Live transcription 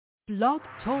Blog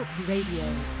Talk Radio.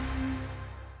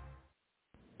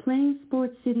 Playing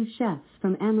Sports City Chefs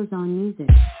from Amazon Music.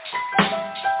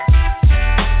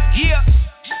 Yeah.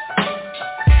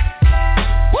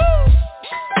 Woo.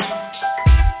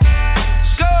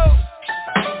 Let's go.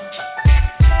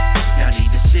 Y'all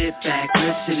need to sit back,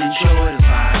 listen, enjoy the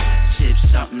vibe. Sip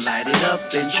something, light it up,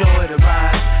 enjoy the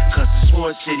ride. Cause the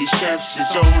Sports City Chefs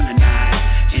is on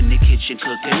tonight. In the kitchen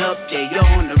cooking up, they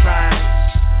on the rise.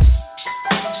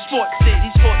 Sports City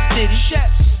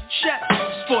Chefs, chefs.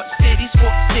 Sports City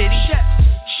Chefs,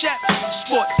 chefs.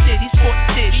 Sports City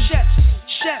chefs,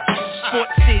 chefs.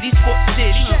 Sports City chefs.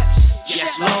 Yes,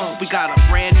 Lord, we got a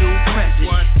brand new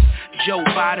president. Joe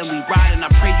Biden, we riding, I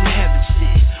pray you heaven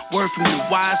sent. Word from the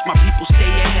wise, my people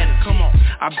stay ahead of. Come on,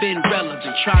 I've been relevant,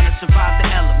 trying to survive the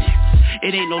elements.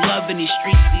 It ain't no love in these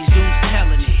streets, these dudes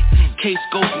telling it. Case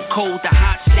go from cold to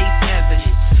hot, states evidence.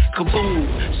 Kaboom,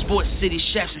 Sports City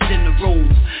Chefs is in the room.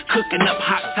 Cooking up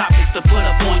hot topics to put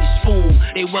up on your spoon.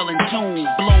 They well in tune,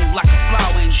 bloom like a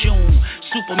flower in June.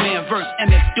 Superman verse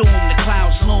MF Doom, the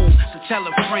clouds loom. So tell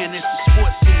a friend it's the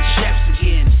Sports City Chefs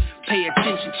again. Pay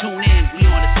attention, tune in, we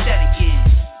on the set again.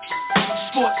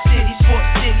 Sports City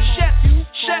Chefs,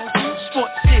 chefs.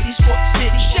 Sports City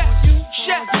chefs,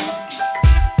 chefs.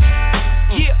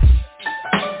 Yeah.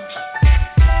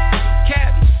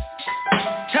 Cabby,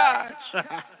 Taj.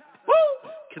 Woo!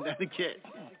 Connecticut.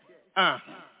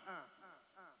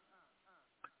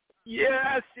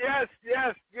 Yes.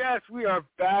 We are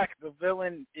back. The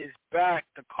villain is back.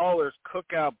 The callers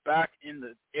Cookout back in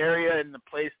the area, in the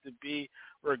place to be.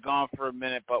 We're gone for a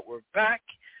minute, but we're back.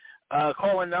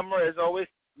 Calling number, as always,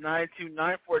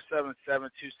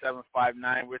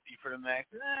 929-477-2759 with you for the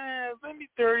next maybe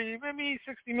 30, maybe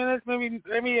 60 minutes, maybe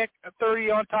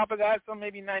 30 on top of that, so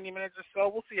maybe 90 minutes or so.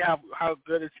 We'll see how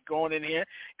good it's going in here.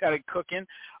 Got it cooking.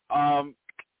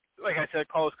 Like I said,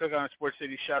 call us Cook on Sports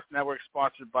City Chefs Network,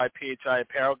 sponsored by PHI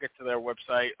Apparel. Get to their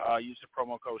website, use the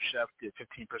promo code CHEF, get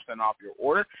 15% off your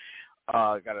order.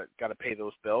 Gotta pay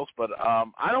those bills, but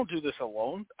I don't do this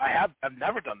alone. I've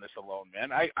never done this alone,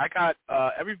 man. I got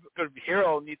every good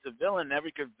hero needs a villain.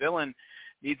 Every good villain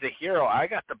needs a hero. I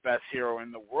got the best hero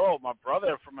in the world. My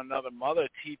brother from another mother,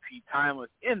 TP Tymeless,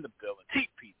 in the building.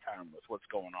 TP Tymeless, what's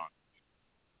going on?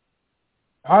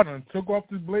 I done took off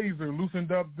the blazer,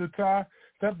 loosened up the tie,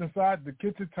 stepped inside the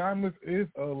kitchen. Tymeless is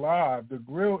alive. The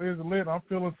grill is lit. I'm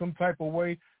feeling some type of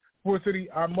way. Sports City,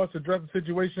 I must address the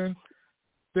situation.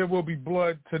 There will be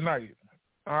blood tonight.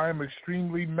 I am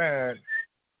extremely mad,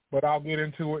 but I'll get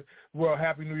into it. Well,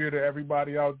 Happy New Year to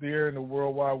everybody out there in the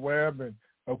World Wide Web, and,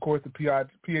 of course, the PHI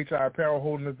Apparel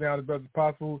holding us down as best as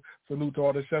possible. Salute to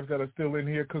all the chefs that are still in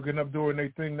here cooking up, doing their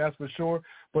thing, that's for sure.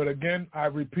 But, again, I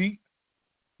repeat,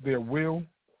 there will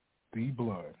be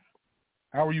blood.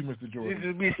 How are you, Mr.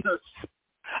 Jordan?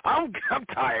 I'm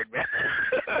tired, man.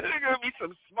 There's going to be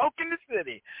some smoke in the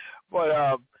city. But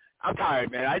I'm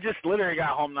tired, man. I just literally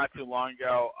got home not too long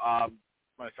ago.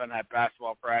 My son had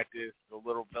basketball practice. The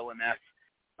little villainess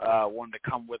wanted to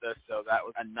come with us, so that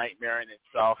was a nightmare in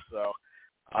itself. So,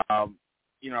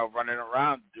 running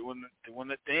around doing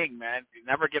the thing, man. You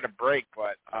never get a break,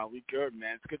 but we good,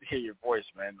 man. It's good to hear your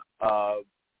voice, man.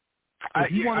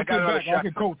 If you want to sit back, I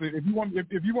can coach. If you want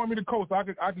me to coach,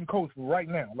 I can coach right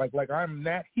now. Like I'm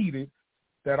that heated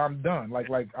that I'm done. Like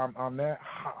I'm that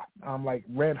hot. I'm like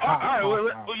red hot. All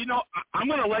right. Well, I'm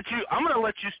gonna let you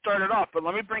start it off, but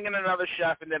let me bring in another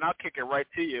chef, and then I'll kick it right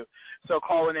to you. So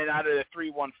calling in out of the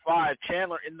 315,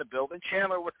 Chandler in the building.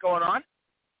 Chandler, what's going on?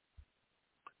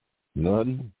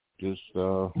 Nothing. Just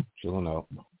chilling out.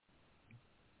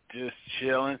 Just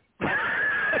chilling.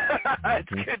 It's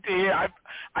good to hear.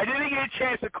 I didn't get a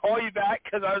chance to call you back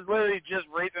because I was literally just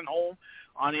racing home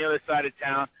on the other side of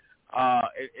town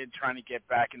and trying to get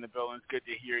back in the building. It's good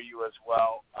to hear you as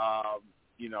well.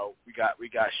 We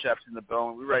got chefs in the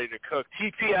building. We're ready to cook.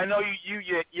 TP, I know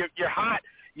you're hot.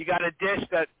 You got a dish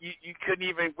that you couldn't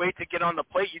even wait to get on the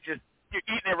plate. You're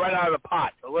eating it right out of the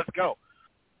pot. So let's go.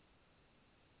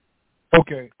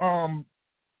 Okay.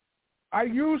 I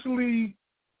usually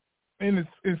in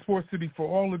Sports City for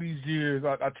all of these years,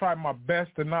 I try my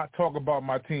best to not talk about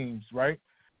my teams, right?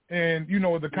 And,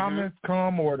 the comments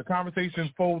come or the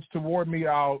conversation folds toward me,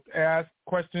 I'll ask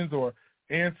questions or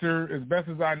answer as best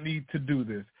as I need to do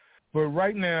this. But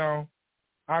right now,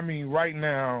 I have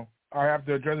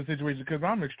to address the situation because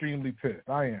I'm extremely pissed.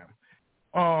 I am.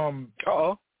 I'm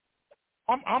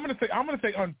gonna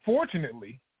say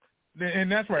unfortunately,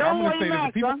 and that's right. I'm gonna say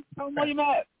this.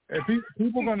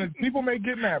 People may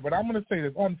get mad, but I'm gonna say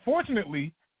this.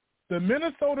 Unfortunately, the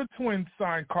Minnesota Twins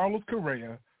signed Carlos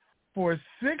Correa for a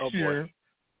 6-year,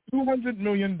 $200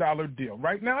 million deal.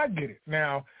 Right now, I get it.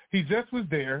 Now He just was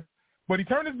there, but he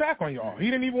turned his back on y'all. He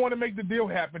didn't even want to make the deal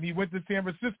happen. He went to San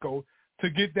Francisco to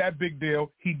get that big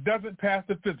deal. He doesn't pass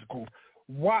the physical.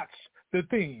 Watch the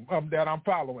theme that I'm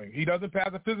following. He doesn't pass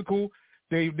the physical.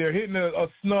 They're hitting a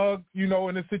snug, in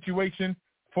a situation,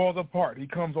 falls apart. He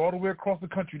comes all the way across the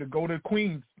country to go to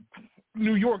Queens,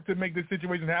 New York, to make this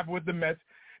situation happen with the Mets.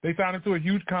 They signed him to a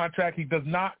huge contract. He does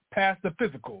not pass the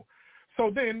physical. So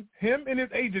then him and his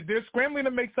agent, they're scrambling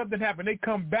to make something happen. They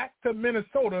come back to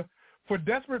Minnesota for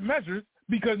desperate measures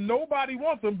because nobody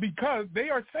wants him, because they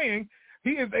are saying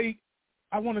he is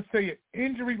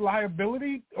injury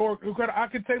liability, or I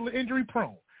could say injury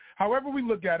prone. However we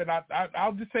look at it,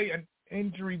 I'll just say an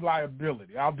injury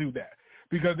liability. I'll do that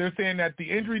because they're saying that the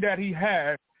injury that he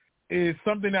had is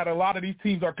something that a lot of these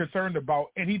teams are concerned about,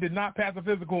 and he did not pass a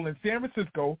physical in San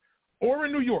Francisco or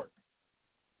in New York.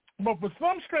 But for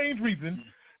some strange reason,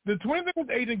 the Twins and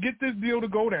his agent get this deal to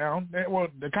go down,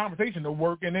 the conversation to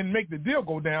work, and then make the deal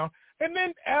go down. And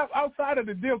then outside of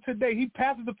the deal today, he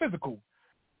passes the physical.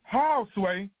 How,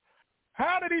 Sway?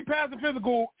 How did he pass the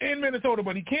physical in Minnesota,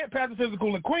 but he can't pass the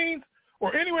physical in Queens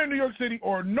or anywhere in New York City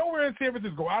or nowhere in San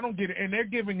Francisco? I don't get it. And they're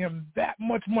giving him that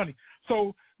much money.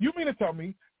 So you mean to tell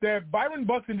me that Byron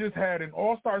Buxton just had an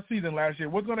all-star season last year?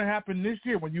 What's going to happen this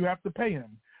year when you have to pay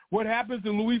him? What happens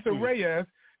to Luis Reyes?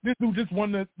 This dude just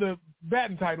won the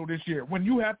batting title this year when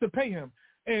you have to pay him.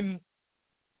 And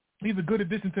he's a good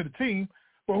addition to the team.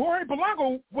 But Jorge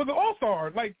Polanco was an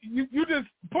all-star. Like, you just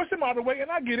push him out of the way,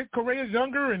 and I get it. Correa's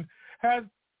younger and has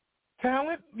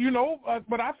talent,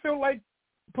 but I feel like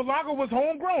Polanco was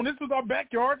homegrown. This was our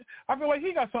backyard. I feel like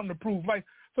he got something to prove. Like,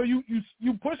 so you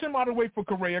push him out of the way for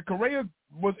Correa. Correa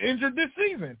was injured this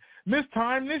season, missed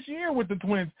time this year with the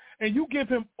Twins, and you give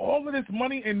him all of this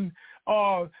money, and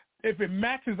if it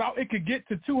maxes out, it could get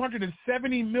to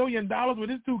 $270 million, where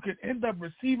this dude could end up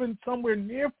receiving somewhere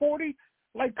near 40.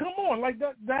 Like, come on, like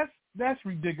that's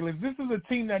ridiculous. This is a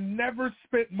team that never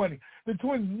spent money. The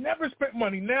Twins never spent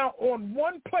money. Now on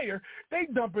one player, they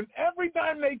dumping every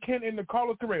dime they can into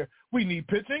Carlos Correa. We need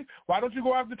pitching. Why don't you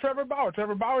go after Trevor Bauer?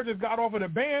 Trevor Bauer just got off of the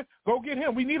ban. Go get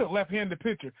him. We need a left-handed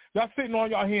pitcher. Y'all sitting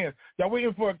on y'all hands. Y'all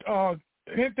waiting for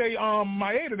Hente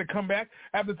Maeda to come back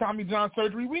after Tommy John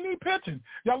surgery. We need pitching.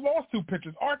 Y'all lost 2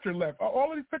 pitchers. Archer left. All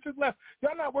of these pitchers left.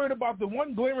 Y'all not worried about the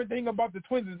one glaring thing about the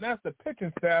Twins, and that's the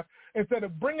pitching staff. Instead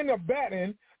of bringing a bat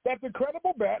in, that's a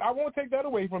credible bat. I won't take that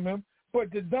away from him.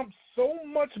 But to dump so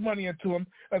much money into him,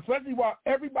 especially while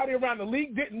everybody around the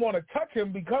league didn't want to touch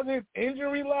him because of his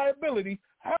injury liability,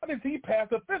 how does he pass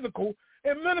a physical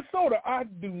in Minnesota? I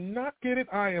do not get it.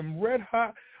 I am red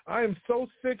hot. I am so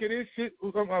sick of this shit,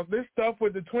 this stuff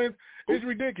with the Twins. It's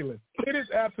ridiculous. It is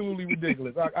absolutely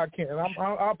ridiculous. I can't.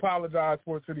 I apologize,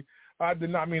 Sports City. I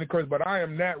did not mean to curse, but I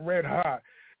am that red hot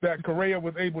that Correa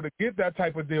was able to get that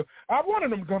type of deal. I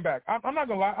wanted him to come back. I'm not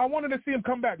going to lie. I wanted to see him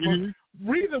come back. But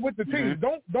reason with the team,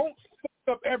 don't soak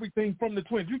up everything from the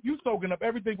Twins. You soaking up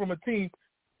everything from a team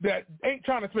that ain't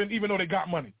trying to spend even though they got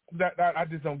money. That I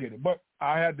just don't get it. But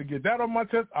I had to get that on my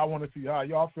chest. I want to see how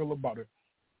y'all feel about it.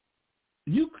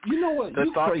 You know what?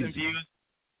 The thoughts crazy. and views.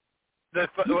 The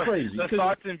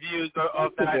thoughts and views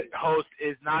of that host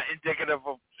is not indicative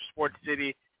of Sports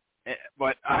City,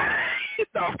 but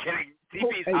no, I'm kidding.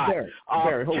 TV's hot.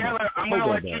 Barry, hold Chandler, on. I'm going to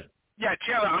let Barry. you. Yeah,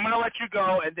 Chandler, I'm going to let you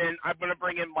go, and then I'm going to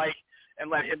bring in Mike and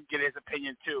let him get his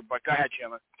opinion too. But go ahead,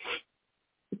 Chandler.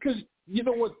 Because you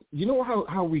know what? You know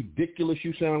how ridiculous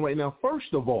you sound right now.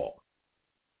 First of all,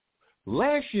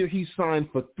 last year he signed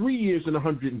for 3 years and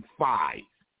 105.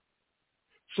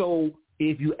 So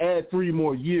if you add 3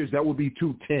 more years, that would be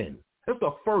 210. That's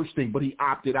the first thing, but he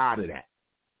opted out of that.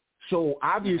 So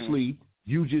obviously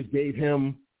you just gave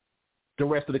him the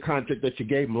rest of the contract that you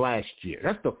gave him last year.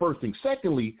 That's the first thing.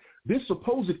 Secondly, this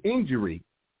supposed injury,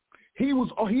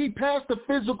 he passed the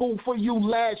physical for you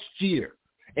last year.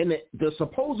 And the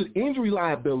supposed injury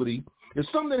liability is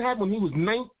something that happened when he was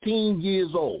 19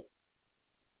 years old.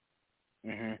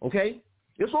 Okay?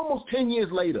 It's almost 10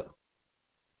 years later,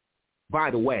 by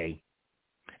the way.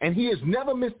 And he has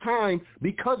never missed time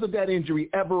because of that injury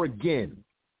ever again.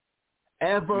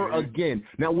 Again.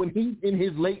 Now, when he's in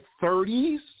his late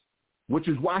 30s, which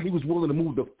is why he was willing to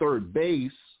move to third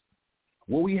base,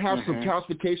 will he have some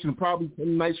calcification and probably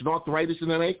tendonitis and arthritis in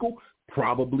that ankle?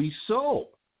 Probably so.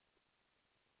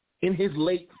 In his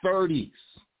late 30s.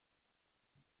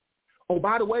 Oh,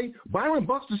 by the way, Byron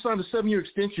Buxton signed a 7-year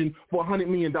extension for $100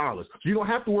 million. So you don't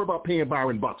have to worry about paying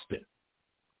Byron Buxton.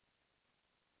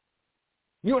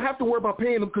 You don't have to worry about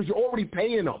paying him because you're already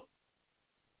paying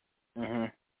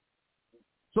him.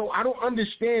 So I don't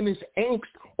understand this angst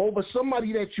over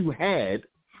somebody that you had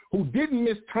who didn't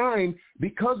miss time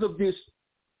because of this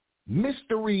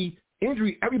mystery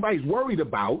injury everybody's worried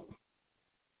about,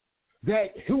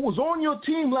 that who was on your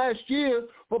team last year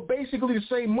for basically the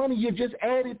same money you just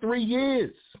added 3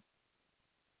 years?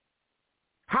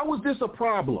 How is this a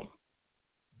problem?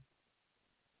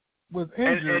 Was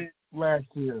injured last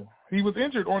year. He was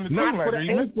injured on the team last year.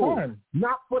 He missed time.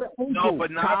 Not for the ankle. No,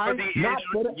 but not for the injury. Not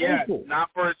for the ankle. Not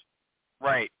for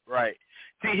right.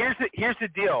 See, here's the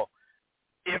deal.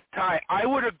 If I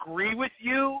would agree with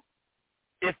you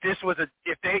if this was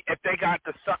if they got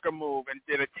the sucker move and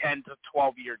did a 10 to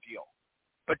 12 year deal,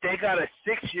 but they got a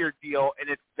 6-year deal and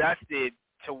it's vested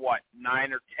to what,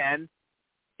 9 or 10.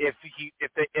 If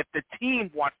the team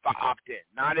wants to opt in,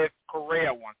 not if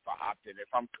Correa wants to opt in. If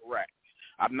I'm correct,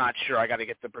 I'm not sure. I got to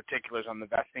get the particulars on the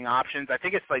vesting options. I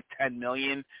think it's like $10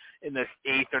 million in this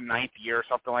 8th or 9th year or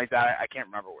something like that. I can't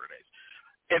remember what it is.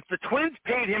 If the Twins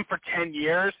paid him for 10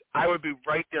 years, I would be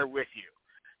right there with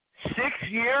you.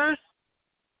 6 years,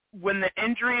 when the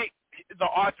injury, the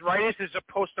arthritis is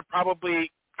supposed to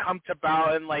probably come to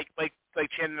bow in like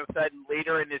Chandler said,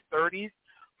 later in his 30s,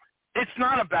 it's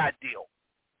not a bad deal.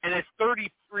 And it's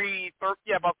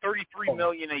about $33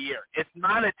 million a year. It's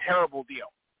not a terrible deal.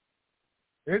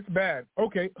 It's bad.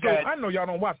 Okay, so I know y'all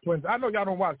don't watch Twins. I know y'all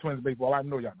don't watch Twins baseball. I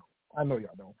know y'all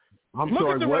don't. I'm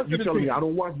sorry, what? You telling me I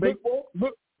don't watch baseball?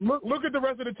 Look at the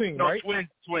rest of the team, right?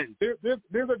 Twins.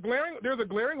 There's a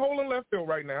glaring hole in left field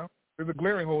right now.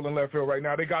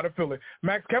 They got to fill it.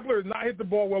 Max Kepler has not hit the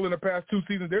ball well in the past 2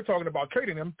 seasons. They're talking about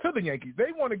trading him to the Yankees.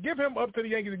 They want to give him up to the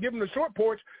Yankees and give him the short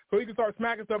porch so he can start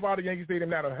smacking stuff out of Yankee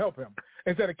Stadium. That'll help him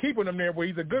instead of keeping him there where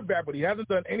he's a good bat, but he hasn't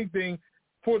done anything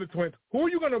for the Twins. Who are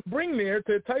you going to bring there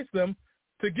to entice them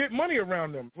to get money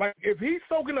around them? Like, if he's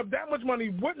soaking up that much money,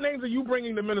 what names are you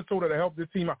bringing to Minnesota to help this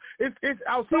team out? It's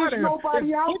outside of him. There's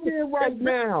nobody out there right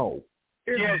now.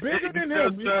 It's bigger than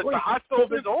him. The hot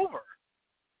stove is over.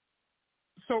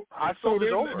 So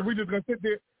we're just gonna sit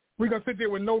there. We're gonna sit there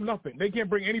with nothing. They can't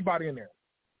bring anybody in there.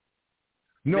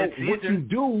 No, what you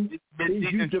do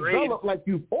is you develop like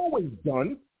you've always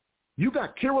done. You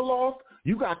got Kirilloff,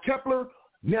 you got Kepler.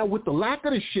 Now with the lack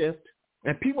of the shift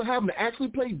and people having to actually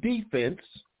play defense,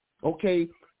 okay,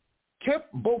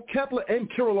 both Kepler and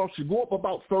Kirilloff should go up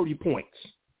about 30 points.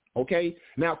 Okay?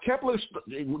 Now, Kepler,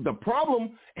 the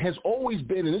problem has always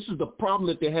been, and this is the problem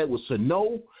that they had with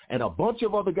Sano and a bunch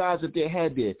of other guys that they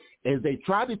had there, is they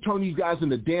tried to turn these guys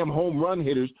into damn home run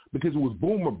hitters because it was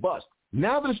boom or bust.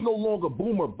 Now that it's no longer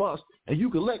boom or bust, and you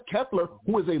can let Kepler,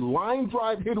 who is a line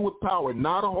drive hitter with power,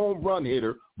 not a home run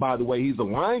hitter, by the way, he's a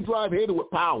line drive hitter with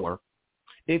power.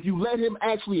 If you let him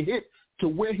actually hit to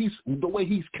where the way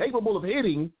he's capable of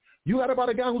hitting, you got about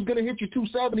a guy who's going to hit you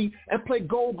 270 and play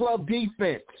gold glove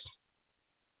defense.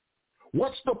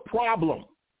 What's the problem?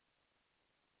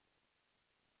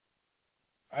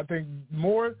 I think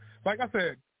more, like I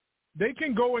said, they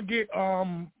can go and get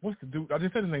what's the dude? I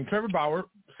just said his name, Trevor Bauer,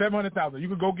 $700,000. You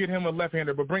could go get him a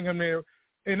left-hander, but bring him there,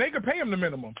 and they could pay him the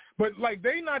minimum. But like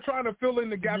they not trying to fill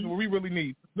in the gaps where we really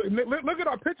need. Look at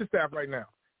our pitching staff right now.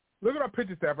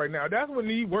 That's what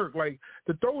need work. Like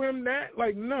to throw him that,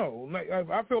 like no. Like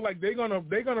I feel like they're gonna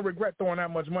regret throwing that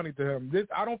much money to him.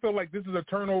 I don't feel like this is a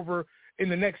turnover in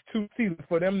the next 2 seasons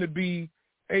for them to be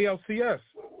ALCS,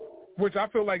 which I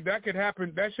feel like that could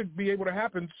happen. That should be able to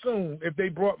happen soon if they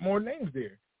brought more names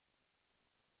there.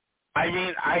 I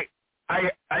mean,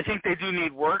 I think they do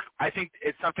need work. I think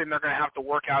it's something they're going to have to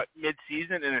work out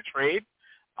mid-season in a trade.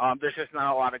 There's just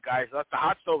not a lot of guys left. The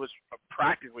hot stove is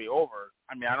practically over.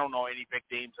 I mean, I don't know any big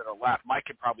names that are left. Mike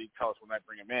can probably tell us when I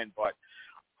bring him in, but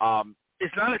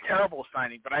it's not a terrible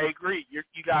signing. But I agree, you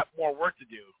got more work to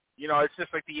do. You know, it's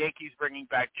just like the Yankees bringing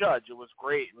back Judge. It was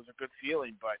great. It was a good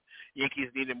feeling, but Yankees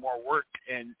needed more work,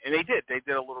 and they did. They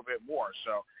did a little bit more.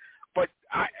 So, but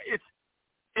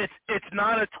it's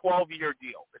not a 12-year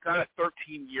deal. It's not a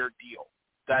 13-year deal.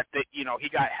 That you know, he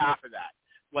got half of that.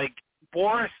 Like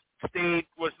Boris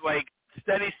was like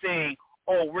steady saying,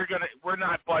 "Oh, we're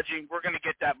not budging. We're gonna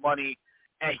get that money,"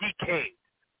 and he caved.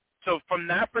 So from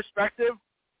that perspective,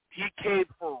 he caved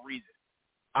for a reason.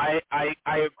 I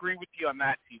agree with you on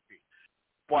that, TP.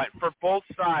 But for both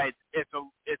sides, it's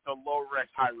a low risk,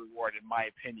 high reward in my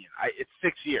opinion. It's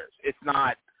 6 years. It's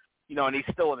not, you know, and he's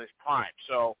still in his prime.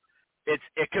 So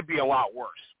it could be a lot worse.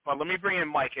 But let me bring in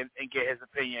Mike and get his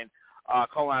opinion.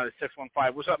 Calling out at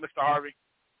 615. What's up, Mr. Harvey?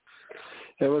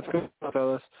 Hey, what's going on,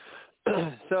 fellas?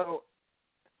 So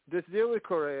this deal with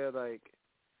Correa, like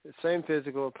the same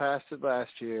physical, passed it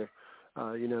last year.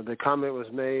 You know, the comment was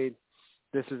made,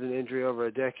 this is an injury over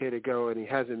a decade ago, and he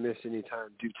hasn't missed any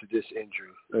time due to this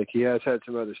injury. Like, he has had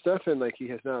some other stuff, and, like, he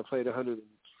has not played 100.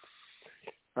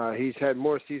 He's had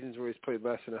more seasons where he's played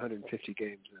less than 150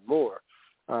 games and more.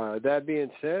 That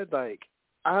being said, like,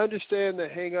 I understand the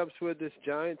hang-ups with this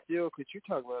Giants deal because you're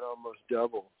talking about almost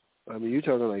double. I mean, you're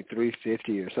talking like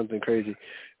 $350 or something crazy,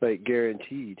 like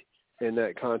guaranteed in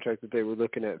that contract that they were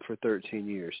looking at for 13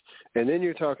 years. And then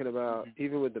you're talking about,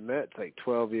 even with the Mets, like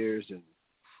 12 years, and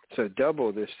so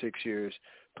double this 6 years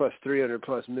plus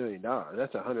 $300+ million.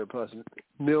 That's $100+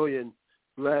 million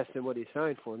less than what he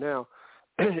signed for. Now,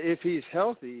 if he's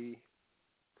healthy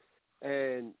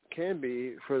and can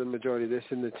be for the majority of this,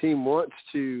 and the team wants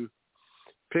to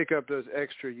pick up those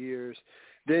extra years,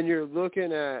 then you're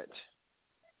looking at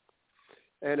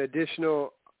an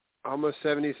additional almost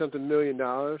 $70-something million,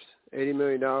 $80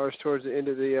 million towards the end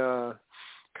of the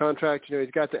contract. You know,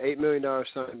 he's got the $8 million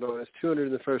sign bonus, $200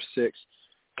 in the first 6.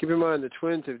 Keep in mind the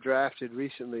Twins have drafted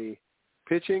recently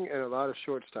pitching and a lot of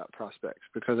shortstop prospects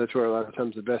because that's where a lot of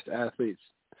times the best athletes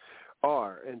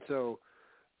are. And so,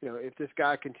 you know, if this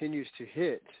guy continues to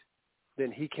hit,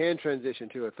 then he can transition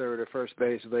to a third or first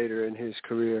base later in his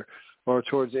career or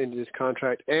towards the end of his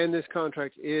contract. And this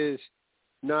contract is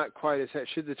not quite as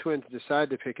 – should the Twins decide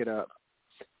to pick it up.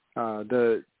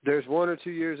 There's 1 or 2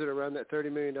 years that are around that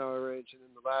 $30 million range, and then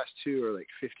the last 2 are like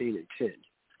 15 and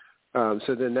 10.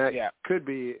 So then that could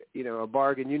be, you know, a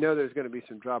bargain. You know there's going to be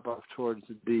some drop-off towards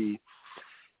the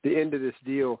end of this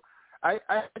deal. I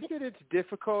think that it's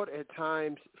difficult at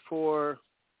times for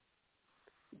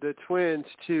the Twins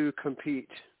to compete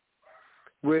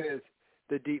with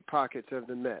the deep pockets of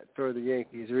the Mets or the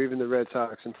Yankees or even the Red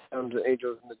Sox and sometimes the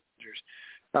Angels and the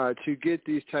Dodgers to get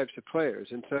these types of players.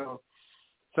 And so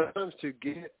sometimes to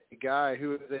get a guy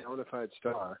who is a bona fide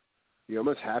star, you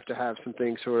almost have to have some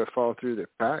things sort of fall through the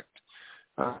cracks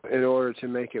in order to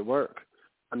make it work.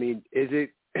 I mean, is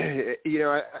it, you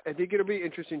know, I think it'll be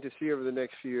interesting to see over the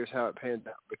next few years how it pans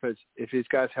out, because if this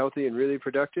guy's healthy and really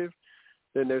productive,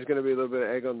 then there's going to be a little bit of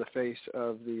egg on the face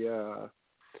of the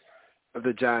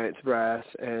Giants brass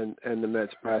and the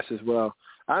Mets brass as well.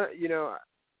 I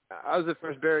was the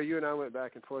first, Barry, you and I went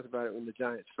back and forth about it when the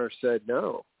Giants first said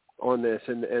no on this,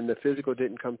 and the physical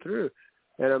didn't come through.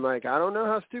 And I'm like, I don't know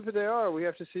how stupid they are. We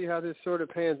have to see how this sort of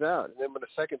pans out. And then when the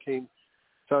second team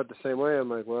thought the same way, I'm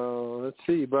like, well, let's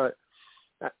see. But,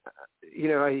 you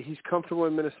know, he's comfortable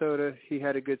in Minnesota. He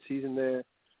had a good season there.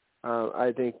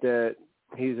 I think that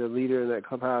he's a leader in that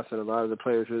clubhouse, and a lot of the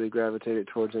players really gravitated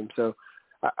towards him. So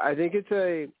I think it's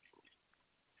a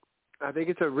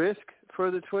risk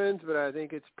for the Twins, but I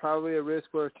think it's probably a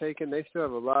risk worth taking. They still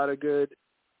have a lot of good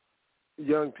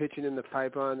young pitching in the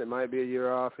pipeline that might be a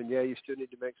year off, and you still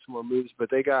need to make some more moves, but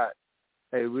they got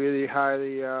a really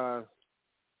highly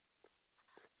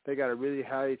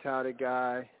touted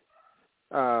guy.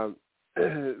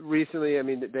 Recently, I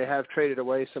mean, they have traded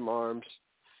away some arms,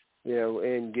 you know,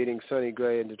 in getting Sonny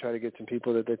Gray and to try to get some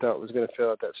people that they thought was going to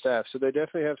fill out that staff. So they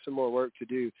definitely have some more work to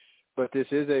do, but this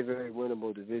is a very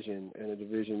winnable division, and a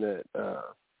division that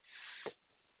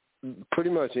pretty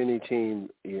much any team,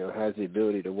 you know, has the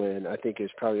ability to win. I think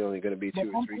it's probably only going to be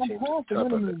 2 or 3 teams at the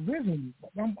top of it.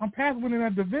 I'm past winning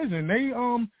that division.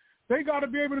 They got to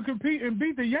be able to compete and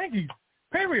beat the Yankees.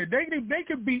 Period. They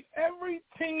could beat every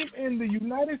team in the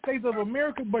United States of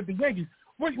America but the Yankees.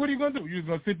 What are you going to do? You're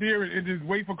going to sit there and just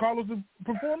wait for Carlos to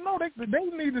perform? No, they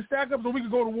need to stack up so we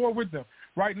can go to war with them.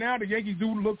 Right now, the Yankees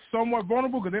do look somewhat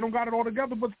vulnerable because they don't got it all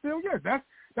together, but still, yes,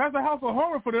 that's a house of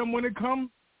horror for them when it comes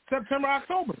September,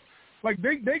 October. Like,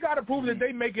 they got to prove that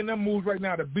they making them moves right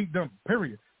now to beat them,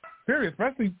 period.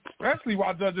 Especially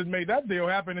while judges made that deal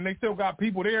happen, and they still got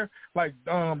people there like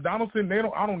Donaldson.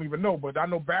 I don't even know, but I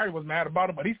know Barry was mad about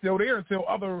it, but he's still there until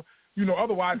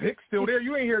otherwise Hicks still there.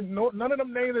 You ain't hear none of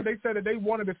them names that they said that they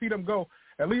wanted to see them go.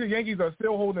 At least the Yankees are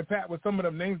still holding pat with some of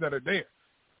them names that are there.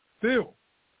 Still.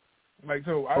 Like,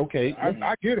 so I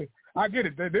get it. I get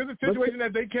it. There's a situation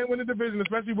that they can't win the division,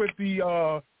 especially with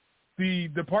the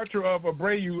departure of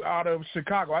Abreu out of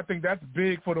Chicago. I think that's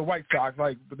big for the White Sox.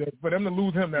 Like, for them to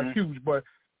lose him, that's huge. But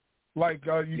like,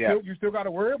 you still got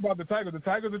to worry about the Tigers. The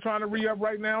Tigers are trying to re-up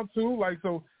right now too. Like,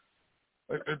 so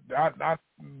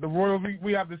the Royals,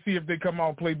 we have to see if they come out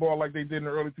and play ball like they did in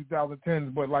the early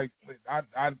 2010s. But like,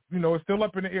 it's still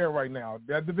up in the air right now.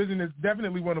 That division is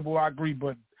definitely winnable. I agree,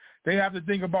 but they have to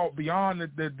think about beyond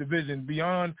the division,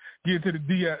 beyond getting to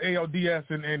the ALDS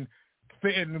and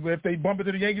if they bump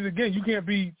into the Yankees again, you can't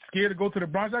be scared to go to the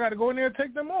Bronx. I got to go in there and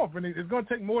take them off, and it's going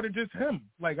to take more than just him.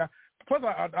 Like, plus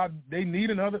they need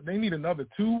another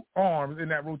 2 arms in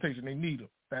that rotation. They need them,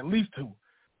 at least 2.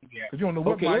 Yeah, because you don't know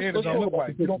what my head is going to look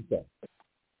like.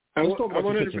 I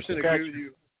 100% agree with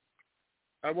you.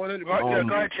 I wanted to. Go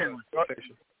ahead, Chandler.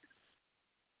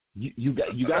 You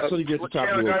got Sonny Gray at the top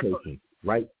of the rotation,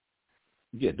 right?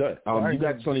 Yeah, you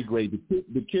got Sonny Gray.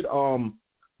 The kid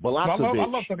Balašević. I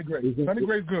love Sonny Gray. Sonny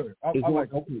Gray's good. I like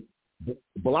it. Okay.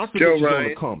 Balašević is on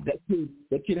the come.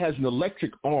 That kid has an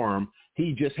electric arm.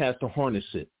 He just has to harness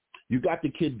it. You got the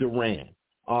kid Duran.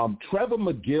 Trevor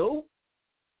McGill,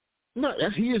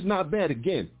 he is not bad.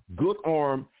 Again, good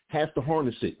arm, has to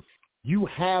harness it. You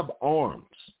have arms.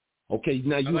 Okay,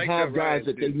 now you have guys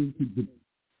that they need to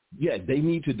they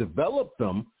need to develop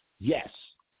them. Yes,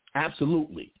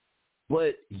 absolutely.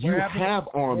 But you have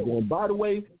arms. And by the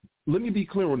way, let me be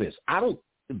clear on this.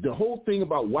 The whole thing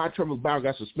about why Trevor Bauer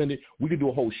got suspended, we could do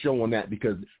a whole show on that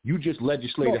because you just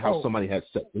legislated how somebody had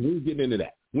sex. We ain't getting into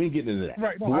that.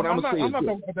 Right. No, I'm not talking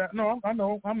about that. No, I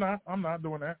know. I'm not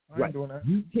doing that. I ain't doing that.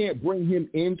 You can't bring him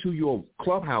into your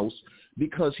clubhouse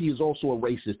because he is also a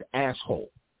racist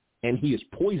asshole, and he is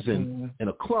poison in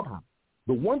a clubhouse.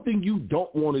 The one thing you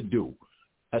don't want to do,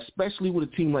 especially with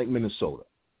a team like Minnesota,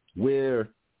 where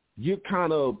you're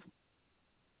kind of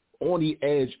on the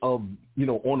edge of,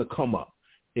 on the come up,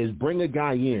 is bring a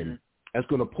guy in that's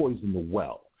going to poison the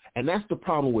well. And that's the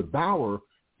problem with Bauer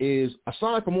is,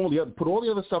 aside from put all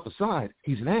the other stuff aside,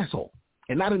 he's an asshole,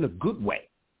 and not in a good way.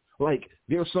 Like,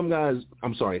 there are some guys,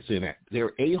 I'm sorry saying that,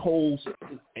 they're a-holes,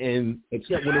 and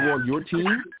except when they're on your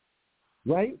team,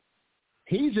 right?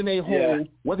 He's an a-hole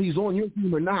whether he's on your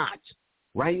team or not,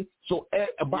 right? So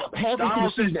about halfway through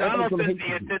the season, everybody's going to hate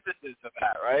the antithesis of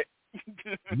that, right?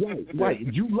 Right.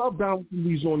 You love Bauer when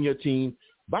he's on your team.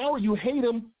 Bauer, you hate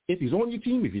him if he's on your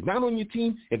team, if he's not on your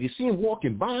team, if you see him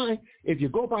walking by, if you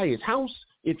go by his house,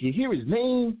 if you hear his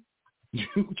name, you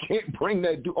can't bring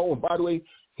that dude. Oh, and by the way,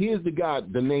 here's the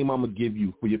name I'm going to give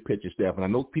you for your pitcher staff. And I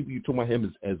know people, you talk about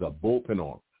him as a bullpen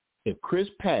arm. If Chris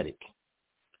Paddock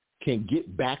can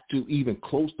get back to even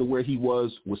close to where he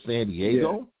was with San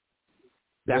Diego,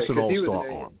 that's an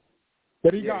all-star arm.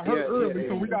 But he got hurt early,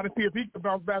 so we got to see if he can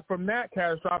bounce back from that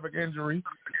catastrophic injury.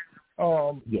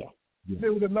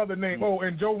 There was another name. Oh,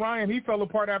 and Joe Ryan, he fell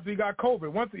apart after he got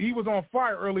COVID. Once he was on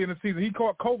fire early in the season, he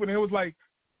caught COVID, and it was like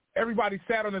everybody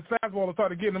sat on his fastball and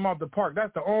started getting him out the park.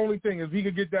 That's the only thing, is he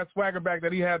could get that swagger back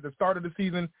that he had at the start of the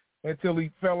season until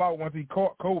he fell out once he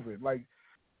caught COVID. Like,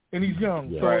 and he's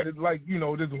young, so it's like,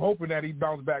 just hoping that he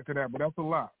bounced back to that. But that's a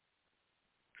lot.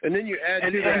 And then you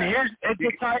add to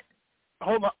that.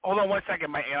 Hold on 1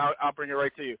 second, Mike, and I'll bring it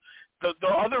right to you. The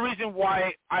other reason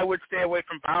why I would stay away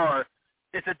from Bauer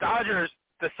is the Dodgers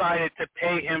decided to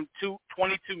pay him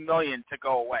 $22 million to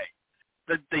go away.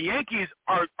 The Yankees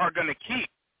are going to keep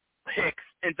Hicks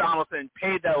and Donaldson,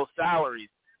 pay those salaries.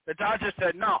 The Dodgers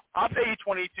said, no, I'll pay you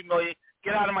 $22 million.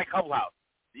 Get out of my clubhouse.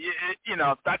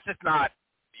 That's just not,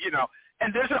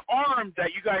 And there's an arm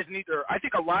that you guys need to. I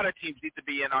think a lot of teams need to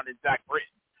be in on is Zach Britton.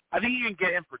 I think you can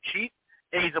get him for cheap.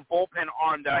 And he's a bullpen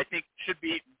arm that I think should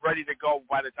be ready to go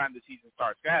by the time the season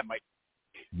starts. Go ahead, Mike.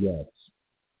 Yes.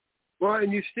 Well,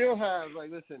 and you still have,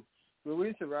 listen,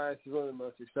 Luis Arias is one of the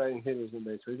most exciting hitters in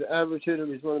baseball. He's an average hitter.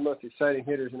 He's one of the most exciting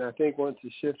hitters, and I think once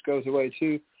the shift goes away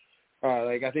too,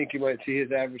 I think you might see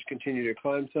his average continue to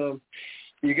climb some.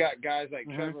 You got guys like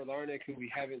Trevor Larnach, who we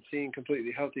haven't seen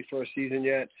completely healthy for a season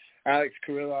yet. Alex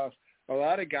Kirilloff, a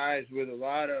lot of guys with a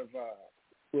lot of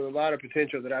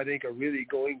potential that I think are really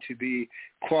going to be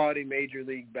quality major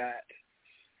league bats.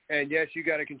 And yes, you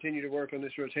got to continue to work on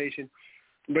this rotation,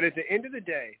 but at the end of the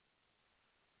day,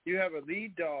 you have a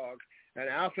lead dog, an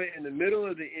alpha in the middle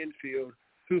of the infield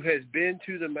who has been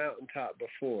to the mountaintop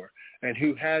before and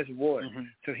who has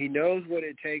won. So he knows what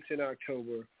it takes in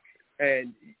October.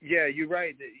 And, yeah, you're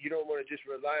right that you don't want to just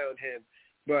rely on him,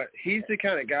 but he's the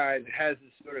kind of guy that has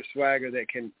this sort of swagger that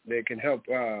can help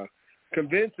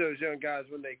convince those young guys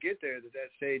when they get there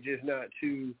that stage is not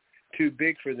too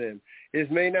big for them. It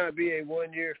may not be a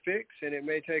one-year fix, and it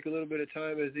may take a little bit of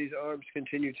time as these arms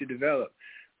continue to develop.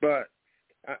 But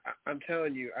I'm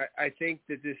telling you, I think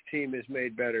that this team is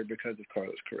made better because of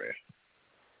Carlos Correa.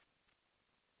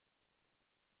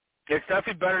 It's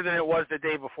definitely better than it was the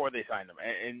day before they signed him,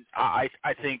 and I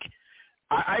think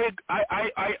I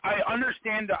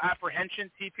understand the apprehension,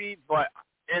 TP, but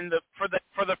for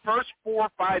the first 4 or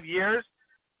 5 years,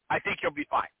 I think you'll be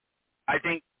fine. I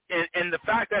think, and the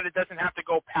fact that it doesn't have to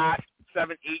go past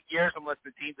 7-8 years unless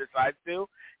the team decides to,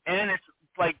 and it's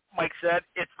like Mike said,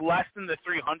 it's less than the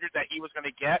 $300 that he was going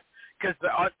to get, because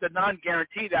the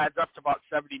non-guaranteed adds up to about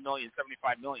 $70 million,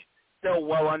 $75 million, still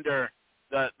well under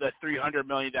the $300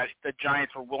 million that the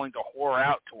Giants were willing to whore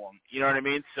out to him. You know what I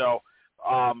mean? So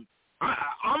I'm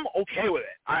okay with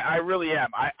it. I really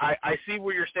am. I see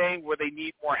what you're saying where they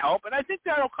need more help, and I think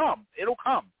that'll come. It'll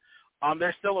come.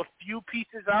 There's still a few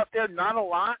pieces out there, not a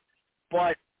lot,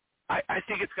 but I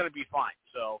think it's going to be fine.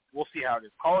 So we'll see how it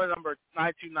is. Caller number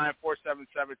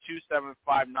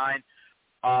 929-477-2759.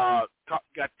 Got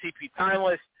TP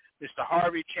Tymeless, Mr.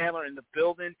 Harvey Chandler in the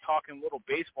building talking a little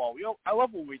baseball. I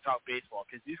love when we talk baseball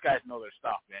because these guys know their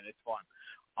stuff, man. It's fun.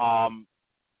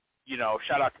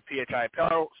 Shout out to PHI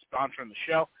Apparel sponsoring the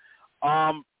show.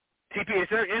 TP, is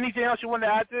there anything else you wanted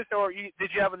to add to this, or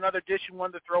did you have another dish you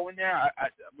wanted to throw in there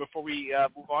before we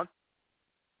move on?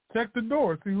 Check the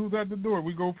door. See who's at the door.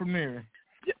 We go from there.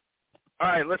 Yeah. All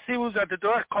right, let's see who's at the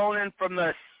door. Calling in from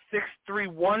the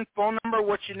 631 phone number.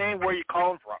 What's your name? Where are you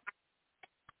calling from?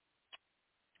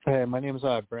 Hey, my name is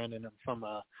Brandon. I'm from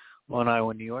Long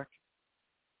Island, New York.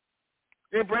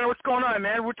 Hey, Brandon, what's going on,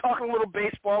 man? We're talking a little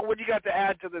baseball. What do you got to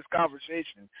add to this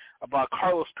conversation about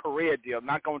Carlos Correa deal,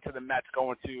 not going to the Mets,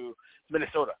 going to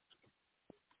Minnesota?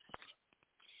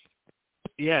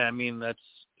 Yeah, I mean that's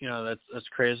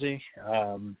crazy.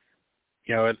 I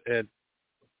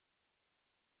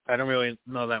don't really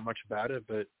know that much about it,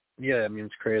 but yeah, I mean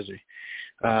it's crazy.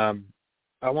 I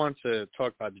want to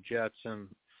talk about the Jets and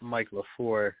Mike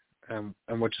LaFleur and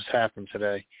what just happened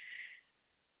today.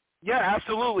 Yeah,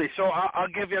 absolutely. So I'll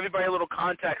give everybody a little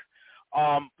context.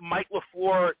 Mike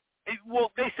LaFleur,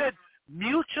 they said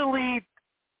mutually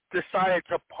decided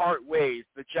to part ways.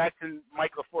 The Jets and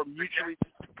Mike LaFleur mutually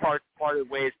parted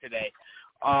ways today.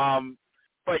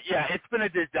 But, yeah, it's been a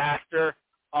disaster.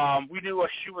 We knew a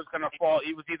shoe was going to fall.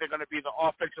 He was either going to be the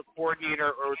offensive coordinator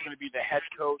or it was going to be the head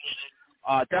coach.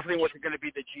 Definitely wasn't going to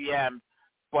be the GM.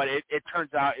 But it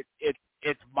turns out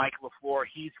it's Mike LaFleur.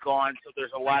 He's gone, so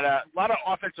there's a lot of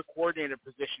offensive coordinator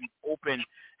positions open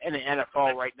in the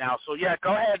NFL right now. So yeah,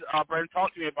 go ahead, Brandon.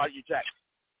 Talk to me about your Jets.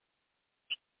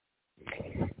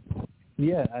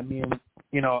 Yeah, I mean,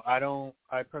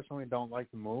 I personally don't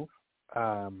like the move.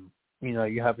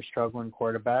 You have a struggling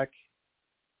quarterback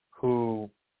who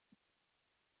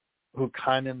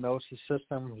kind of knows the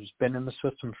system, who's been in the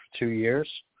system for 2 years.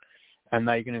 And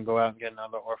now you're going to go out and get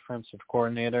another offensive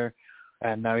coordinator,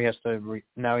 and now he has to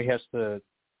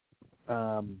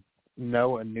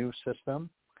know a new system.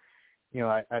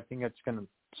 I think it's going to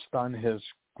stun his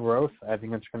growth. I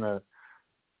think it's going to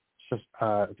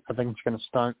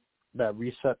stunt that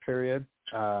reset period.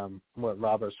 What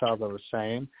Robert Salvo was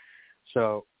saying.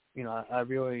 So I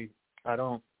don't really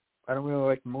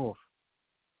like the move.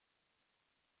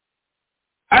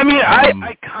 I mean,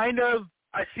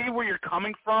 I see where you're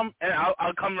coming from, and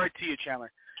I'll come right to you,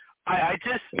 Chandler.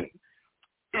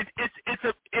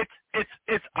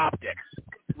 It's optics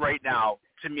right now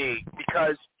to me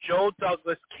because Joe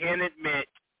Douglas can't admit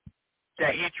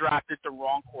that he drafted the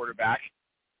wrong quarterback.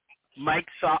 Robert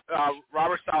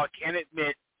Saleh can't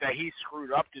admit that he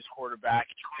screwed up this quarterback,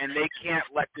 and they can't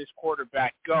let this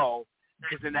quarterback go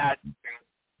because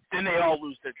then they all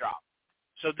lose their job.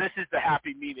 So this is the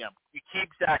happy medium. We keep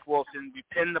Zach Wilson. We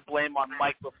pin the blame on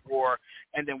Mike LaFleur,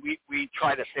 and then we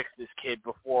try to fix this kid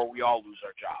before we all lose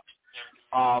our jobs.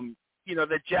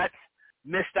 The Jets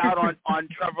missed out on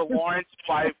Trevor Lawrence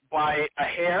by a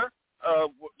hair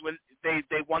when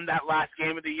they won that last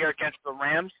game of the year against the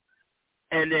Rams,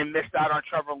 and then missed out on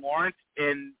Trevor Lawrence.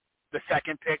 In the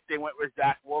second pick, they went with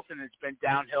Zach Wilson, and it's been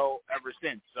downhill ever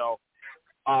since. So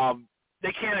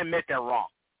they can't admit they're wrong.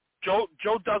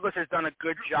 Joe Douglas has done a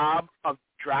good job of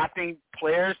drafting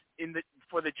players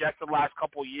for the Jets the last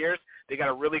couple of years. They got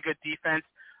a really good defense.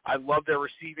 I love their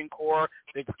receiving core.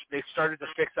 They started to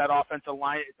fix that offensive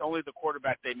line. It's only the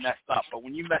quarterback they messed up. But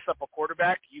when you mess up a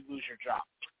quarterback, you lose your job.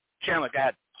 Chandler, go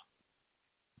ahead.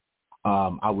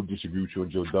 I would disagree with you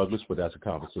on Joe Douglas, but that's a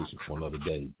conversation for another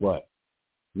day. But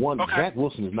okay. Zach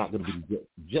Wilson is not going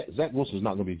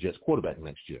to be Jets quarterback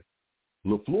next year.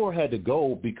 LaFleur had to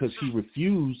go because he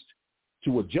refused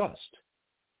to adjust.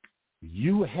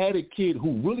 You had a kid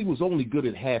who really was only good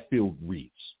at half-field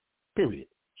reads, period.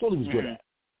 That's all he was good at.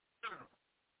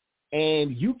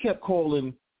 And you kept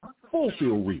calling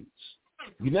full-field reads.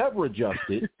 You never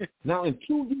adjusted. Now, in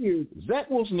 2 years, Zach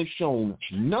Wilson has shown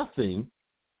nothing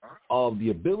of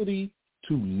the ability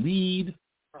to lead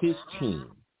his team.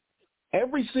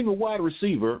 Every single wide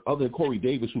receiver, other than Corey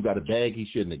Davis, who got a bag he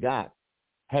shouldn't have got,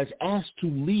 has asked to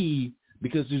leave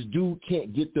because this dude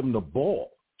can't get them the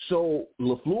ball. So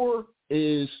LaFleur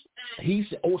it's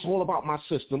all about my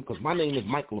system because my name is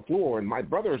Mike LaFleur and my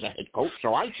brother is a head coach,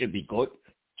 so I should be good.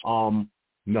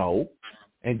 No,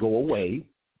 and go away.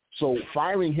 So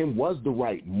firing him was the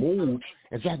right move,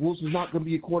 and Zach Wilson's not going to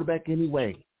be a quarterback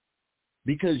anyway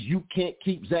because you can't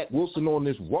keep Zach Wilson on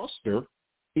this roster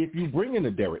if you bring in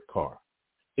a Derek Carr.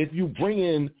 If you bring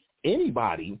in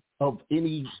anybody of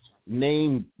any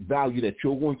name value that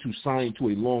you're going to sign to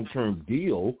a long-term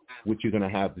deal, which you're going to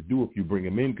have to do if you bring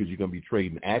him in because you're going to be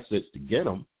trading assets to get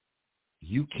him,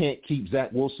 you can't keep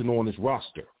Zach Wilson on this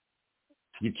roster.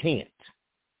 You can't.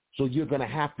 So you're going to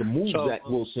have to move Zach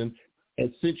Wilson.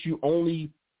 And since you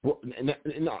only –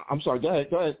 I'm sorry. Go ahead.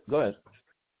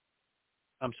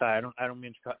 I'm sorry. I don't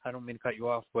mean to cut you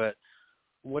off, but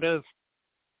what if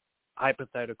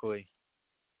hypothetically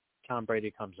Tom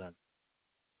Brady comes in?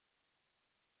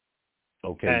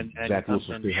 Okay. And Zach he comes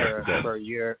Wilson in for a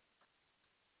year.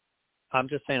 I'm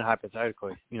just saying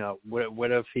hypothetically.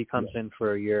 What if he comes in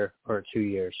for a year or 2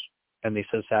 years, and they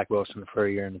says Zach Wilson for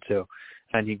a year and 2,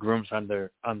 and he grooms under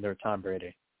Tom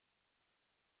Brady?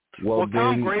 Well,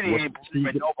 Tom Brady ain't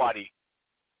believing nobody.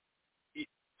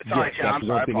 Sorry, John.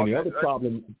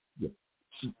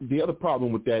 The other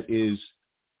problem with that is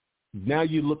now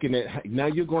you're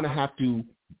going to have to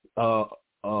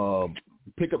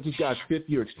pick up this guy's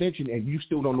 5th-year extension, and you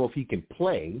still don't know if he can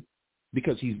play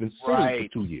because he's been sitting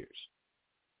for 2 years.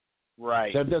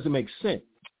 Right. That doesn't make sense.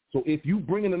 So if you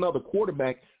bring in another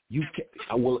quarterback, you can.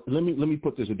 Well, let me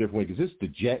put this a different way, because this is the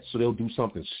Jets, so they'll do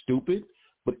something stupid.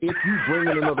 But if you bring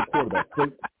in another quarterback,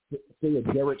 say a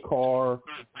Derek Carr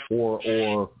or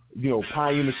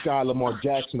pie in the sky Lamar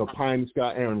Jackson or pie in the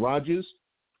sky Aaron Rodgers,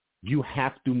 you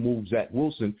have to move Zach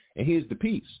Wilson. And here's the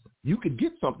piece: you could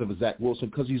get something for Zach Wilson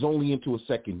because he's only into a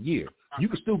second year. You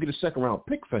could still get a second-round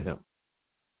pick for him.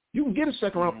 You can get a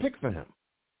second-round pick for him.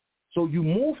 So you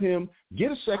move him,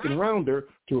 get a second-rounder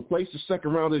to replace the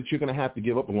second-rounder that you're going to have to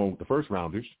give up along with the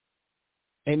first-rounders,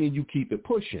 and then you keep it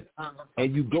pushing.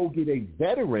 And you go get a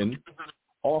veteran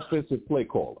offensive play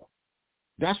caller.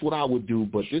 That's what I would do,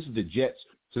 but this is the Jets,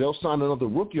 so they'll sign another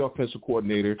rookie offensive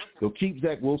coordinator. They'll keep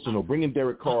Zach Wilson. They'll bring in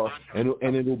Derek Carr, and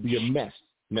it'll be a mess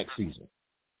next season.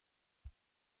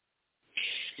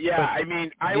 Yeah, I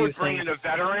mean, I would bring in a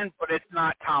veteran, but it's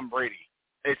not Tom Brady.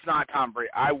 It's not Tom Brady.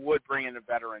 I would bring in a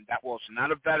veteran, Zach Wilson,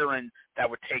 not a veteran that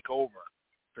would take over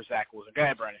for Zach Wilson. Go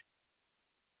ahead, Brandon.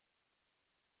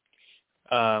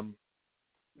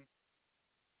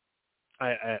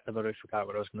 I literally forgot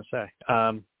what I was going to say.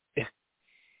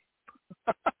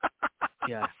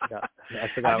 Yeah, I forgot. I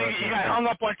think you got hung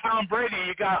up on Tom Brady.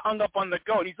 You got hung up on the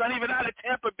GOAT. He's not even out of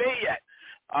Tampa Bay yet.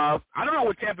 I don't know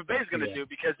what Tampa Bay is going to do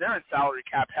because they're in salary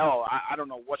cap hell. I don't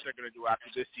know what they're going to do after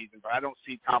this season, but I don't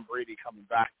see Tom Brady coming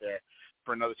back there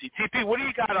for another season. TP, what do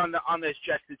you got on this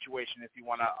Jets situation if you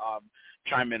want to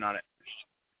chime in on it?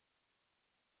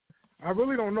 I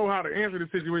really don't know how to answer the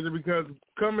situation because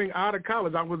coming out of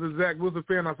college, I was a Zach Wilson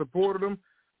fan. I supported him.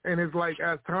 And it's like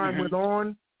as time went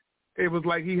on, it was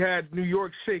like he had New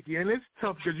York shaky. And it's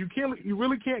tough because you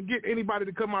really can't get anybody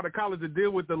to come out of college to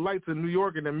deal with the lights in New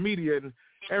York and the media and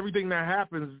everything that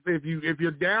happens if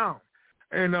you're down.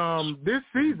 And this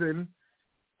season,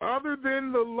 other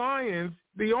than the Lions,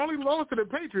 the only loss to the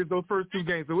Patriots those first 2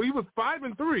 games. So he was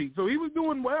 5-3. So he was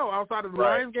doing well outside of the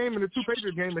Lions game and the 2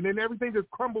 Patriots game, and then everything just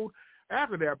crumbled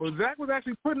after that. But Zach was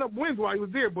actually putting up wins while he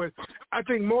was there. But I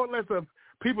think more or less of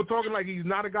people talking like he's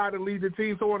not a guy to lead the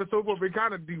team, so on and so forth, it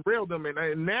kind of derailed him.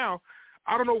 And now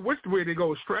I don't know which way they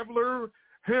go. Streveler,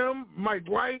 him, Mike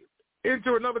White,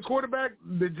 into another quarterback.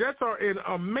 The Jets are in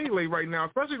a melee right now,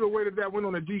 especially the way that went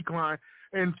on a decline.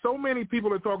 And so many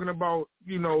people are talking about,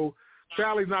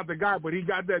 Sally's not the guy, but he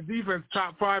got that defense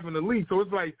top 5 in the league. So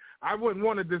it's like I wouldn't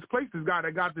want to displace this guy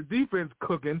that got the defense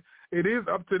cooking. It is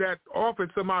up to that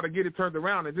offense somehow to get it turned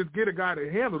around and just get a guy to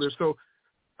handle this. So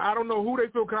I don't know who they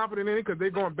feel confident in because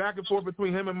they're going back and forth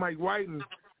between him and Mike White, and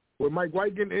with Mike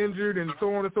White getting injured and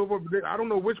so on and so forth. I don't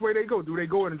know which way they go. Do they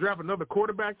go in and draft another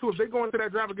quarterback too? If they go into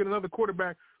that draft and get another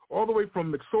quarterback all the way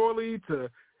from McSorley to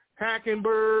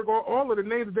Hackenberg, or all of the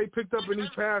names that they picked up in these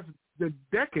past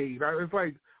decade, it's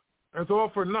like it's all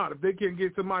for naught. If they can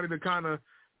get somebody to kind of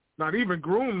not even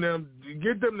groom them,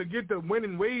 get them to get the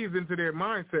winning ways into their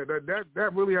mindset,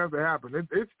 that really has to happen.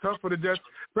 It's tough for the Jets,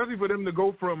 especially for them to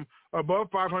go from above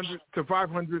 500 to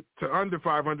 500 to under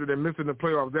 500 and missing the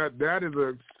playoffs. That is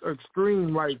a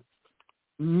extreme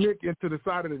nick into the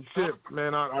side of the ship,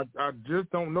 man. I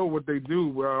just don't know what they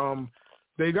do.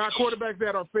 They got quarterbacks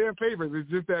that are fan favorites. It's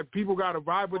just that people got to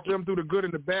vibe with them through the good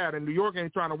and the bad, and New York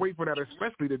ain't trying to wait for that,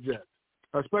 especially the Jets,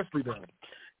 especially them.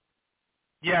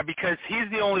 Yeah, because he's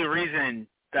the only reason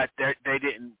that they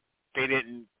didn't get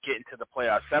into the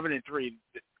playoffs. 7-3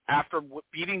 after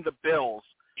beating the Bills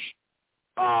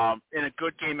in a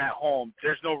good game at home.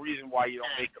 There's no reason why you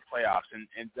don't make the playoffs, and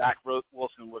Zach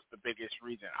Wilson was the biggest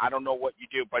reason. I don't know what you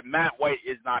do, but Matt White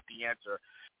is not the answer.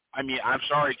 I mean, I'm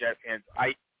sorry, Jet fans.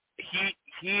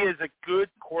 He is a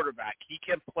good quarterback. He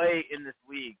can play in this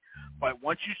league, but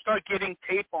once you start getting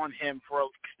tape on him for an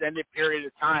extended period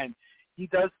of time, he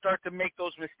does start to make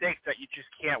those mistakes that you just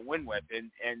can't win with,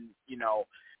 and he's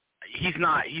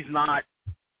not a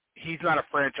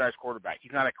franchise quarterback.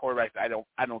 He's not a quarterback that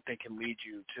I don't think can lead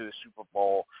you to the Super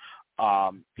Bowl.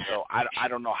 So I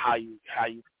don't know how you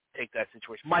take that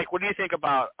situation. Mike, what do you think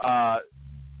about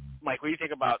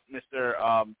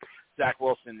Mr. Zach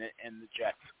Wilson and the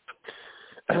Jets?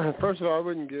 First of all, I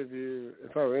wouldn't give you,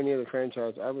 if I were any other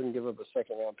franchise, I wouldn't give up a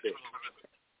second-round pick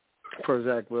for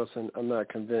Zach Wilson. I'm not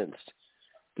convinced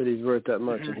that he's worth that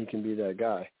much and he can be that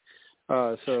guy.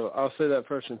 So I'll say that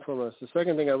first and foremost. The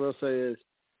second thing I will say is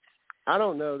I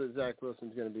don't know that Zach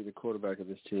Wilson's going to be the quarterback of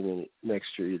this team next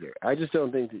year either. I just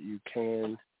don't think that you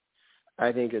can.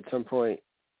 I think at some point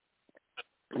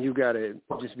you got to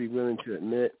just be willing to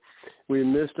admit we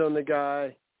missed on the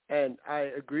guy. And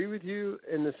I agree with you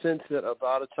in the sense that a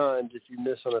lot of times if you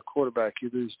miss on a quarterback, you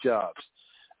lose jobs.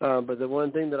 But the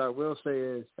one thing that I will say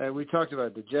is, and we talked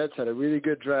about the Jets had a really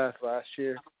good draft last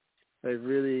year. They've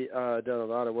really done a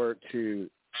lot of work to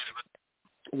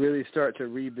really start to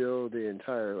rebuild the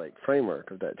entire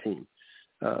framework of that team.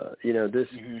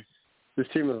 This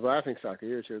team was laughing stock a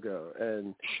year or two ago,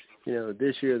 and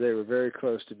this year they were very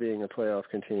close to being a playoff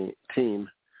team,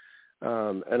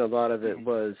 and a lot of it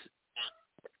was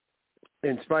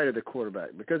in spite of the quarterback,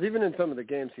 because even in some of the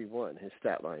games he won, his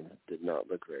stat line did not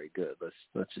look very good.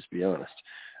 Let's just be honest.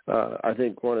 I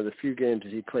think one of the few games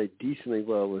that he played decently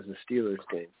well was the Steelers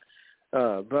game.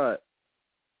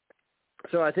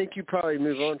 So I think you probably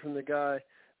move on from the guy,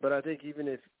 but I think even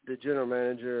if the general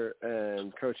manager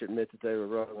and coach admit that they were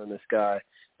wrong on this guy,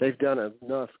 they've done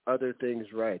enough other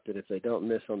things right that if they don't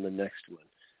miss on the next one,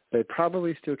 they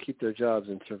probably still keep their jobs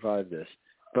and survive this,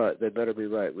 but they better be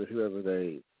right with whoever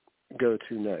they go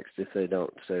to next if they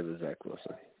don't stay with Zach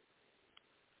Wilson.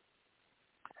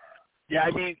 Yeah,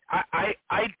 I mean, I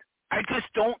just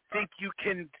don't think you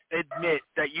can admit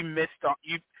that you missed on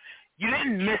you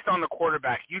didn't miss on the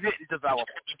quarterback. You didn't develop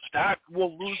it. That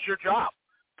will lose your job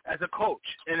as a coach.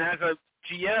 And as a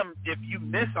GM, if you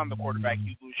miss on the quarterback,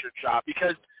 you lose your job.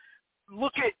 Because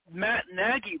look at Matt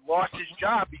Nagy lost his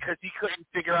job because he couldn't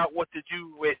figure out what to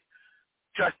do with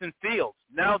Justin Fields.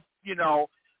 Now,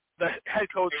 the head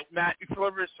coach, Matt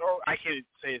Flivers, I can't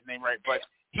say his name right, but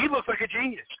he looks like a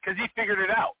genius because he figured it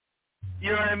out.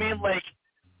 You know what I mean?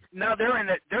 Now they're in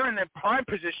a prime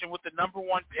position with the number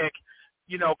one pick.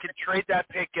 Can trade that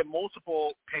pick, get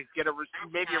multiple picks, get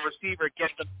maybe a receiver, get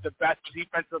the best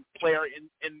defensive player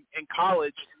in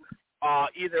college,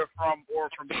 either from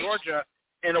Georgia,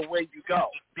 and away you go.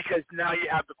 Because now you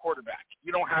have the quarterback.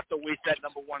 You don't have to waste that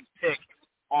number one pick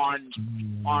on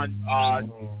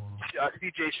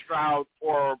C.J. Stroud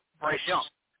or Bryce Young.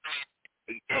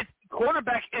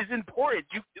 Quarterback is important.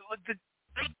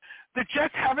 The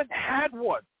Jets haven't had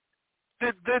one.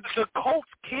 The Colts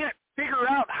can't figure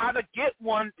out how to get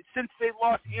one since they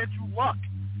lost Andrew Luck.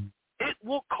 It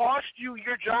will cost you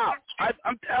your job.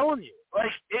 I'm telling you.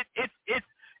 It's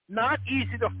not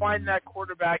easy to find that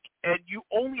quarterback, and you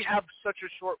only have such a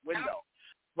short window.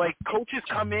 Coaches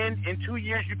come in 2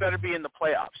 years, you better be in the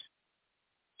playoffs.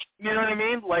 You know what I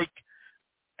mean?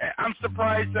 I'm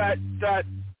surprised that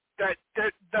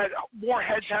more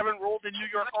heads haven't rolled in New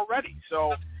York already.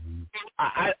 So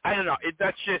I don't know.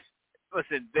 That's just,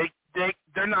 listen,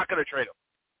 they're not going to trade him.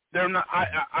 They're not.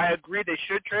 I agree they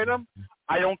should trade him.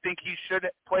 I don't think he should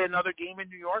play another game in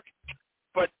New York,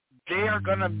 but they are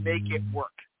going to make it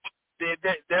work.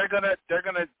 They're gonna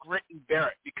grit and bear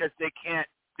it because they can't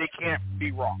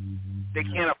be wrong. They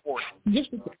can't afford it.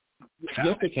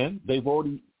 Yes, they can. They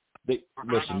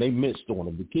missed on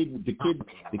him. The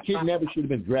kid never should have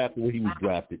been drafted where he was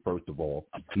drafted. First of all,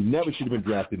 he never should have been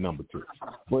drafted number 2.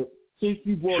 But since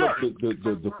you brought up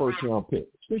the first round pick,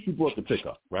 since you brought the pick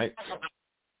up, right?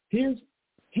 Here's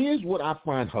what I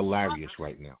find hilarious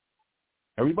right now.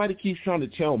 Everybody keeps trying to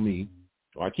tell me,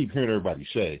 or I keep hearing everybody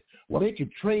say, well, they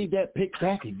could trade that pick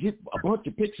back and get a bunch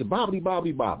of picks and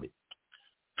bobbity.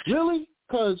 Really?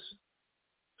 Because,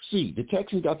 see, the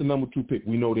Texans got the number 2 pick.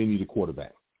 We know they need a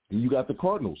quarterback. And you got the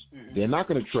Cardinals. They're not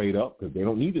going to trade up because they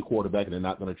don't need the quarterback, and they're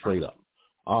not going to trade up.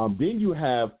 Then you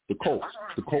have the Colts.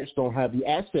 The Colts don't have the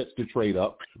assets to trade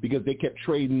up because they kept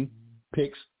trading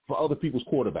picks for other people's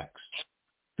quarterbacks.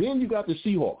 Then you got the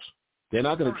Seahawks. They're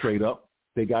not going to trade up.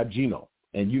 They got Geno.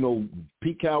 And,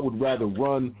 Pete Carroll would rather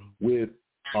run with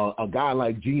a guy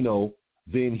like Geno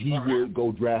than he would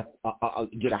go draft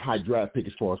get a high draft pick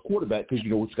as far as quarterback because,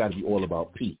 it's got to be all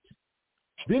about Pete.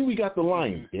 Then we got the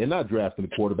Lions. They're not drafting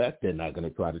a quarterback. They're not going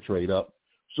to try to trade up.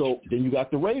 So then you got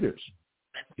the Raiders.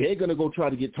 They're going to go try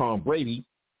to get Tom Brady.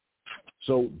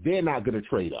 So they're not going to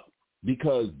trade up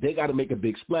because they got to make a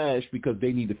big splash because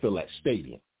they need to fill that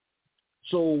stadium.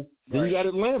 So then you got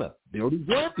Atlanta. They already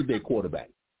drafted their quarterback.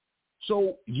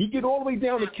 So you get all the way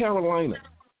down to Carolina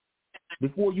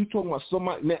before you talk about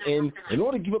somebody. And in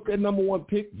order to give up that number 1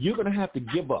 pick, you're going to have to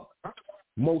give up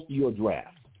most of your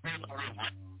draft.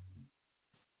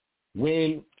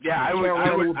 When I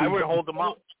would hold them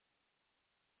up.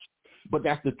 But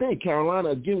that's the thing. Carolina,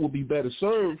 again, will be better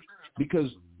served because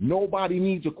nobody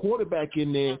needs a quarterback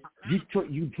in there.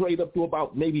 You trade up to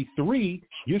about maybe 3,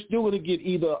 you're still going to get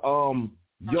either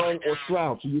Young or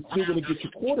Stroud, so you're still going to get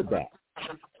your quarterback.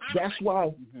 That's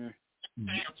why,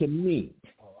 to me,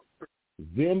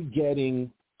 them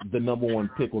getting the number 1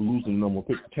 pick or losing the number 1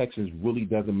 pick, Texans really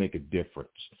doesn't make a difference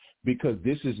because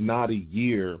this is not a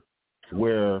year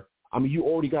where, I mean, you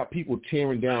already got people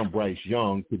tearing down Bryce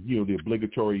Young because, you know, the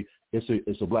obligatory,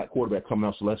 it's a black quarterback coming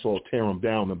out, so let's all tear him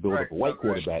down and build up a white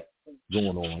quarterback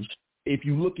going on. If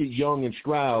you look at Young and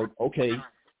Stroud, okay,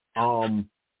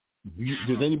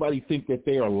 does anybody think that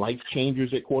they are life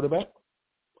changers at quarterback?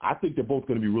 I think they're both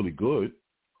going to be really good,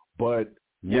 but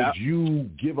would you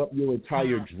give up your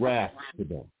entire draft to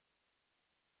them?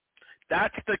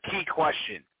 That's the key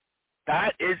question.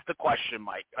 That is the question,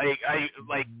 Mike. I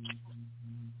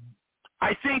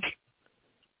think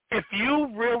if you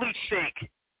really think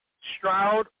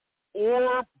Stroud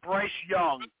or Bryce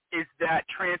Young is that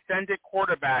transcendent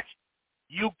quarterback,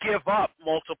 you give up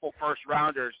multiple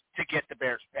first-rounders to get the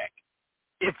Bears pick.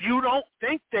 If you don't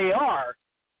think they are,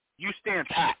 you stand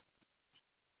pat.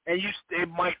 And it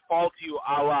might fall to you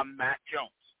a la Matt Jones.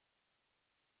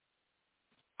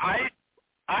 I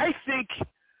think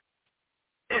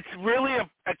it's really a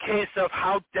case of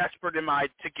how desperate am I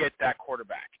to get that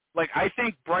quarterback. Like, I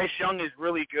think Bryce Young is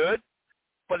really good,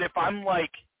 but if I'm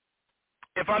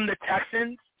the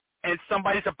Texans and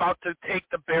somebody's about to take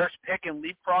the Bears pick and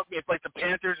leapfrog me, if like the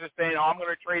Panthers are saying, I'm going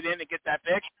to trade in and get that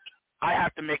pick, I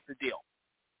have to make the deal.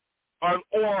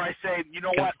 Or I say, you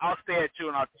know what, I'll stay at 2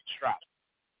 and I'll take Stroud.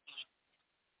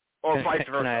 Or vice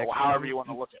versa, or however you want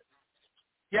to look at it.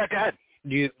 Yeah, go ahead.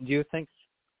 Do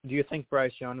you think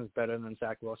Bryce Young is better than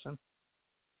Zach Wilson?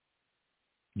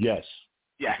 Yes.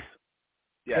 Yes.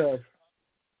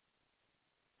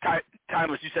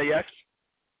 Tymeless, you say yes?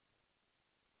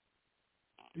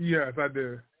 Yes, I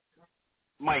do.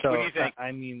 Mike, what do you think?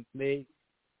 I mean,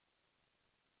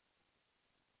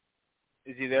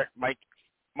 Is he there? Mike,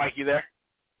 you there?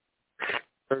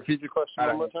 Repeat your question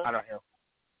one more time. I don't hear.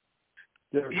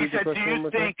 He said, do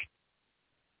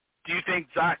you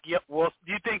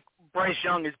think Bryce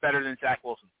Young is better than Zach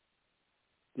Wilson?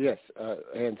 Yes,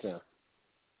 hands down.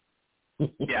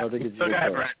 Yeah. I think it's so go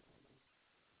ahead, Brent.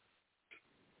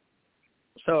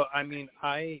 So I mean,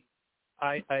 I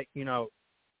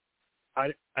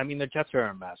mean, the Jets are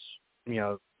a mess. You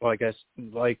know, well, I guess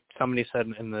like somebody said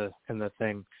in the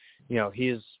thing, you know,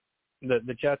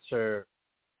 the Jets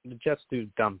do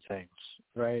dumb things,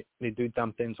 right? They do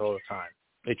dumb things all the time.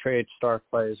 They trade star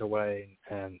players away,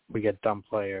 and we get dumb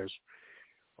players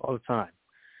all the time.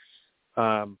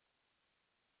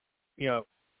 You know,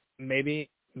 maybe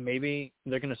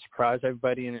they're going to surprise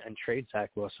everybody and trade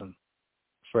Zach Wilson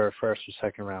for a first or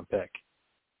second round pick.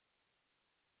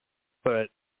 But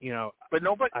you know,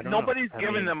 nobody's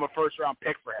giving them a first round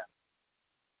pick for him.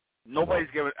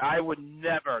 Nobody's giving. I would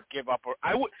never give up.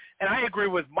 And I agree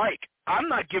with Mike. I'm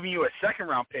not giving you a second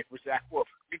round pick with Zach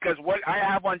Wilson because what I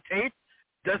have on tape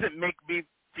doesn't make me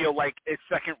feel like a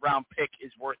second round pick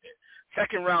is worth it.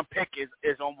 Second round pick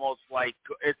is almost like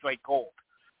it's like gold.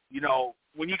 You know,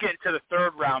 when you get to the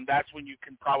third round, that's when you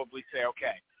can probably say,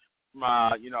 okay,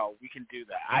 you know, we can do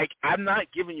that. I'm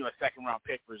not giving you a second round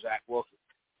pick for Zach Wilson.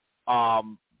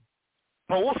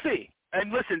 But we'll see.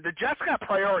 And listen, the Jets got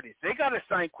priorities. They got to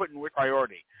sign Quentin with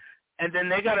priority. And then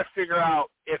they got to figure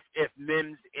out if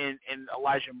Mims and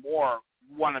Elijah Moore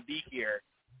want to be here.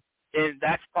 And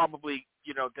that's probably,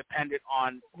 you know, dependent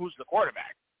on who's the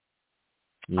quarterback.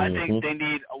 Mm-hmm. I think they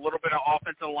need a little bit of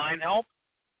offensive line help.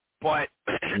 But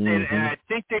and I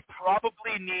think they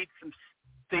probably need some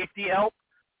safety help.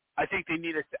 I think they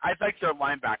need I like their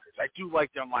linebackers. I do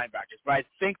like their linebackers. But I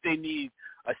think they need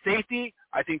a safety.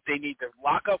 I think they need to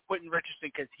lock up Quentin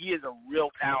Richardson because he is a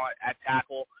real talent at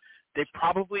tackle. They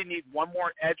probably need one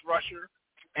more edge rusher,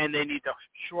 and they need to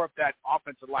shore up that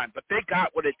offensive line. But they got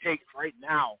what it takes right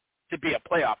now to be a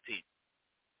playoff team.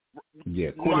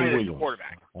 Yeah, Quentin Williams.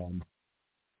 Quarterback.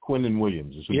 Quentin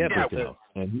Williams is who you're picking out.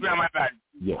 My bad.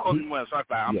 Yeah, Quentin Williams.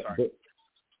 I'm sorry.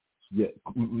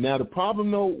 Now, the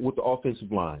problem, though, with the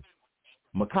offensive line,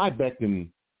 Mekhi Becton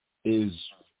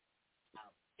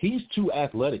he's too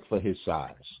athletic for his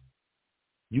size.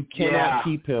 You cannot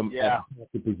keep him at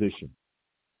the position.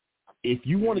 If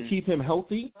you want to keep him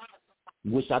healthy,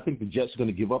 which I think the Jets are going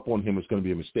to give up on him, is going to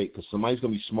be a mistake because somebody's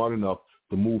going to be smart enough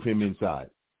to move him inside.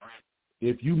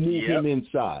 If you move him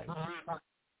inside,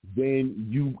 then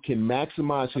you can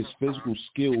maximize his physical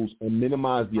skills and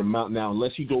minimize the amount. Now,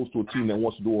 unless he goes to a team that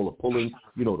wants to do all the pulling,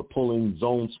 the pulling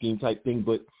zone scheme type thing.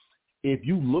 But if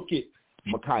you look at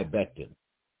Mekhi Becton,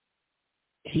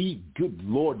 good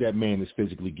Lord, that man is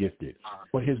physically gifted,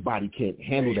 but his body can't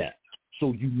handle that.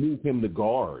 So you move him to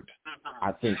guard,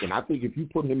 I think. And I think if you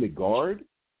put him at guard,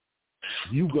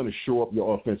 you're going to show up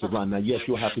your offensive line. Now, yes,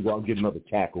 you'll have to go out and get another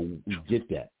tackle. We get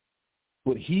that.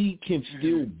 But he can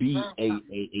still be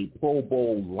a Pro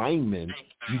Bowl lineman.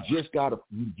 You just gotta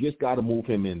move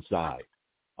him inside.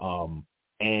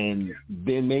 And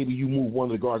then maybe you move one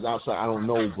of the guards outside. I don't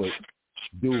know, but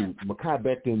dude, Mekhi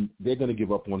Becton, they're gonna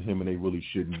give up on him, and they really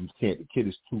shouldn't. You can't. The kid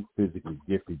is too physically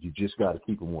gifted. You just gotta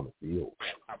keep him on the field.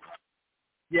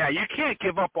 Yeah, you can't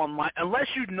give up on unless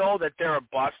you know that they're a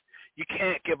bust. You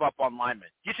can't give up on linemen.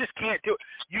 You just can't do it.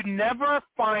 You never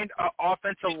find an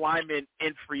offensive lineman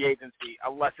in free agency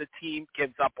unless a team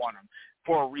gives up on him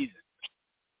for a reason.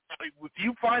 If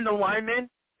you find a lineman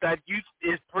that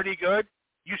is pretty good,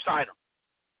 you sign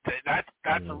him.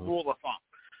 That's a rule of thumb.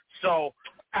 So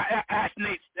ask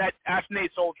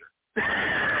Nate Soldier. You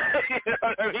know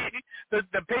what I mean?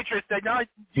 The Patriots said, no,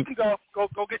 you can go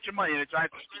get your money, and the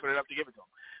Giants put it up to give it to him.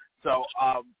 So,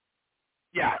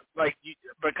 yeah, but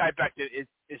Mekhi Becton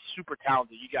is super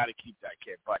talented. You got to keep that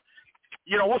kid. But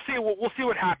we'll see. We'll see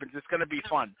what happens. It's going to be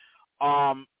fun.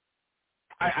 I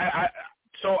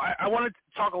wanted to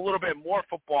talk a little bit more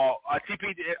football.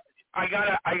 TP, I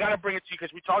gotta bring it to you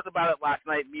because we talked about it last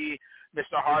night. Me,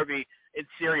 Mr. Harvey, and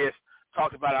Sirius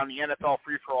talked about it on the NFL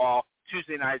Free for All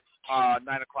Tuesday nights, 9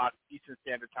 o'clock Eastern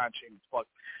Standard Time. Shameless plug.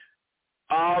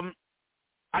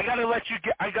 I gotta let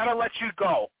you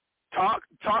go. Talk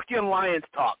your Lions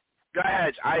talk. Go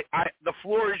ahead. The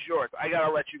floor is yours. I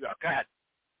gotta let you go. Go ahead.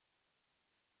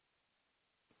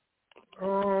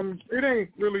 It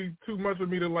ain't really too much for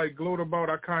me to gloat about.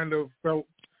 I kind of felt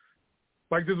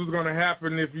like this was gonna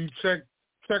happen. If you check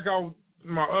out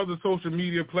my other social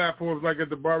media platforms, like at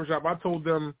the barbershop, I told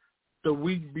them the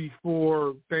week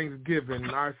before Thanksgiving,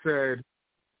 I said,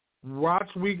 watch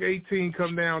Week 18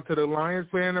 come down to the Lions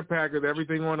playing the Packers,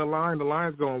 everything on the line. The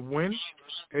Lions going to win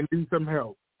and need some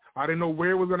help. I didn't know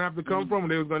where it was going to have to come from,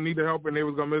 and they was going to need the help, and they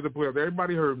was going to miss the playoffs.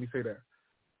 Everybody heard me say that.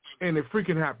 And it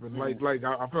freaking happened.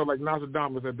 I felt like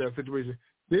Nostradamus at that situation.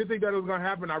 Didn't think that it was going to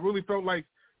happen. I really felt like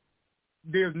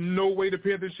there's no way the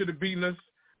Panthers should have beaten us,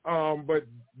 but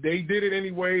they did it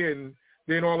anyway, and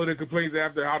then all of the complaints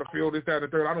after how to field this, that, and the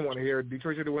third. I don't want to hear it.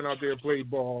 Detroit should have went out there and played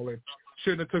ball and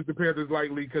shouldn't have took the Panthers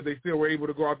lightly because they still were able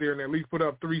to go out there and at least put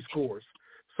up 3 scores.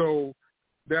 So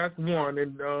that's one.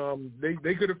 And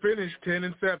they could have finished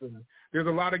 10-7. There's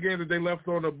a lot of games that they left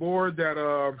on the board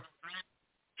that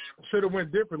should have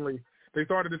went differently. They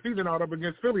started the season out up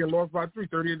against Philly and lost by 3,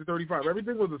 38-35.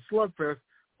 Everything was a slugfest.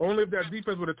 Only if that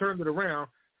defense would have turned it around.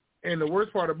 And the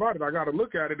worst part about it, I got to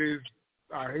look at it, is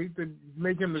I hate to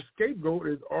make him the scapegoat,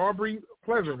 is Aubrey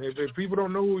Pleasant. If people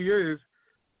don't know who he is,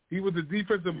 he was the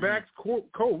defensive backs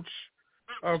coach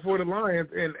for the Lions.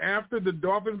 And after the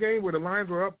Dolphins game where the Lions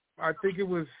were up, I think it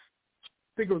was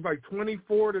like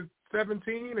 24-17,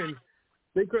 and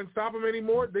they couldn't stop him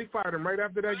anymore. They fired him right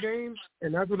after that game,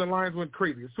 and that's when the Lions went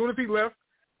crazy. As soon as he left,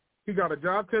 he got a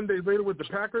job 10 days later with the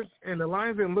Packers, and the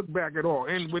Lions didn't look back at all.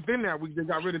 And within that week, they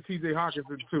got rid of T.J.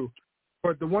 Hockenson too.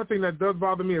 But the one thing that does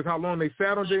bother me is how long they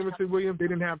sat on Jameson Williams. They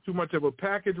didn't have too much of a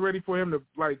package ready for him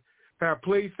to, have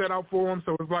plays set out for him.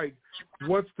 So it's like,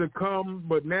 what's to come?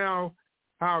 But now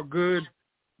how good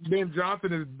Ben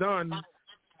Johnson has done.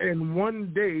 In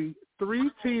one day,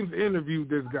 3 teams interviewed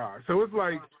this guy. So it's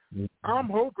like, I'm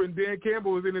hoping Dan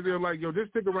Campbell is in there like, yo, just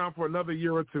stick around for another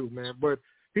year or 2, man. But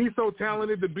he's so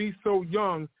talented to be so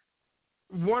young.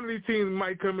 One of these teams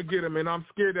might come and get him, and I'm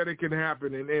scared that it can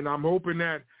happen. And I'm hoping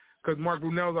that, because Mark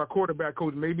Brunell's our quarterback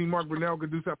coach, maybe Mark Brunell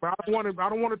could do something. But I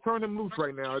don't want to turn him loose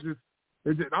right now.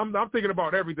 I'm thinking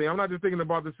about everything. I'm not just thinking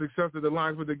about the success of the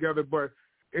Lions put together, but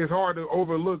it's hard to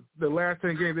overlook the last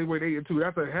 10 games they went 8-2.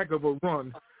 That's a heck of a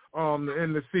run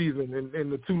in the season,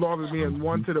 and the 2 losses being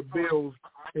one to the Bills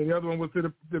and the other one was to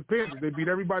the Panthers. They beat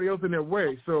everybody else in their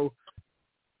way. So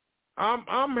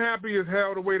I'm happy as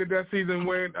hell the way that season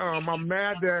went. I'm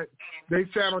mad that they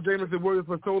sat on Jameson Williams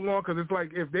for so long, because it's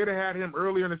like if they'd have had him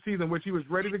earlier in the season, which he was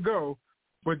ready to go,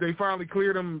 but they finally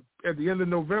cleared him at the end of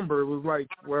November, it was like,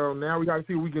 well, now we got to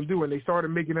see what we can do. And they started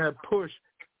making that push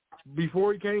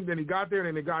before he came. Then he got there,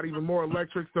 and it got even more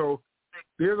electric. So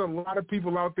there's a lot of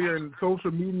people out there in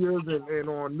social medias and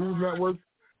on news networks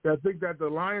that think that the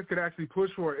Lions could actually push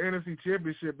for an NFC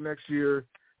championship next year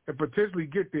and potentially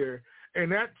get there.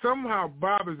 And that somehow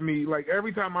bothers me. Like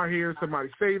every time I hear somebody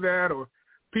say that or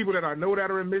people that I know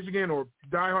that are in Michigan or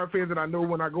diehard fans that I know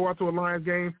when I go out to a Lions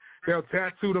game, they'll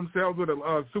tattoo themselves with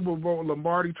a Super Bowl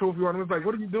Lombardi trophy on them. It's like,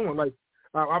 what are you doing? Like,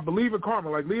 I believe in karma.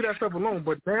 Like, leave that stuff alone.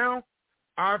 But now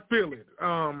I feel it.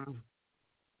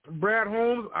 Brad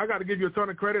Holmes, I got to give you a ton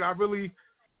of credit. I really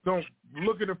don't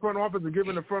look at the front office and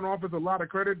giving the front office a lot of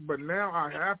credit, but now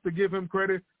I have to give him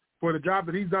credit for the job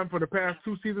that he's done for the past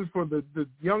 2 seasons, for the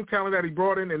young talent that he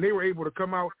brought in, and they were able to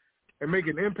come out and make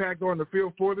an impact on the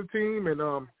field for the team. And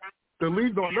the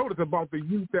league don't notice about the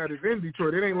youth that is in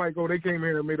Detroit. It ain't like, oh, they came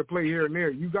here and made a play here and there.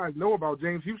 You guys know about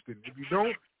James Houston. If you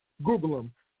don't, Google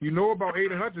him. You know about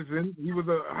Aiden Hutchinson. He was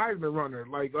a Heisman runner.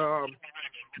 Like,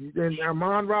 and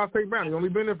Amon-Ra St. Brown, he's only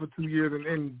been there for 2 years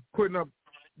and putting up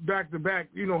back-to-back,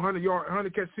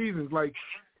 100-catch seasons. Like,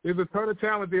 there's a ton of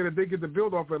talent there that they get to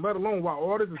build off of, let alone while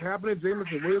all this is happening,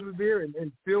 Jamison Williams is there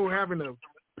and still having to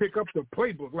pick up the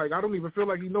playbook. Like, I don't even feel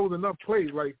like he knows enough plays.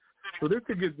 Like, so this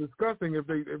could get disgusting if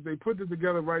they put this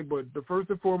together right. But the first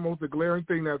and foremost, the glaring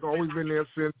thing that's always been there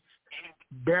since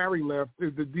Barry left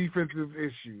is the defensive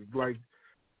issues. Like,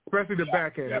 especially the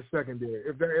back end, the secondary.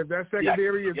 If that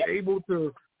secondary is able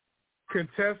to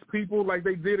contest people like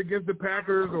they did against the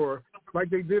Packers or like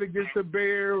they did against the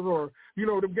Bears or,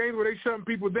 the games where they shutting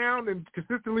people down and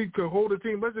consistently could hold a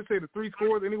team, let's just say the 3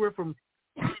 scores anywhere from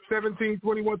 17,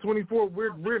 21, 24,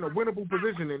 we're in a winnable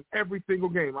position in every single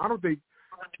game. I don't think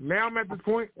now I'm at this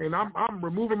point, and I'm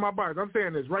removing my bias. I'm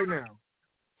saying this right now.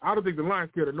 I don't think the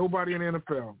Lions scared of nobody in the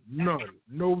NFL. None.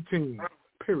 No team.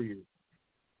 Period.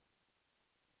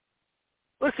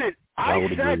 Listen, I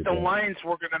said the Lions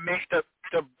were going to make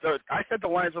I said the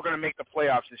Lions were going to make the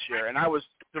playoffs this year, and I was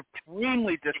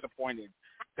supremely disappointed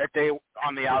that they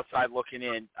on the outside looking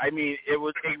in. I mean, it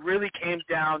really came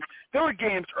down. There were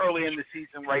games early in the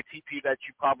season, right, TP, that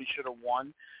you probably should have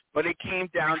won, but it came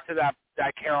down to that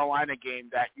Carolina game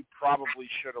that you probably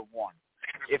should have won.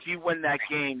 If you win that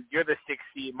game, you're the 6th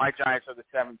seed. My Giants are the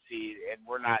 7th seed, and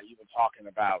we're not even talking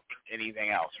about anything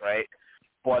else, right?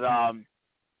 But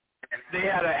they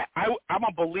had I'm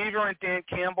a believer in Dan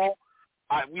Campbell.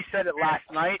 We said it last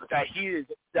night that he is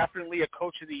definitely a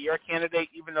Coach of the Year candidate,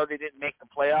 even though they didn't make the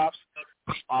playoffs.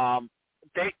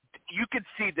 You could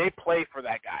see they play for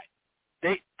that guy.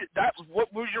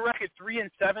 What was your record?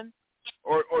 3-7,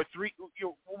 or 3?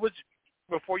 What was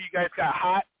before you guys got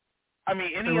hot? I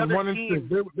mean, any other team?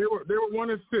 They were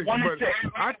 1-6. 1-6.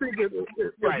 I think if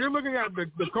you're looking at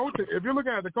the coaching, if you're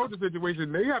looking at the coaching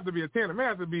situation, they have to be a tandem. It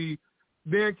has to be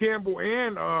Dan Campbell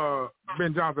and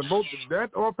Ben Johnson. Both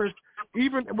that offense,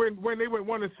 even when they went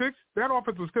 1-6, that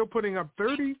offense was still putting up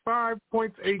 35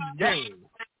 points a game.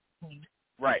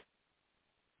 Right.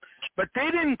 But they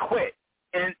didn't quit.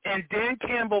 And Dan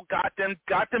Campbell got them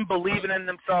believing in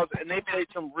themselves, and they played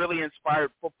some really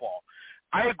inspired football.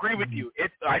 I agree with you.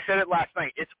 I said it last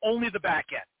night. It's only the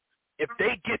back end. If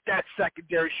they get that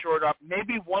secondary shored up,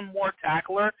 maybe one more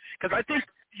tackler, because I think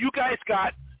you guys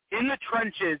got in the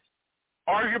trenches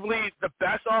arguably the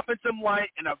best offensive line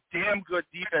and a damn good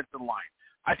defensive line.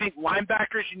 I think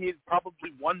linebackers, you need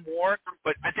probably one more,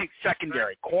 but I think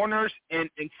secondary, corners and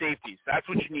safeties, that's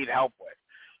what you need help with.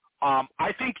 I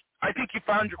think you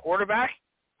found your quarterback.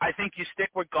 I think you stick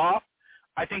with Goff.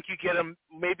 I think you get him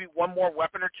maybe one more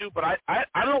weapon or two, but I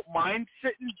don't mind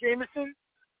sitting Jameis Winston.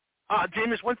 I mean,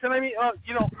 Jameis Winston,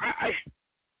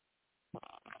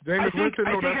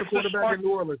 no, that's the quarterback in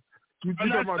New Orleans. You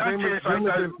talking about Jameson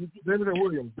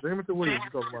Williams. Jameson Williams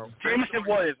you talking about. Jameson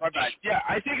Williams, my bad. Yeah,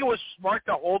 I think it was smart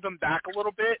to hold him back a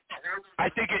little bit. I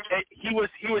think he was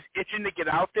itching to get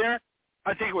out there.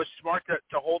 I think it was smart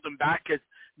to hold him back because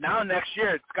now next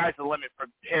year, the sky's the limit for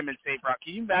him and St. Brown.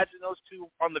 Can you imagine those two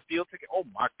on the field together? Oh,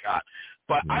 my God.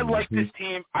 But I like this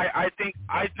team. I think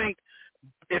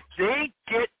if they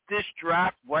get this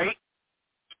draft right,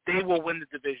 they will win the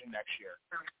division next year.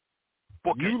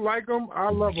 You like them,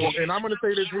 I love them, and I'm going to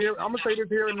say this here. I'm going to say this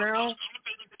here and now.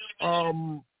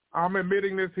 I'm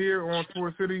admitting this here on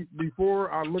Sports City.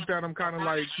 Before, I looked at him kind of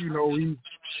like, he's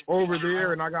over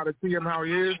there, and I got to see him how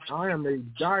he is. I am a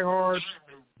diehard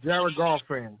Jared Goff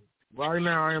fan. Right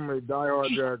now, I am a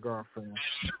diehard Jared Goff fan.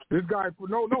 This guy,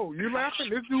 no, you laughing?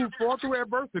 This dude fought through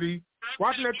adversity,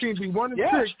 watching that team be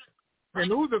 1-6, and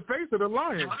who's the face of the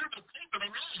Lions?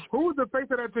 Who's the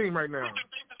face of that team right now?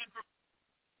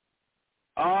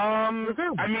 I mean,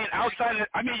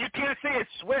 you can't say it's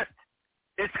Swift.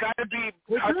 It's got to be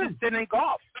Hutchinson and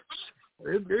Goff.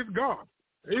 It's Goff.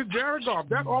 It's Jared Goff.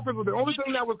 That offense was the only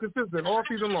thing that was consistent all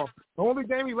season long. The only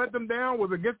game he let them down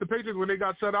was against the Patriots when they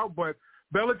got shut out, but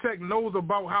Belichick knows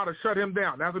about how to shut him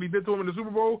down. That's what he did to him in the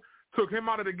Super Bowl. Took him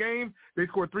out of the game. They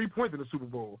scored 3 points in the Super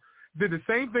Bowl. did the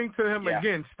same thing to him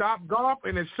again. Stopped Goff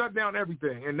and then shut down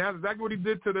everything. And that's exactly what he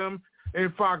did to them in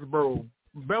Foxborough.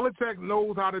 Belichick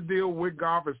knows how to deal with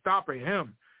Goff and stopping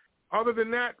him. Other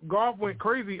than that, Goff went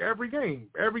crazy every game,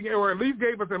 or at least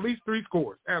gave us at least 3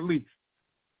 scores, at least.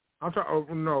 I'm sorry. Oh,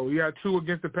 no, he had 2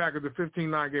 against the Packers, the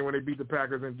 15-9 game when they beat the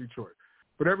Packers in Detroit.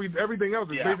 But everything else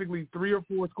is basically 3 or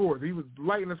 4 scores. He was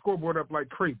lighting the scoreboard up like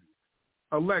crazy.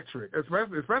 Electric,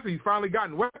 especially he's finally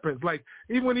gotten weapons. Like,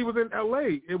 even when he was in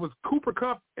L.A., it was Cooper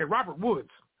Kupp and Robert Woods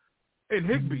and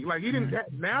Higbee. Like, he didn't.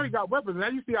 Now he got weapons. Now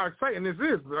you see how exciting this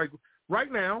is. Like, right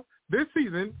now, this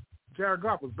season, Jared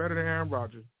Goff was better than Aaron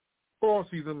Rodgers all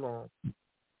season long.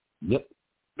 Yep.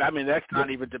 I mean, that's not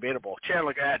even debatable.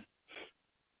 Chandler, go ahead.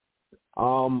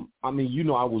 I mean, you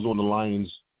know, I was on the Lions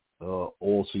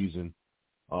all season.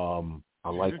 I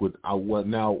like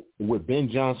now with Ben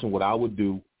Johnson, what I would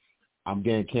do, I'm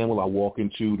Dan Campbell. I walk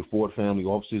into the Ford family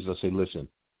offices. I say, listen,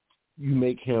 you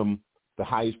make him the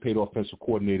highest paid offensive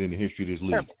coordinator in the history of this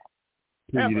league.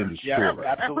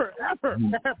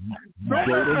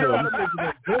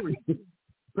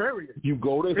 Period. You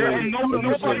go to him.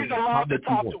 Nobody's allowed to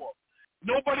talk to him.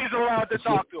 Nobody's allowed to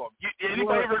talk to him.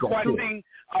 Anybody requesting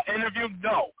an interview?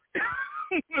 No.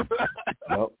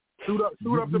 Yep. Shoot up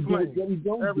the plane.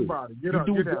 Everybody, get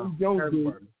down.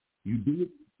 Everybody. You do it.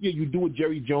 Yeah, you do what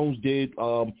Jerry Jones did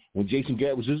when Jason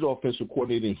Garrett was his offensive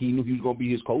coordinator and he knew he was going to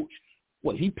be his coach.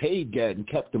 Well, he paid Garrett and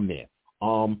kept him there.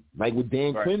 Like with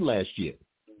Dan Quinn last year.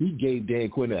 He gave Dan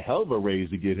Quinn a hell of a raise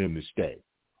to get him to stay.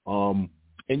 And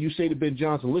you say to Ben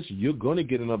Johnson, listen, you're going to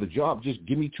get another job. Just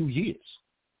give me 2 years.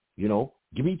 You know,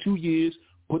 give me 2 years,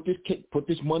 put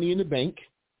this money in the bank,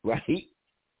 right?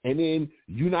 And then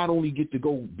you not only get to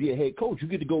go be a head coach, you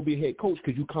get to go be a head coach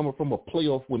because you're coming from a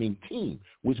playoff winning team,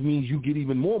 which means you get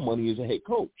even more money as a head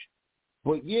coach.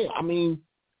 But, yeah, I mean,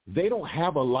 they don't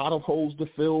have a lot of holes to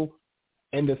fill.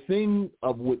 And the thing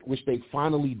of which they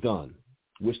finally done,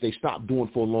 which they stopped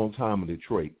doing for a long time in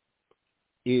Detroit,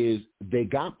 is they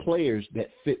got players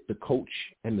that fit the coach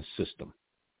and the system.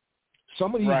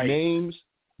 Some of these names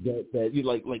that you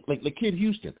like the kid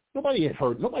Houston. Nobody had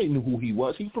heard. Nobody knew who he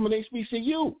was. He's from an HBCU.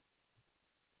 You know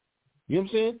what I'm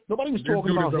saying? Nobody was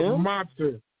talking about him. A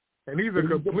monster, and he's a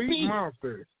complete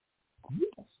monster.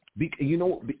 Yes. You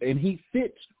know, and he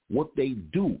fits what they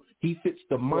do. He fits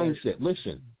the mindset.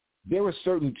 Listen, there are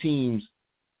certain teams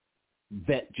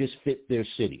that just fit their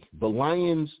city. The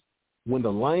Lions, when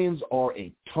the Lions are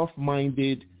a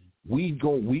tough-minded, we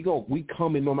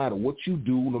come in no matter what you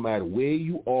do, no matter where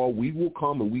you are, we will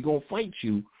come and we gonna fight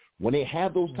you. When they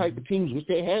have those type of teams, which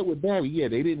they had with Barry,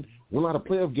 they didn't win a lot of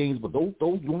playoff games, but those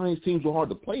Lions teams were hard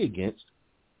to play against.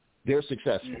 They're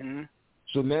successful. Mm-hmm.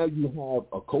 So now you have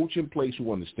a coach in place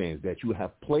who understands that. You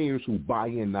have players who buy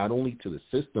in not only to the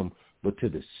system but to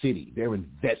the city. They're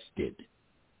invested.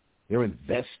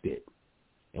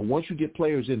 And once you get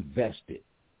players invested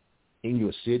in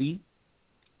your city,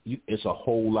 it's a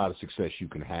whole lot of success you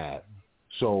can have.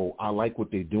 So I like what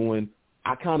they're doing.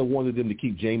 I kind of wanted them to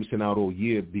keep Jameson out all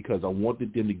year because I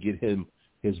wanted them to get him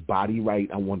his body right.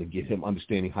 I wanted to get him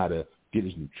understanding how to get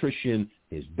his nutrition,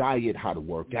 his diet, how to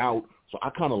work out. So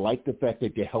I kind of like the fact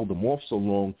that they held him off so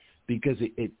long because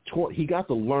it taught he got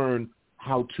to learn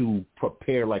how to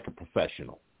prepare like a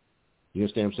professional. You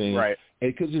understand what I'm saying? Right.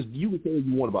 And because you would say what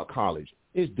you want about college.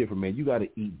 It's different, man. You got to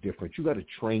eat different. You got to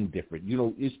train different. You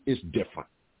know, it's different.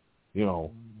 You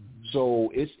know, so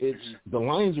it's the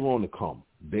Lions are on the come.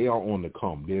 They are on the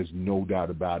come. There's no doubt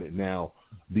about it. Now,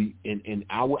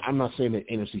 I'm not saying the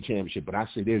NFC Championship, but I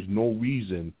say there's no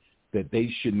reason that they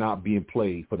should not be in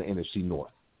play for the NFC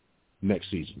North next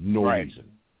season. No reason.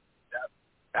 Yeah,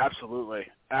 absolutely.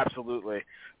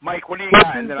 Mike, what do you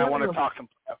got? And then I want to talk some.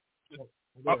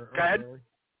 Go ahead.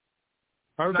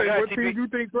 I was saying, what team do you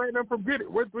think threaten them from getting?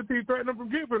 What team threaten them from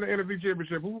getting from the NFC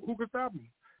Championship? Who can stop them?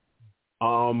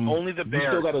 Only the Bears. You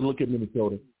still got to look at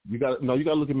Minnesota. You got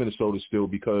to look at Minnesota still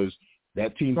because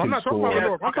that team can score. I'm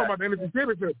not talking about the North. I'm talking about the NFC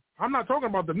Championship. I'm not talking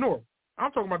about the North.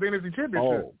 I'm talking about the NFC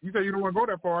Championship. Oh. You say you don't want to go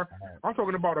that far. I'm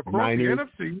talking about across the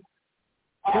NFC.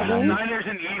 Niners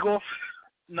and Eagles.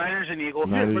 Niners and Eagles.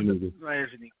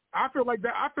 I feel like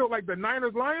the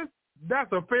Niners Lions.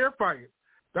 That's a fair fight.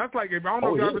 That's like if I don't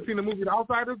know if you've ever seen the movie The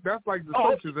Outsiders. That's like the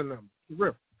coaches in them.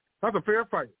 That's a fair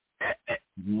fight.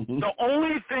 The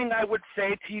only thing I would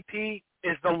say, TP,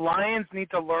 is the Lions need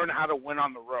to learn how to win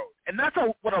on the road, and that's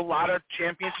what a lot of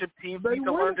championship teams need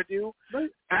to learn to do.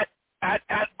 At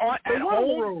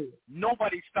home,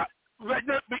 nobody stops. But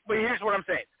here's what I'm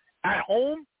saying: at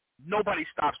home, nobody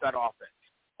stops that offense.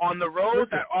 On the road,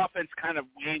 that offense kind of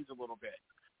wanes a little bit.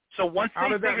 So once they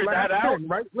figure that out,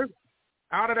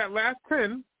 out of that last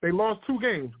 10, they lost 2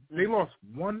 games. They lost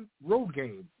 1 road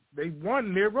game. They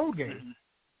won their road game. Mm-hmm.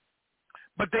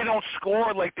 But they don't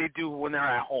score like they do when they're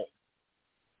at home.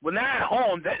 When they're at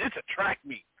home, it's a track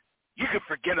meet. You can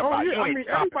forget about it. I mean,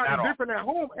 everybody's different at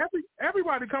home.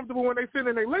 Everybody comfortable when they sit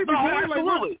in their labor. No,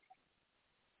 absolutely.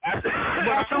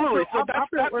 Absolutely. So that's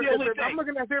the only thing. If I'm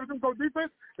looking at San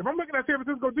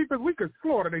Francisco defense, we could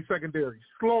slaughter their secondary.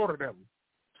 Slaughter them.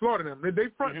 They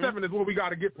front seven is what we got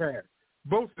to get past.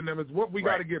 Both of them is what we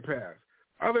got to get past.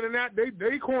 Other than that,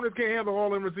 they corners can't handle all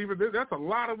them receivers. That's a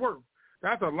lot of work.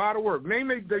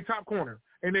 Name their top corner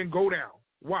and then go down.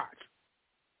 Watch.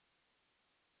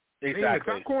 Exactly. Name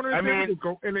the top corner and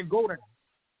then go down.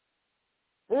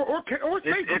 Or take me.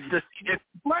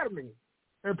 Flatter me.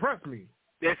 Impress me.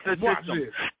 It's the system.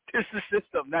 It's the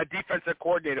system. That defensive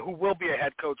coordinator, who will be a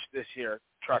head coach this year,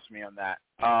 trust me on that.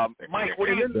 Mike, what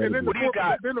do you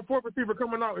got? Then the fourth receiver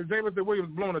coming out is Jameson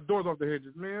Williams blowing the doors off the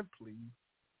hedges. Man, please.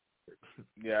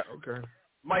 Yeah. Okay.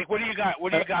 Mike, what do you got?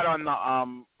 What do you got on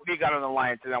the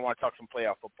Lions? And I want to talk some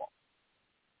playoff football.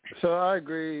 So I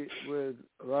agree with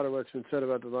a lot of what's been said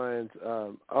about the Lions.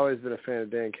 I've always been a fan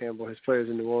of Dan Campbell. His players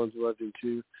in New Orleans loved him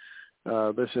too.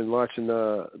 Watching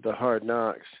the Hard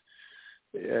Knocks,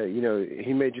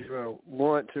 he made you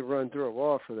want to run through a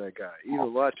wall for that guy.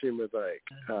 Even watching him with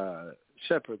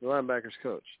Shepard, the linebackers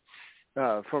coach,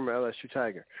 former LSU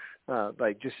Tiger.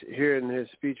 Just hearing his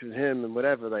speech with him and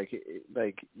whatever,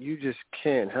 you just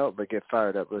can't help but get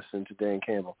fired up listening to Dan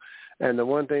Campbell. And the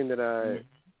one thing that I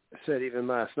said even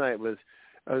last night was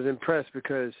I was impressed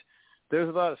because there's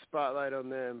a lot of spotlight on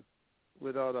them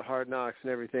with all the Hard Knocks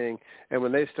and everything. And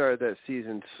when they started that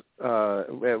season at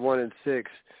 1-6, there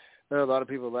were a lot of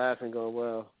people laughing, going,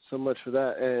 well, so much for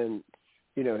that. And,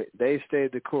 they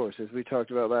stayed the course, as we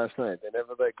talked about last night. They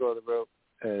never let go of the rope.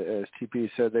 As TP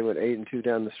said, they went 8-2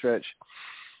 down the stretch.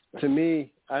 To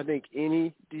me, I think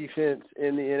any defense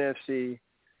in the NFC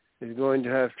is going to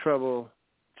have trouble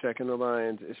checking the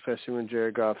Lions, especially when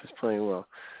Jared Goff is playing well,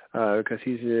 because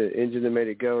he's an engine that made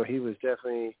it go. He was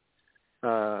definitely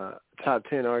top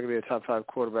 10, arguably a top 5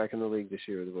 quarterback in the league this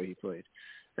year the way he played.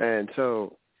 And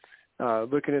so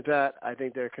looking at that, I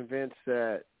think they're convinced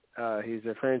that he's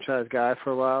a franchise guy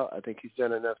for a while. I think he's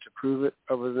done enough to prove it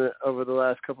over the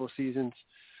last couple of seasons.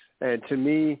 And to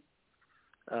me,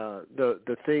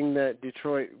 the thing that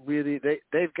Detroit really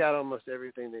they've got almost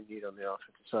everything they need on the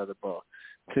offensive side of the ball.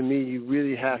 To me, you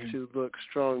really have to look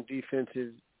strong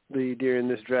defensively during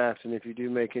this draft, and if you do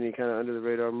make any kind of under the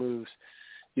radar moves,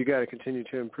 you got to continue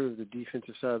to improve the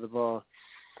defensive side of the ball.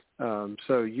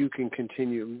 So you can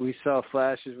continue. We saw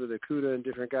flashes with Okudah and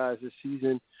different guys this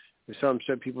season. We saw them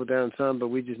shut people down some, but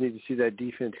we just need to see that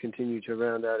defense continue to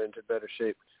round out into better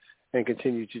shape and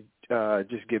continue to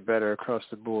just get better across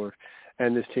the board.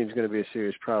 And this team's going to be a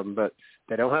serious problem. But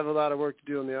they don't have a lot of work to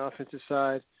do on the offensive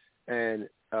side, and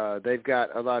they've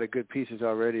got a lot of good pieces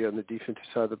already on the defensive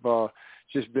side of the ball.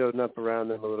 Just building up around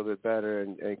them a little bit better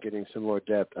and getting some more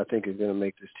depth, I think, is going to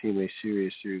make this team a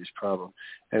serious, serious problem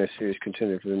and a serious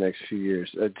contender for the next few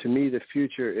years. To me, the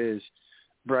future is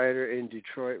brighter in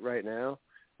Detroit right now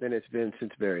than it's been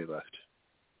since Barry left.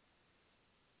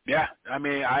 Yeah, I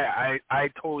mean, I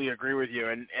totally agree with you,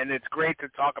 and it's great to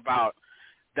talk about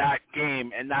that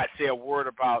game and not say a word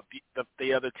about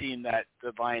the other team that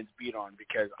the Lions beat on,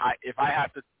 because if I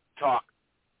have to talk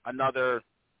another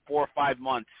 4 or 5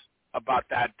 months about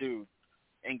that dude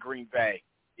in Green Bay,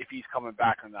 if he's coming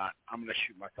back or not, I'm gonna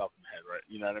shoot myself in the head, right?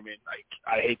 You know what I mean? Like,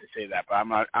 I hate to say that, but I'm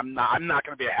not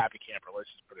gonna be a happy camper.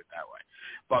 Let's just put it that way.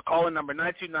 But call in number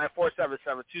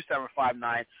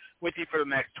 929-477-2759 with you for the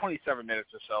next 27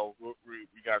 minutes or so. We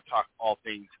gotta talk all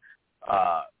things.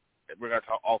 We're gonna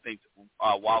talk all things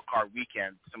wild card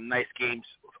weekend. Some nice games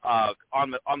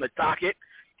on the docket.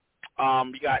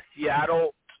 You got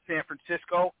Seattle, San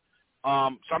Francisco.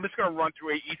 So I'm just gonna run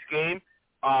through each game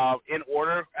in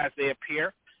order as they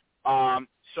appear.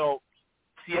 So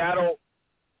Seattle,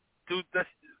 the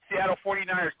Seattle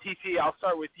 49ers, TC, I'll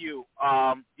start with you.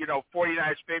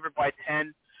 49ers favored by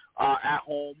 10 at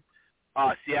home.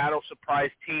 Seattle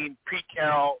surprise team. Pete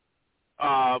Carroll,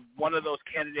 one of those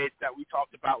candidates that we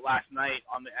talked about last night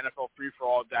on the NFL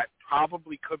free-for-all that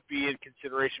probably could be in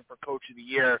consideration for Coach of the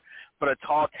Year, but a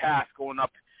tall task going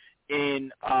up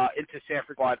into San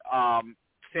Francisco. But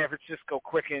San Francisco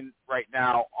quicken right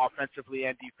now, offensively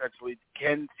and defensively.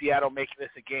 Can Seattle make this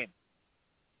a game?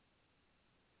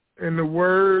 In the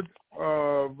words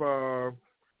of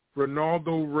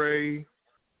Ronaldo Ray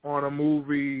on a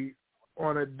movie,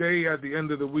 on a day at the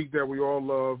end of the week that we all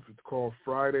love, it's called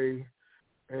Friday,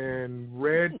 and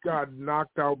Red got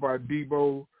knocked out by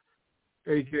Debo,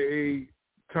 a.k.a.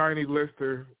 Tiny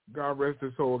Lister, God rest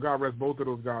his soul. God rest both of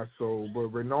those guys' soul.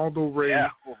 But Ronaldo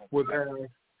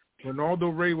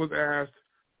Ray was asked,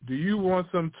 "Do you want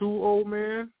some too, old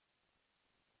man?"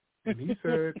 And he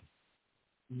said,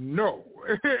 "No."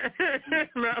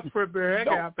 That's what the heck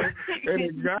happened, and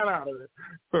it got out of it.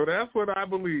 So that's what I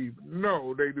believe.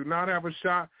 No, they do not have a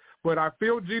shot. But I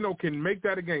feel Geno can make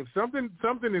that a game. Something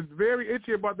is very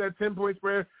itchy about that 10-point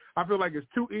spread. I feel like it's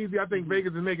too easy. I think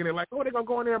Vegas is making it like, oh, they're going to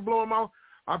go in there and blow them out.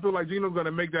 I feel like Geno's going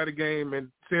to make that a game, and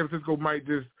San Francisco might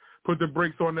just put the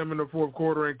brakes on them in the fourth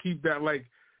quarter and keep that like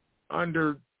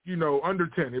under 10.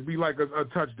 It'd be like a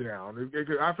touchdown.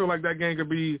 I feel like that game could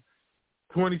be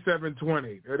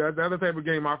 27-20. That's the type of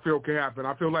game I feel can happen.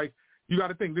 I feel like you got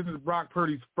to think this is Brock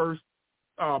Purdy's first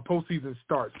postseason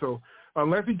start. So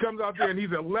unless he comes out there and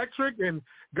he's electric and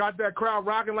got that crowd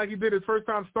rocking like he did his first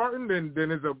time starting, then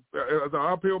it's an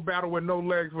uphill battle with no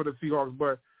legs for the Seahawks.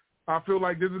 But I feel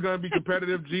like this is going to be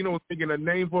competitive. Geno is making a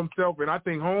name for himself, and I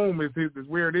think home is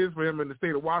where it is for him in the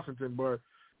state of Washington. But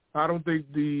I don't think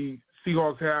the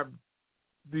Seahawks have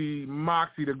the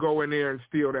moxie to go in there and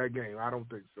steal that game. I don't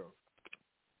think so.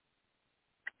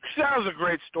 Seattle's a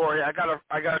great story. I got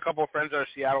a couple of friends that are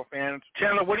Seattle fans.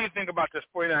 Chandler, what do you think about this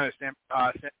 49ers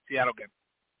Seattle game?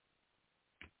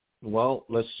 Well,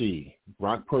 let's see.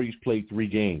 Brock Purdy's played 3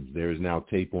 games. There is now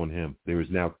tape on him. There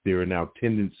are now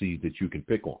tendencies that you can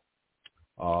pick on.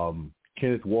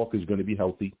 Kenneth Walker is going to be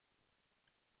healthy.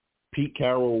 Pete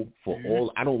Carroll,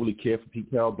 I don't really care for Pete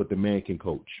Carroll, but the man can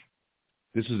coach.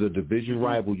 This is a division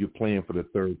rival you're playing for the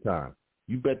 3rd time.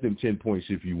 You bet them 10 points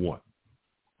if you want.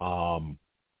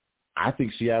 I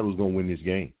think Seattle's going to win this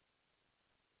game.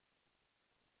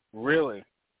 Really?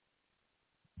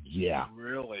 Yeah.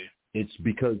 Really? It's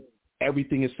because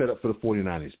everything is set up for the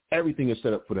 49ers. Everything is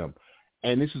set up for them.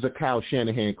 And this is a Kyle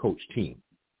Shanahan coach team.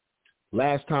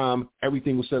 Last time,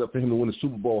 everything was set up for him to win the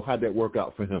Super Bowl. How'd that work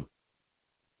out for him?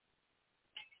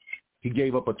 He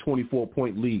gave up a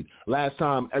 24-point lead. Last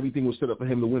time, everything was set up for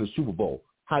him to win the Super Bowl.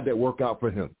 How'd that work out for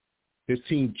him? His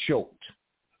team choked.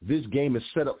 This game is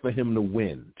set up for him to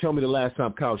win. Tell me the last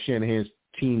time Kyle Shanahan's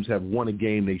teams have won a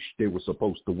game they were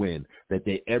supposed to win, that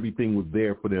everything was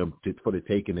there for them for the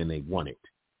taking and they won it.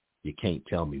 You can't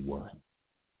tell me one.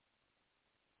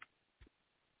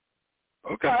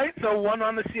 Okay, so one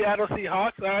on the Seattle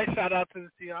Seahawks. All right, shout out to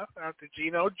the Seahawks. Shout out to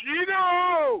Geno.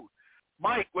 Geno!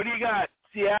 Mike, what do you got?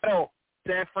 Seattle,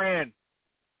 San Fran.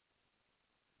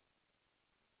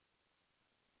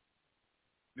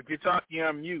 If you're talking, you're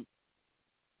on mute.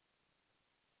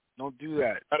 Don't do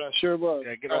that. I sure was.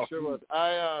 Yeah, get I off sure mute.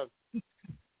 was.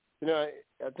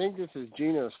 I think this is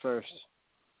Geno's first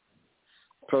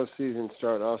postseason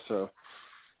start also.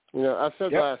 I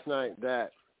said last night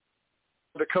that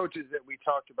the coaches that we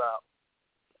talked about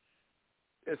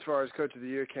as far as Coach of the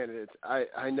Year candidates,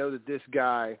 I know that this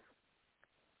guy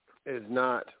is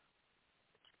not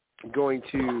going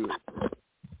to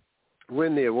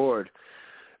win the award,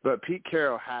 but Pete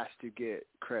Carroll has to get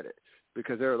credit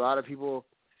because there are a lot of people,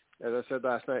 as I said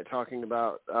last night, talking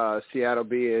about Seattle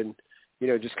being,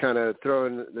 just kind of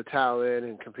throwing the towel in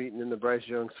and competing in the Bryce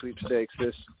Young sweepstakes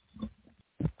this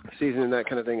season and that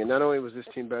kind of thing. And not only was this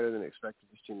team better than expected,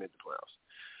 this team made the playoffs.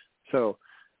 So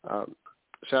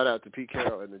shout out to Pete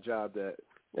Carroll and the job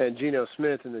and Geno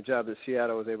Smith and the job that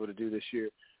Seattle was able to do this year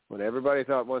when everybody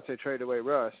thought once they traded away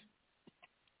Russ,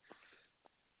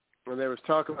 when there was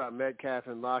talk about Metcalf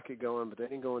and Lockett going, but they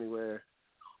didn't go anywhere.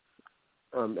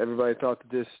 Everybody thought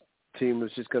that this team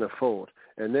was just going to fold.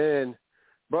 And then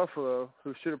Buffalo,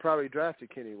 who should have probably drafted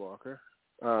Kenny Walker,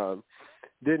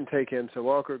 didn't take him. So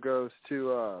Walker goes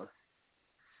to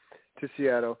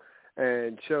Seattle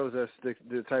and shows us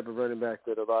the type of running back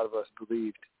that a lot of us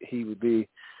believed he would be,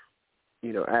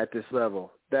 at this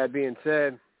level. That being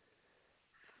said,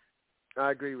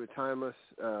 I agree with Tymeless.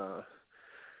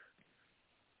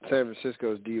 San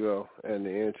Francisco's Devo, and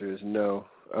the answer is no.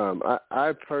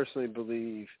 I personally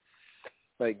believe,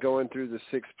 going through the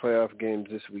 6 playoff games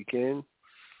this weekend,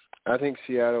 I think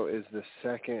Seattle is the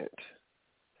second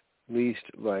least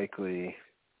likely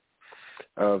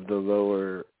of the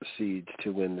lower seeds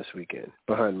to win this weekend,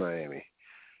 behind Miami.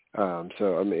 I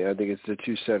think it's the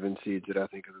 2-7 seeds that I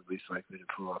think are the least likely to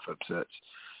pull off upsets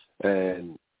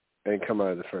and come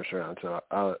out of the first round. So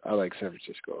I like San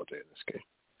Francisco all day in this game.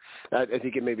 I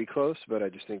think it may be close, but I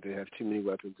just think they have too many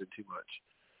weapons and too much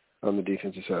on the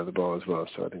defensive side of the ball as well,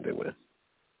 so I think they win.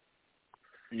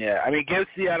 Yeah, give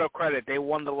Seattle credit. They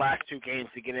won the last 2 games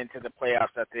to get into the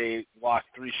playoffs that they lost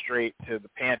 3 straight to the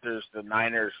Panthers, the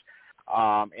Niners,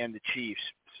 and the Chiefs.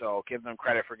 So give them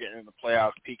credit for getting into the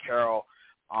playoffs. Pete Carroll,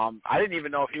 I didn't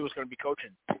even know if he was going to be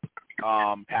coaching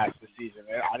past the season.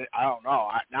 I don't know.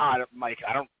 I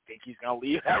don't think he's going to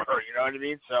leave ever. You know what I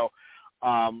mean? So,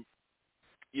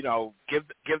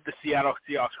 give the Seattle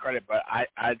Seahawks credit, but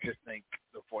I just think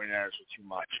the 49ers are too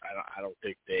much. I don't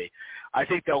think they. I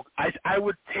think they'll. I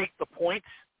would take the points.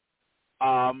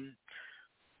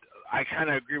 I kind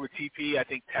of agree with TP. I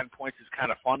think 10 points is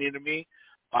kind of funny to me.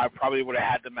 I probably would have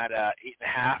had them at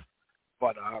 8.5,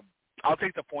 but I'll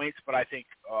take the points. But I think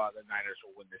the Niners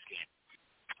will win this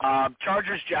game.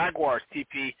 Chargers Jaguars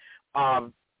TP.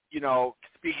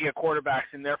 Speaking of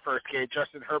quarterbacks in their first game,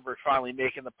 Justin Herbert finally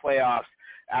making the playoffs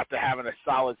after having a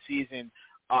solid season.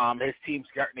 His team's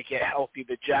starting to get healthy.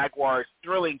 The Jaguars,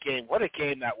 thrilling game. What a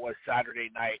game that was Saturday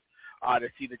night. To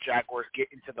see the Jaguars get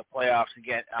into the playoffs and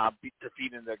get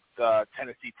defeating the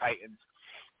Tennessee Titans.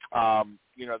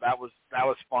 That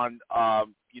was fun. I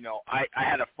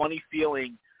had a funny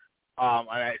feeling, and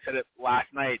I said it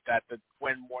last night, that to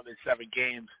win more than 7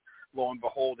 games, lo and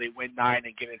behold, they win 9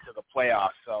 and get into the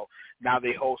playoffs. So now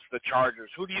they host the Chargers.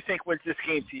 Who do you think wins this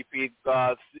game, TP?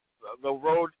 The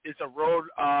road is a road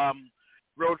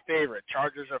favorite.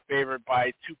 Chargers are favored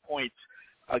by 2 points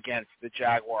against the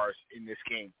Jaguars in this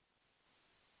game.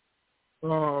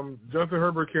 Justin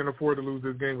Herbert can't afford to lose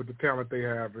this game with the talent they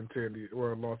have in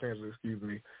Los Angeles,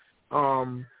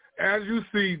 As you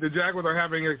see, the Jaguars are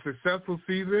having a successful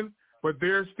season, but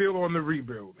they're still on the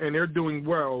rebuild, and they're doing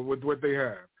well with what they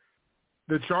have.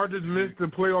 The Chargers missed the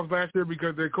playoffs last year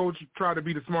because their coach tried to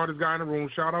be the smartest guy in the room.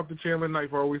 Shout out to Chandler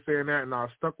Knight for always saying that, and I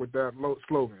stuck with that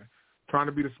slogan, trying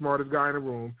to be the smartest guy in the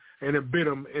room, and it bit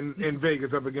him in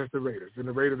Vegas up against the Raiders, and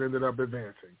the Raiders ended up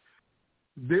advancing.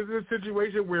 This is a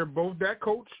situation where both that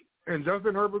coach and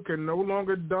Justin Herbert can no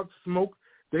longer duck smoke.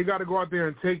 They got to go out there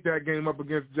and take that game up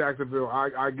against Jacksonville.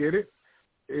 I get it.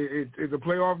 It's a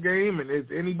playoff game, and it's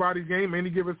anybody's game any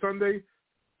given Sunday,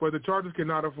 but the Chargers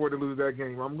cannot afford to lose that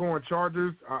game. I'm going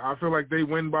Chargers. I feel like they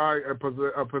win by a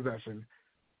possession.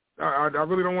 I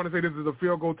really don't want to say this is a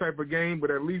field goal type of game,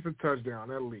 but at least a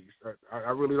touchdown, at least.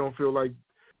 I really don't feel like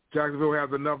Jacksonville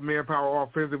has enough manpower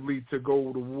offensively to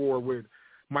go to war with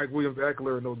Mike Williams,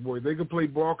 Eckler, and those boys. They could play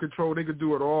ball control. They could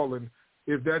do it all. And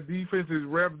if that defense is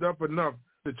revved up enough,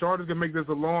 the Chargers can make this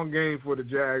a long game for the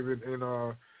Jags and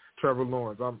Trevor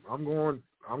Lawrence. I'm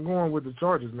going with the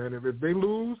Chargers, man. If they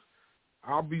lose,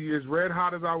 I'll be as red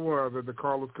hot as I was at the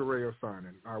Carlos Correa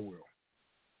signing. I will.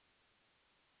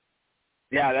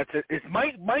 Yeah, that's it. It's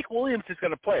Mike Williams is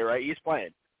going to play, right? He's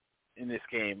playing in this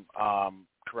game.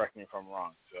 Correct me if I'm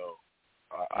wrong. So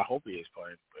I hope he is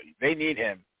playing. But they need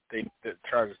him. The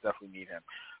Chargers definitely need him.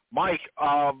 Mike,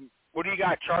 what do you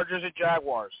got, Chargers or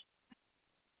Jaguars?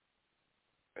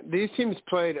 These teams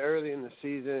played early in the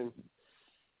season,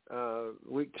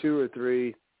 week 2 or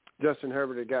 3. Justin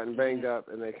Herbert had gotten banged up,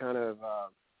 and they kind of,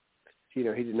 he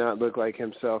did not look like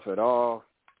himself at all.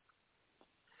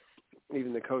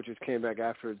 Even the coaches came back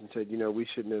afterwards and said, we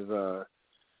shouldn't have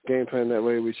game planned that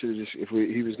way. We should have just,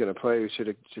 he was going to play, we should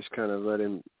have just kind of let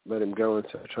him go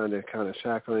instead of trying to kind of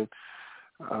shackle him.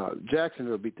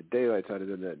 Jacksonville beat the daylights out of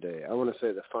them that day. I want to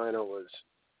say the final was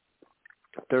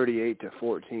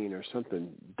 38-14 or something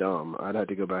dumb. I'd have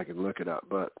to go back and look it up,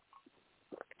 but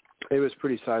it was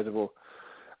pretty sizable.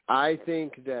 I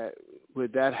think that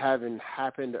with that having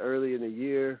happened early in the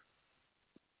year,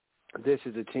 this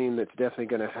is a team that's definitely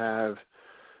going to have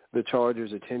the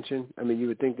Chargers' attention. I mean, you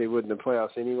would think they would in the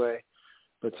playoffs anyway,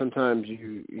 but sometimes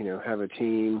you have a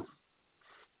team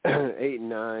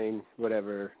 8-9,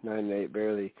 whatever, 9-8,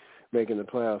 barely making the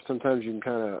playoffs. Sometimes you can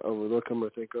kind of overlook them or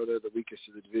think, they're the weakest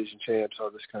of the division champs, all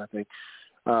this kind of thing.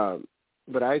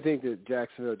 But I think that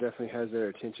Jacksonville definitely has their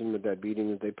attention with that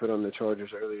beating that they put on the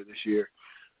Chargers earlier this year.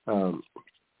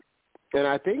 And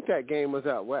I think that game was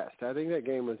out west. I think that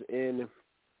game was in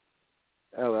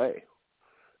L.A.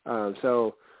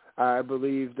 So I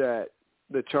believe that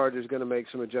the Chargers are going to make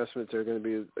some adjustments. They're going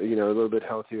to be, a little bit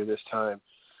healthier this time.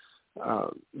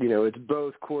 It's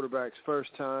both quarterbacks'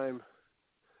 first time.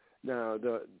 Now,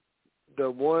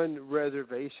 the one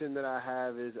reservation that I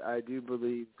have is I do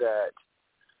believe that,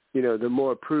 the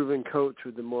more proven coach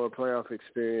with the more playoff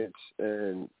experience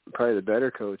and probably the better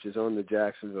coach is on the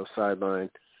Jacksonville sideline.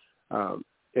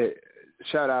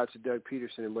 Shout out to Doug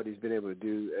Peterson and what he's been able to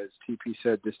do. As TP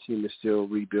said, this team is still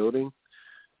rebuilding.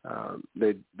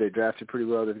 They drafted pretty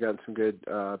well. They've gotten some good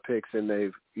picks, and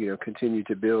they've, continued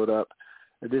to build up.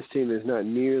 This team is not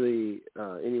nearly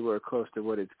anywhere close to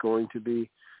what it's going to be.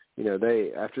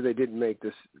 After they didn't make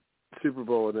this Super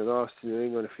Bowl and they lost to New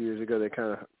England a few years ago, they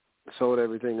kind of sold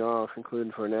everything off,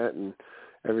 including Fournette and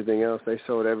everything else. They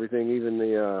sold everything, even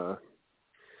the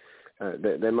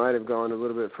They might have gone a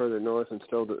little bit further north and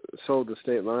sold the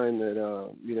state line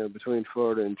that between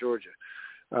Florida and Georgia.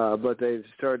 But they've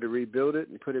started to rebuild it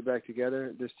and put it back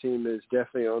together. This team is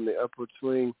definitely on the upward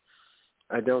swing.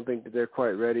 I don't think that they're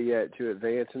quite ready yet to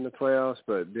advance in the playoffs,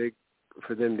 but big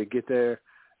for them to get there.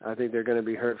 I think they're going to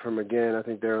be hurt from again. I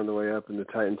think they're on the way up, and the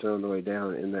Titans are on the way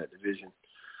down in that division.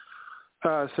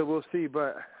 So we'll see,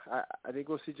 but I think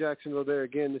we'll see Jacksonville there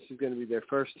again. This is going to be their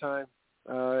first time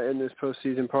in this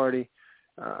postseason party,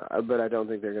 but I don't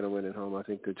think they're going to win at home. I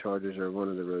think the Chargers are one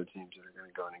of the road teams that are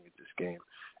going to go in and get this game.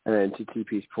 And then to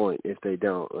TP's point, if they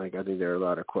don't, I think there are a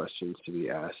lot of questions to be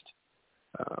asked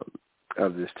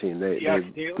of this team.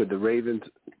 With the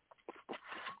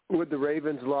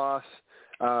Ravens loss,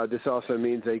 this also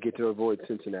means they get to avoid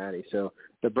Cincinnati. So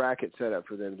the bracket set up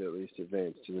for them to at least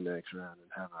advance to the next round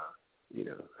and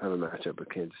have a matchup with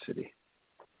Kansas City.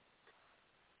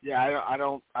 Yeah, I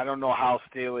don't know how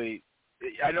Staley.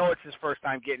 I know it's his first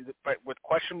time getting, but with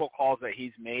questionable calls that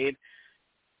he's made,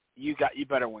 you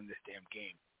better win this damn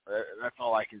game. That's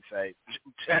all I can say.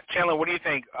 Chandler, what do you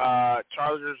think?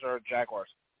 Chargers or Jaguars?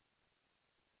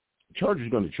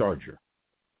 Chargers going to Charger.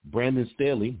 Brandon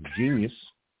Staley, genius,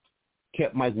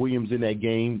 kept Mike Williams in that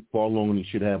game far longer than he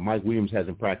should have. Mike Williams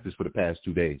hasn't practiced for the past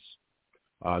 2 days.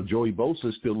 Joey Bosa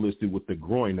is still listed with the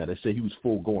groin. Now, they say he was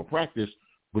full going practice,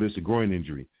 but it's a groin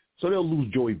injury. So they'll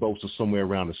lose Joey Bosa somewhere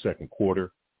around the second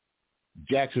quarter.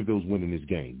 Jacksonville's winning this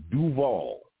game.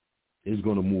 Duval is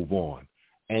going to move on.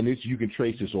 And you can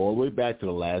trace this all the way back to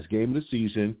the last game of the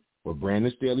season where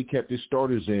Brandon Staley kept his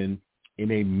starters in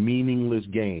a meaningless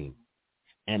game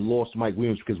and lost Mike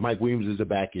Williams because Mike Williams is a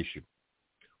back issue.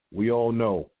 We all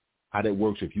know how that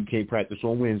works if you can't practice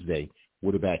on Wednesday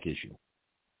with a back issue.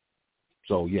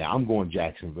 So, yeah, I'm going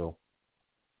Jacksonville.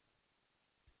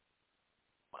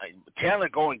 Chandler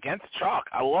going against chalk.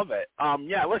 I love it.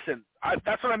 Yeah, listen,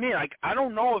 that's what I mean. I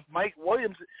don't know if Mike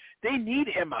Williams, they need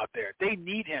him out there. They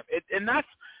need him. And that's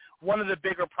one of the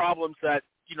bigger problems that,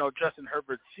 Justin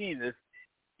Herbert's seen is,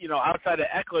 outside of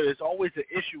Eckler, there's always an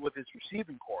issue with his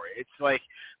receiving core. It's like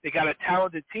they got a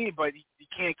talented team, but you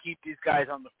can't keep these guys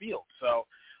on the field. So,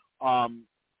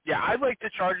 yeah, I like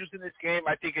the Chargers in this game.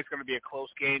 I think it's going to be a close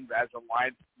game as the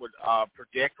line would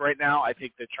predict right now. I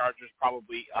think the Chargers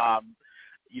probably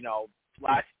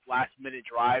last minute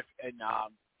drive and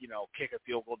kick a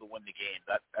field goal to win the game.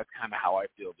 That's kind of how I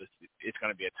feel. It's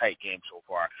going to be a tight game so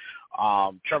far.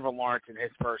 Trevor Lawrence in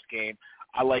his first game,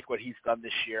 I like what he's done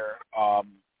this year.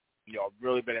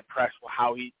 Really been impressed with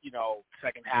how he,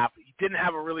 second half. He didn't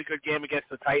have a really good game against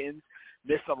the Titans.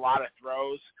 Missed a lot of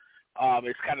throws.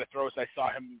 It's kind of throws I saw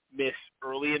him miss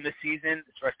early in the season,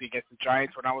 especially against the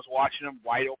Giants when I was watching him.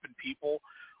 Wide open people,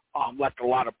 left a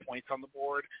lot of points on the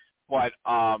board. But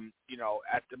at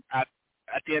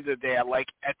the end of the day, I like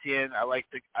Etienne. I like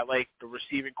the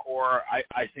receiving core.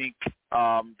 I think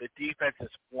the defense is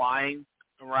flying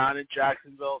around in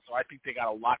Jacksonville, so I think they got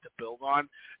a lot to build on.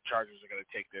 Chargers are going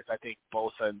to take this. I think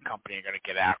Bosa and company are going to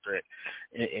get after it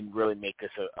and really make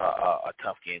this a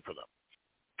tough game for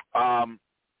them.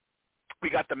 We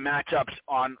got the matchups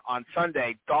on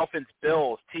Sunday. Dolphins,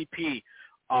 Bills, TP.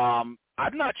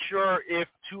 I'm not sure if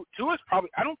Tua's probably.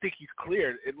 I don't think he's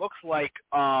cleared. It looks like.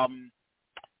 I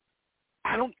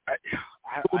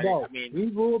mean,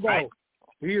 he's ruled out.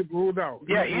 He is ruled out.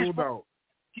 Yeah, he's ruled out.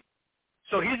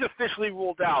 So he's officially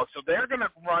ruled out. So they're going to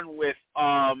run with.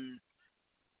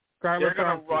 They're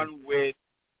going to run with.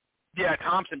 Yeah,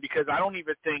 Thompson, because I don't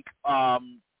even think.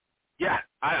 Yeah,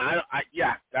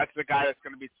 that's the guy that's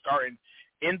going to be starting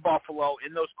in Buffalo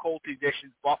in those cold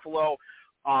conditions. Buffalo.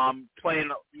 Playing,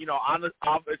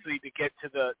 obviously to get to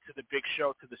the big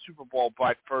show, to the Super Bowl,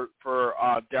 but for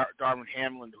Darwin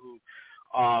Hamlin, who,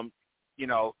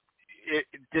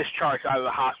 discharged out of the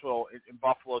hospital in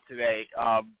Buffalo today.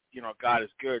 God is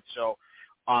good. So,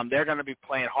 they're going to be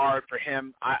playing hard for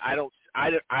him. I want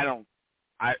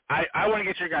to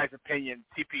get your guys' opinion.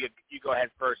 TP, you go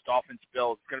ahead first. Dolphins,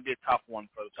 Bills. It's going to be a tough one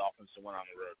for the Dolphins to win on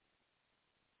the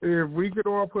road. If we could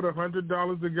all put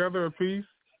 $100 together apiece,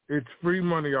 it's free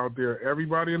money out there.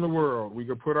 Everybody in the world, we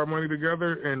could put our money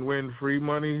together and win free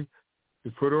money.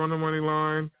 Just put it on the money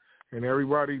line, and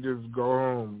everybody just go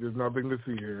home. There's nothing to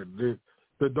see here.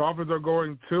 The Dolphins are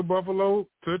going to Buffalo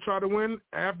to try to win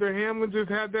after Hamlin just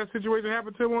had that situation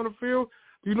happen to him on the field.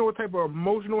 Do you know what type of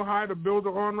emotional high the Bills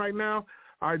are on right now?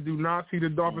 I do not see the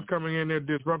Dolphins coming in there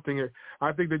disrupting it.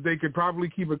 I think that they could probably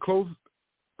keep it close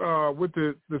with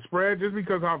the spread just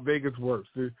because how Vegas works.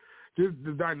 Just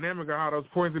the dynamic of how those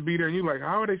points would be there, and you're like,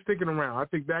 how are they sticking around? I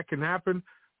think that can happen,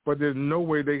 but there's no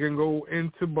way they can go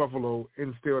into Buffalo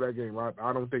and steal that game.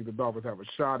 I don't think the Dolphins have a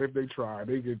shot if they try.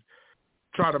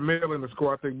 try to mail in the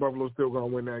score, I think Buffalo's still going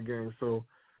to win that game. So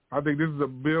I think this is a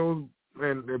Bills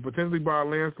and potentially by a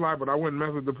landslide, but I wouldn't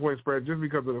mess with the point spread just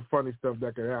because of the funny stuff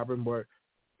that could happen. But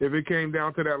if it came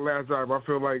down to that last drive, I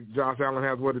feel like Josh Allen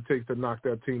has what it takes to knock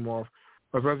that team off,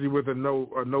 especially with a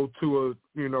no Tua,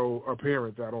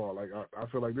 appearance at all. Like I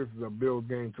feel like this is a Bills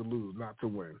game to lose, not to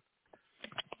win.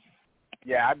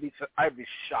 Yeah, I'd be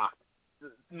shocked.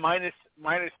 Minus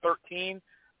 13,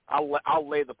 I'll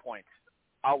lay the points.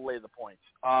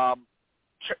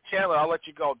 Chandler, I'll let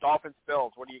you go. Dolphins,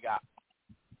 Bills, what do you got?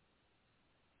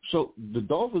 So the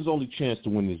Dolphins' only chance to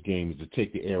win this game is to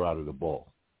take the air out of the ball.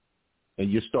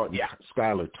 And you're starting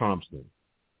Skylar Thompson.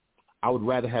 I would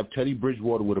rather have Teddy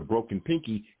Bridgewater with a broken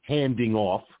pinky handing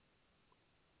off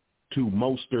to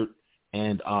Mostert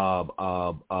and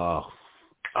the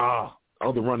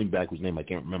running back whose name I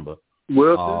can't remember.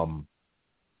 Wilson.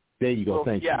 There you go.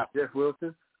 Thank you. Jeff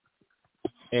Wilson.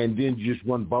 And then just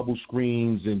run bubble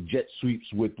screens and jet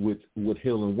sweeps with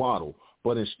Hill and Waddle.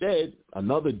 But instead,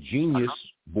 another genius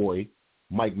boy,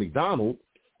 Mike McDonald,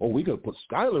 we got to put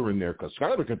Skyler in there because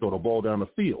Skyler can throw the ball down the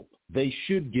field. They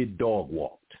should get dog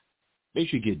walked.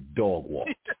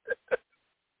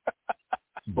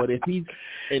 But if he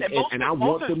and I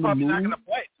want them to move. And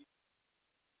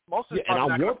I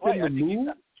want them to lose.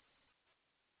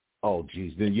 Oh,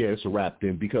 geez, then it's a wrap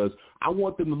then because I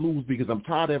want them to lose because I'm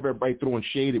tired of everybody throwing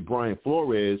shade at Brian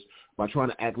Flores by trying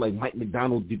to act like Mike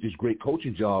McDonald did this great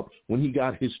coaching job when he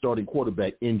got his starting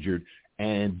quarterback injured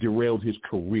and derailed his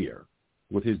career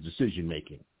with his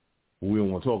decision-making. We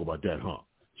don't want to talk about that, huh?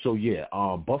 So,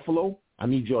 Buffalo, I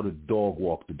need y'all to dog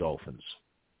walk the Dolphins.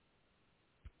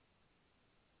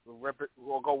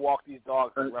 We'll go walk these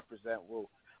dogs and represent Woo.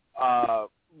 Go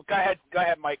ahead,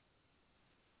 Mike.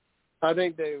 I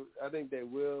think they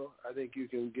will. I think you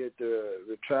can get the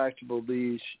retractable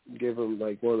leash, give them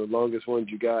like one of the longest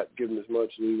ones you got, give them as much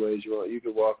leeway as you want. You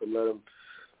can walk them,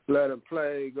 let them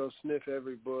play, go sniff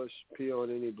every bush, pee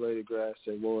on any blade of grass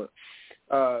they want.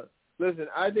 Listen,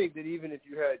 I think that even if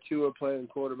you had Tua playing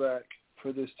quarterback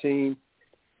for this team,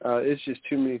 it's just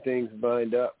too many things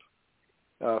lined up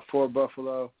for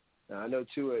Buffalo. Now, I know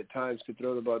Tua at times could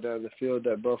throw the ball down the field.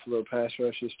 That Buffalo pass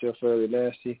rush is still fairly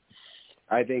nasty.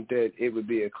 I think that it would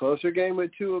be a closer game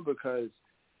with Tua because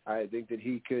I think that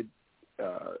he could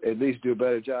at least do a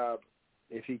better job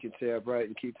if he can stay upright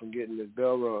and keep from getting his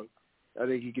bell rung. I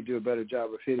think he could do a better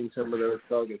job of hitting some of those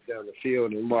targets down the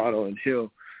field and Waddle and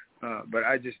Hill. But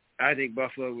I think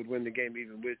Buffalo would win the game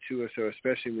even with Tua, so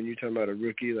especially when you're talking about a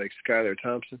rookie like Skylar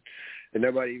Thompson and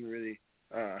nobody even really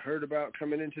heard about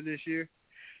coming into this year.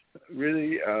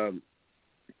 Really,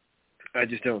 I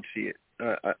just don't see it.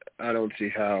 I don't see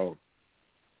how.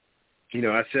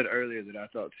 I said earlier that I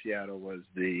thought Seattle was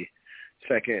the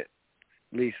second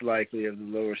least likely of the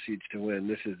lower seeds to win.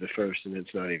 This is the first, and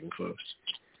it's not even close.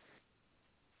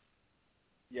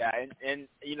 Yeah, and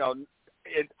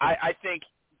I think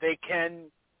they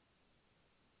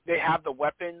have the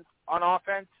weapons on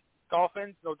offense,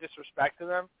 Dolphins, no disrespect to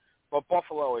them, but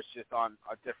Buffalo is just on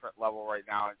a different level right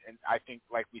now. And I think,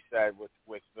 like we said, with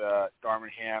the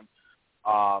Darmingham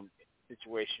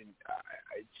situation,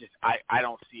 I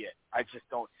don't see it. I just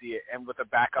don't see it. And with a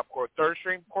backup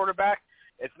third-string quarterback,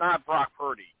 it's not Brock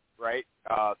Purdy, right?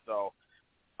 It's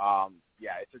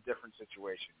a different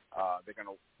situation. They're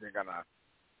gonna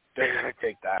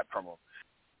take that from them.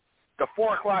 The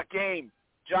 4:00 game,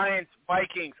 Giants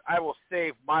Vikings. I will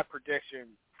save my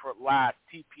prediction for last.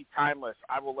 TP Tymeless,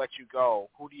 I will let you go.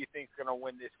 Who do you think is going to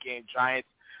win this game? Giants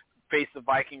faced the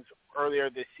Vikings earlier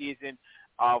this season.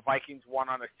 Vikings won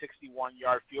on a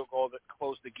 61-yard field goal that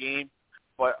closed the game,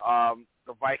 but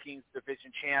the Vikings,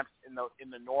 division champs in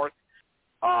the North,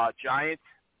 Giants,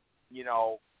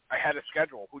 ahead of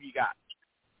schedule. Who do you got?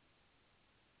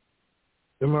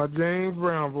 In my James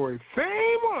Brown voice,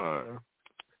 same one.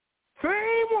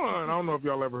 I don't know if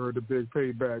y'all ever heard the Big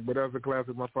Payback, but that's a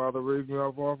classic my father raised me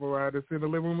off of. I had to sit in the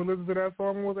living room and listen to that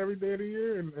song almost every day of the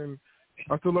year, and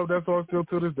I still love that song still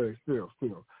to this day. Still.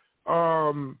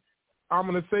 I'm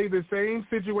going to say the same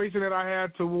situation that I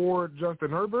had toward Justin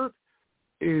Herbert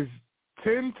is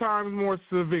 10 times more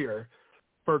severe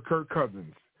for Kirk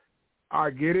Cousins. I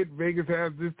get it. Vegas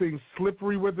has this thing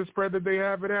slippery with the spread that they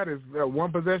have it at. It's a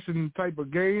one-possession type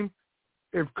of game.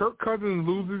 If Kirk Cousins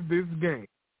loses this game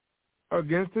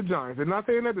against the Giants, and not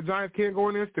saying that the Giants can't go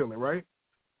in there and steal it, right?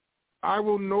 I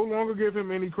will no longer give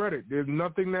him any credit. There's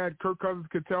nothing that Kirk Cousins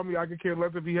could tell me. I could care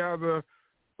less if he has a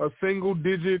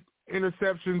single-digit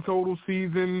interception total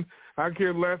season. I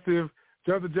care less if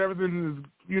Justin Jefferson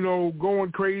is,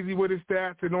 going crazy with his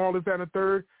stats and all this, that, and the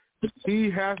third. He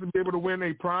has to be able to win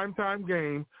a primetime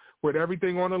game with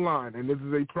everything on the line. And this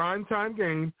is a primetime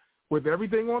game with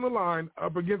everything on the line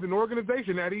up against an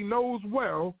organization that he knows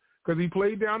well because he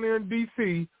played down there in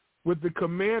D.C. with the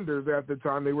Commanders at the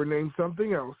time. They were named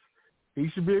something else. He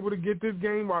should be able to get this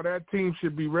game while that team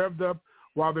should be revved up,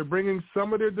 while they're bringing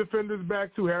some of their defenders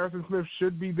back too. Harrison Smith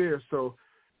should be there. So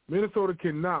Minnesota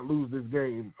cannot lose this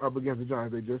game up against the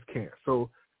Giants. They just can't. So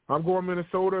I'm going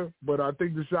Minnesota, but I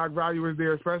think the shock value is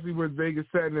there, especially with Vegas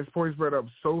setting this point spread up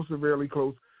so severely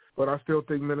close. But I still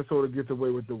think Minnesota gets away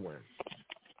with the win.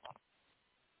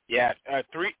 Yeah,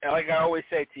 like I always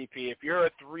say, TP, if you're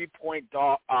a 3-point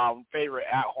favorite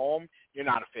at home, you're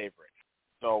not a favorite.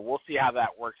 So we'll see how that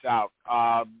works out.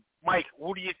 Mike,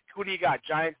 who do you got?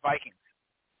 Giants, Vikings.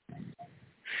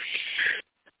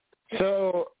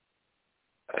 So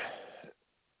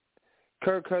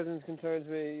Kirk Cousins concerns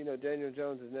me. You know, Daniel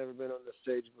Jones has never been on the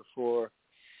stage before.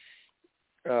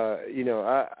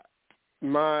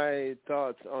 My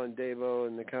thoughts on Dabo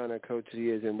and the kind of coach he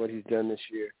is and what he's done this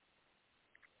year,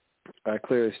 I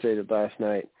clearly stated last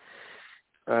night.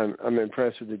 I'm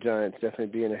impressed with the Giants definitely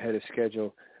being ahead of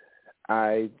schedule.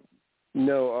 I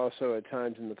know also at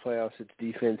times in the playoffs it's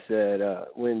defense that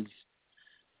wins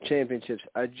championships.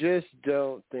 I just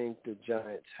don't think the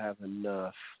Giants have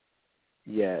enough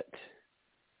yet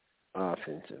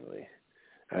offensively.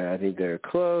 I think they're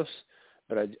close,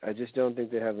 but I just don't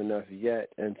think they have enough yet.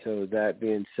 And so that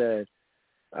being said,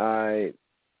 I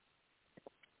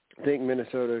think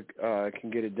Minnesota can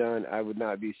get it done. I would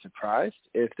not be surprised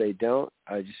if they don't.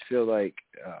 I just feel like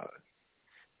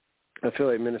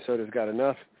Minnesota's got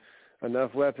enough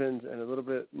weapons and a little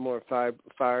bit more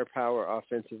firepower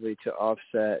offensively to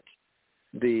offset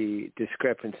the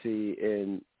discrepancy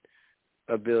in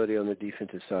ability on the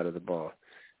defensive side of the ball.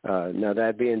 Now,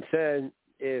 that being said,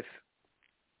 if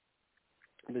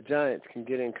the Giants can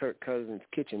get in Kirk Cousins'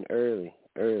 kitchen early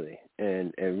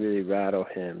and really rattle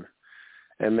him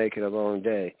and make it a long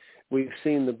day, we've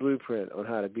seen the blueprint on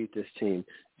how to beat this team.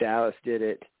 Dallas did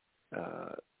it.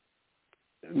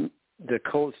 The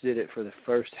Colts did it for the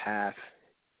first half,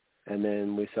 and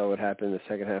then we saw what happened in the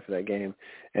second half of that game,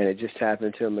 and it just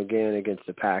happened to them again against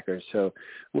the Packers. So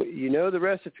you know the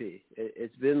recipe.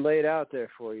 It's been laid out there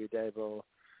for you, Dabo,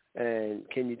 and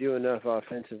can you do enough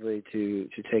offensively to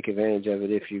take advantage of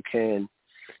it? If you can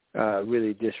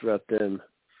really disrupt them,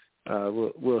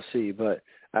 we'll see. But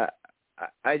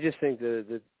I just think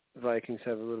the Vikings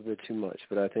have a little bit too much,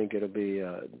 but I think it'll be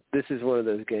this is one of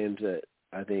those games that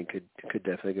I think could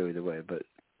definitely go either way. But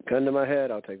gun to my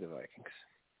head, I'll take the Vikings.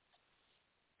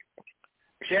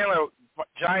 Chandler,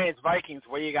 Giants, Vikings,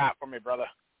 what you got for me, brother?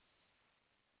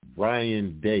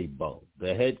 Brian Daboll,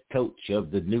 the head coach of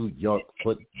the New York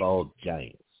Football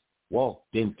Giants,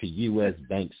 walked into U.S.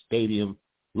 Bank Stadium,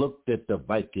 looked at the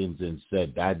Vikings and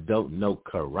said, I don't know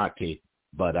karate,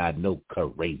 but I know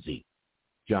crazy.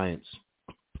 Giants.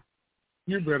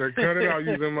 You better cut it out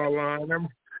using my line.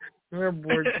 That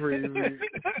boy crazy.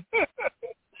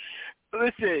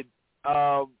 Listen,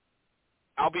 I'll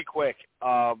be quick.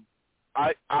 I'm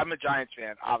a Giants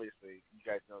fan, obviously. You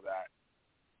guys know that.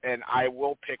 And I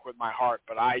will pick with my heart,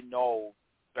 but I know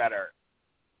better.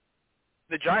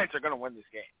 The Giants are going to win this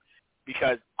game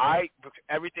because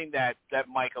everything that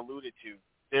Mike alluded to,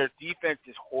 their defense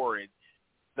is horrid.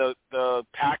 The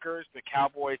Packers, the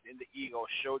Cowboys, and the Eagles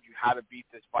showed you how to beat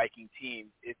this Viking team.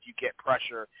 If you get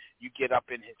pressure, you get up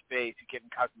in his face, you get in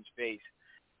Cousins' face.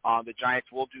 The Giants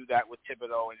will do that with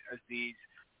Thibodeau and Aziz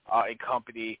and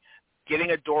company.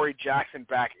 Getting a Dory Jackson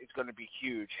back is going to be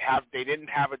huge. They didn't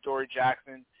have a Dory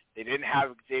Jackson. They didn't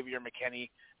have Xavier McKinney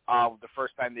the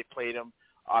first time they played him.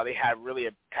 They had really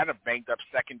a kind of banged-up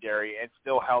secondary and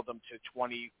still held them to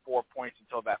 24 points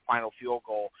until that final field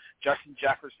goal. Justin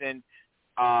Jefferson,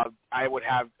 I would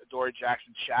have Dory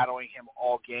Jackson shadowing him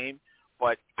all game,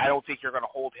 but I don't think you're going to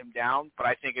hold him down, but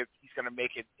I think he's going to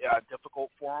make it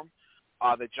difficult for him.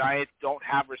 The Giants don't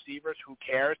have receivers. Who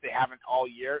cares? They haven't all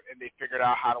year, and they figured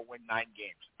out how to win 9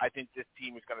 games. I think this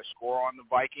team is going to score on the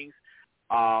Vikings.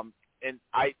 And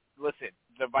listen,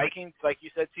 the Vikings, like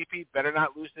you said, CP, better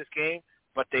not lose this game,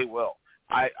 but they will.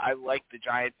 I like the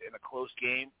Giants in a close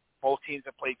game. Both teams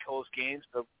have played close games.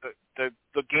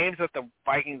 The games that the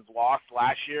Vikings lost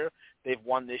last year, they've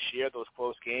won this year, those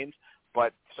close games,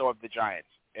 but so have the Giants.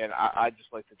 And I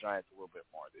just like the Giants a little bit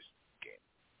more this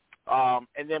game.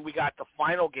 And then we got the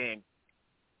final game,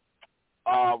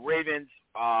 Ravens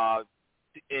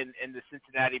in the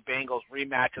Cincinnati Bengals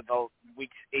rematch of the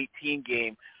Week 18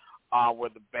 game where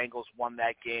the Bengals won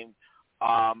that game.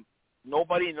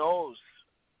 Nobody knows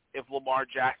if Lamar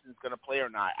Jackson's going to play or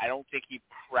not. I don't think he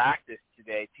practiced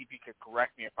today. TP could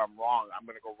correct me if I'm wrong. I'm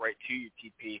going to go right to you,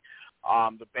 TP.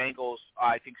 The Bengals,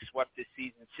 I think, swept this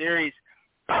season series,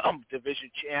 division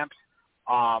champs.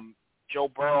 Joe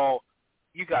Burrow,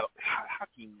 how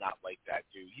can you not like that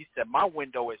dude? He said, my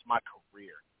window is my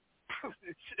career.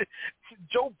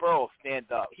 Joe Burrow,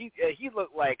 stand up. He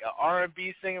looked like an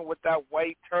R&B singer with that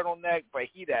white turtleneck, but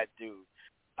he that dude.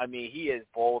 I mean, he is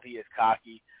bold. He is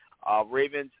cocky.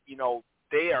 Ravens,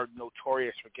 they are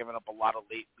notorious for giving up a lot of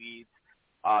late leads.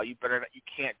 You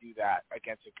can't do that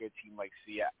against a good team like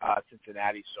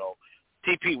Cincinnati. So,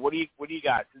 TP, what do you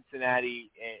got? Cincinnati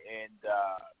and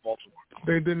Baltimore.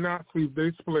 They did not sweep.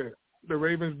 They split. The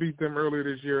Ravens beat them earlier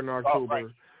this year in October. Oh, right.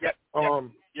 Yep.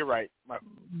 You're right.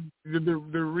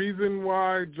 The reason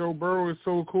why Joe Burrow is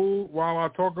so cool, while I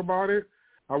talk about it,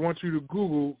 I want you to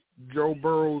Google Joe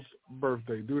Burrow's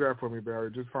birthday. Do that for me, Barry.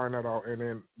 Just find that out,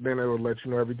 and then it will let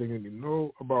you know everything you need to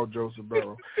know about Joseph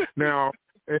Burrow. Now,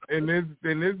 in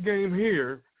this game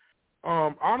here,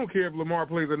 I don't care if Lamar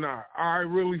plays or not. I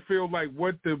really feel like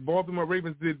what the Baltimore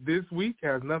Ravens did this week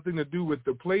has nothing to do with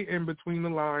the play in between the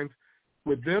lines.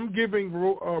 With them giving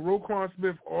Roquan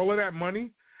Smith all of that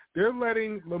money, they're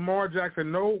letting Lamar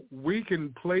Jackson know we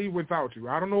can play without you.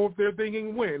 I don't know if they're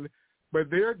thinking win,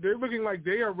 but they're looking like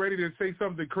they are ready to say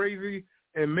something crazy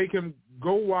and make him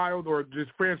go wild or just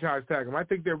franchise tag him. I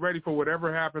think they're ready for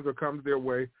whatever happens or comes their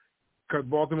way because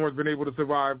Baltimore's been able to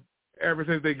survive ever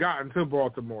since they got into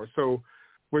Baltimore. So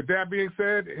with that being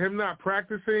said, him not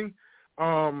practicing,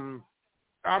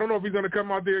 I don't know if he's going to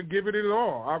come out there and give it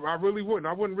all. I really wouldn't.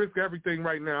 I wouldn't risk everything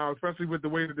right now, especially with the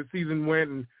way that the season went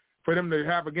and for them to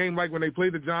have a game like when they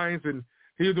played the Giants and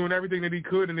he was doing everything that he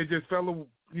could and it just fell,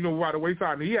 by the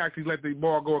wayside. And he actually let the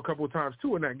ball go a couple of times,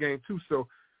 too, in that game, too. So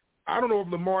I don't know if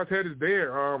Lamar's head is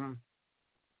there.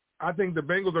 I think the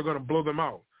Bengals are going to blow them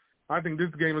out. I think this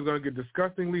game is going to get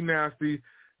disgustingly nasty.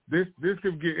 This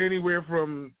could get anywhere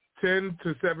from 10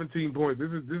 to 17 points. This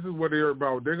is what they're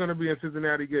about. They're going to be in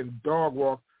Cincinnati getting dog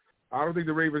walked. I don't think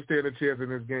the Ravens stand a chance in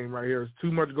this game right here. There's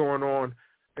too much going on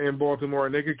in Baltimore,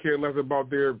 and they could care less about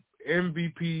their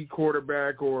MVP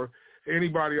quarterback or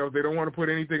anybody else. They don't want to put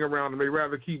anything around them. They'd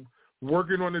rather keep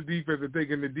working on the defense and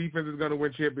thinking the defense is going to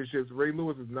win championships. Ray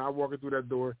Lewis is not walking through that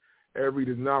door. Ed Reed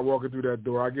is not walking through that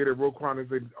door. I get it. Roquan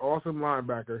is an awesome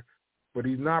linebacker, but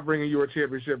he's not bringing you a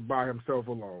championship by himself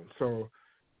alone. So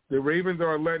the Ravens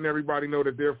are letting everybody know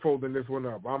that they're folding this one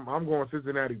up. I'm going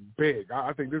Cincinnati big.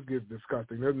 I think this gets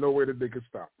disgusting. There's no way that they could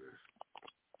stop this.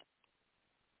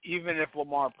 Even if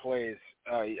Lamar plays,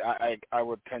 I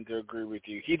would tend to agree with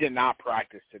you. He did not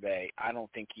practice today. I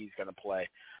don't think he's going to play.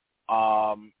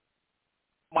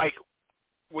 Mike,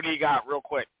 what do you got real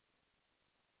quick?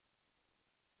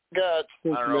 Got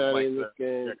Cincinnati in this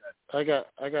game. I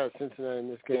got Cincinnati in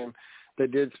this game. They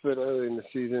did split early in the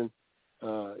season.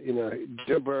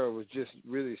 Joe Burrow was just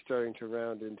really starting to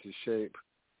round into shape.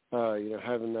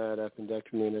 Having that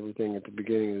appendectomy and everything at the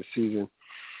beginning of the season.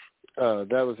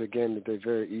 That was a game that they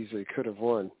very easily could have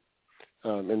won.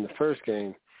 In the first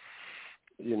game,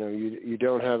 you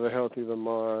don't have a healthy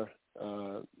Lamar.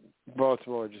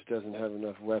 Baltimore just doesn't have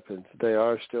enough weapons. They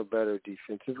are still better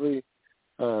defensively,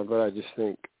 but I just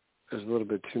think there's a little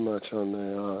bit too much on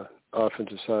the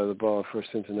offensive side of the ball for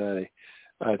Cincinnati.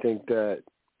 I think that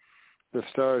the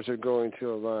stars are going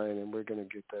to align, and we're going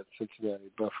to get that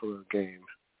Cincinnati-Buffalo game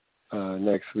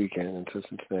next weekend until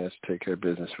Cincinnati has to take care of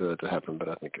business for that to happen, but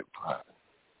I think it will happen.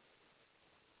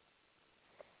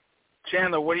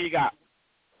 Chandler, what do you got?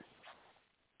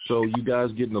 So you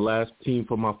guys getting the last team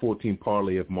for my 14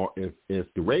 parlay. If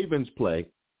the Ravens play,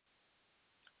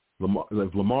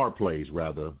 if Lamar plays,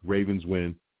 rather, Ravens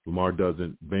win. Lamar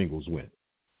doesn't, Bengals win.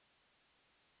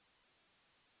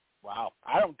 Wow,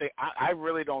 I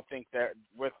really don't think that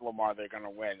with Lamar they're going to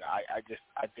win.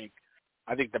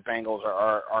 I think the Bengals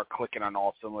are clicking on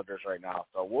all cylinders right now.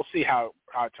 So we'll see how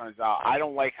it turns out. I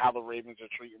don't like how the Ravens are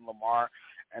treating Lamar,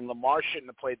 and Lamar shouldn't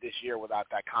have played this year without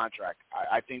that contract.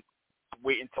 I think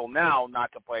wait until now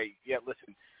not to play. Yeah,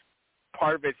 listen,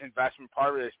 part of it's investment,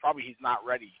 part of it is probably he's not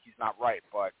ready. He's not right,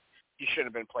 but he shouldn't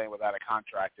have been playing without a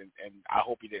contract, and I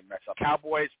hope he didn't mess up.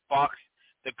 Cowboys, Bucks,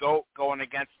 the GOAT going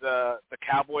against the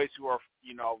Cowboys, who are,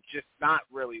 just not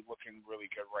really looking really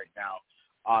good right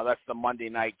now. That's the Monday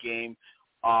night game.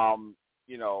 Oh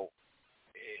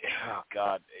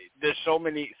God, there's so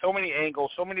many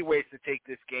angles, so many ways to take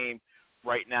this game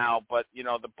right now. But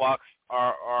the Bucks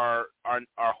are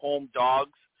home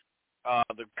dogs.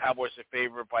 The Cowboys are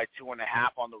favored by 2.5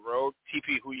 on the road.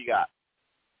 TP, who you got?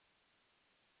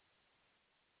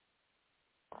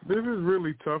 This is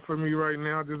really tough for me right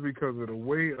now just because of the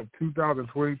way of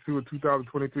 2022 and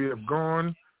 2023 have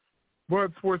gone.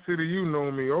 But Sports City, you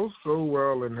know me oh so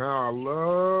well and how I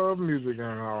love music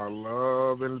and how I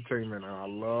love entertainment and how I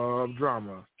love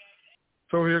drama.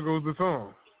 So here goes the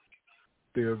song.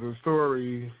 There's a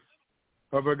story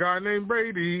of a guy named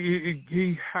Brady.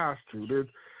 He has to.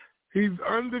 He's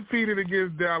undefeated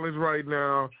against Dallas right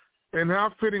now. And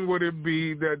how fitting would it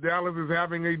be that Dallas is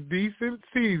having a decent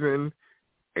season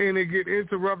and it get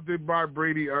interrupted by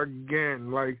Brady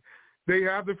again? Like, they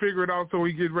have to figure it out so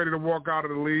he gets ready to walk out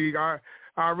of the league. I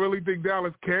really think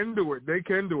Dallas can do it. They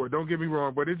can do it. Don't get me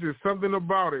wrong. But it's just something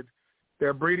about it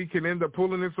that Brady can end up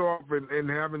pulling this off and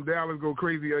having Dallas go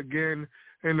crazy again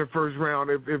in the first round.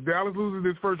 If Dallas loses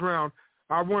this first round,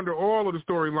 I wonder all of the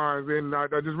storylines. And I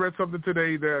just read something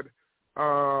today that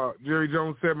Jerry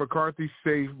Jones said McCarthy's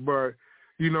safe, but,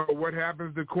 what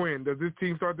happens to Quinn? Does this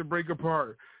team start to break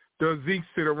apart? Does Zeke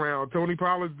sit around? Tony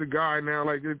Pollard's the guy now.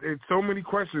 Like, it's so many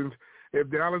questions if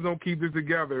Dallas don't keep this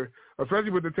together,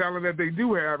 especially with the talent that they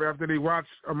do have after they watch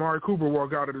Amari Cooper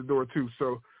walk out of the door, too.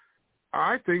 So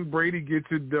I think Brady gets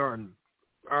it done.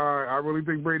 I really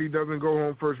think Brady doesn't go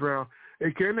home first round.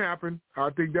 It can happen. I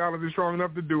think Dallas is strong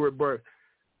enough to do it, but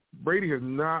Brady has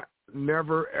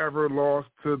never, ever lost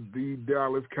to the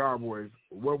Dallas Cowboys.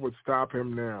 What would stop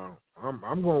him now?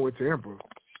 I'm going with Tampa.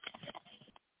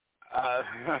 I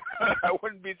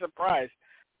wouldn't be surprised.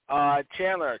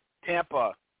 Chandler,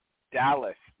 Tampa,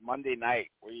 Dallas, Monday night.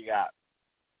 What you got?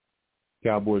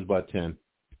 Cowboys by 10.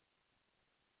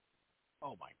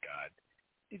 Oh my God,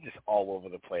 he's just all over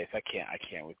the place. I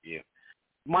can't with you,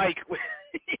 Mike. What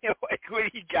do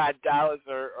you got? Dallas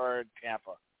or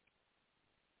Tampa?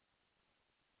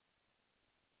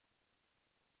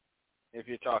 If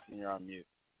you're talking, you're on mute.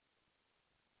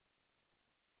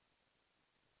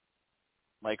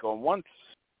 Mike going once.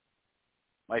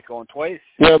 Mike going twice.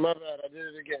 Yeah, my bad. I did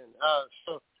it again.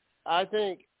 So I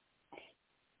think,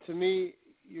 to me,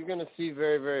 you're going to see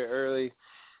very, very early.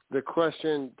 The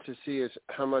question to see is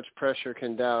how much pressure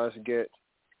can Dallas get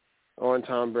on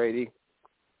Tom Brady?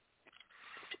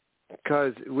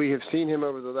 Because we have seen him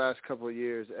over the last couple of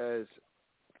years as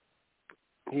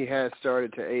he has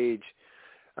started to age.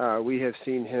 We have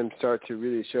seen him start to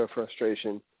really show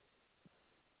frustration.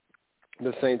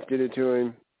 The Saints did it to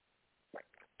him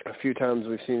a few times.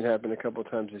 We've seen it happen a couple of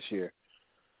times this year.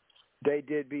 They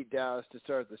did beat Dallas to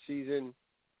start the season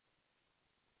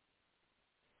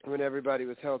when everybody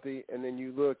was healthy, and then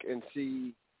you look and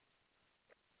see,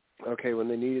 okay, when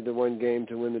they needed the one game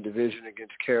to win the division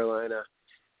against Carolina,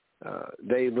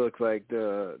 they look like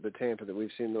the Tampa that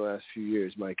we've seen the last few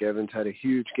years. Mike Evans had a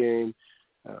huge game.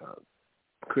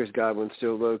 Chris Godwin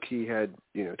still low-key had,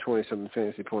 20-something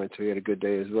fantasy points, so he had a good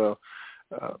day as well.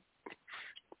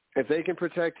 If they can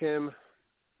protect him,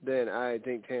 then I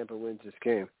think Tampa wins this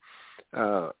game.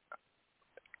 I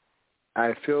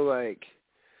feel like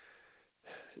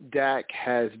Dak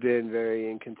has been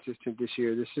very inconsistent this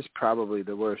year. This is probably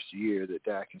the worst year that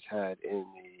Dak has had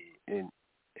in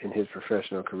his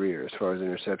professional career as far as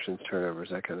interceptions, turnovers,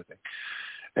 that kind of thing.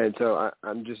 And so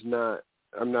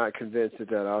I'm not convinced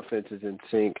that offense is in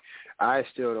sync. I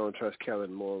still don't trust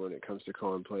Kellen Moore when it comes to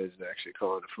calling plays and actually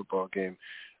calling a football game.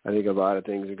 I think a lot of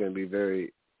things are going to be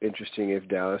very interesting if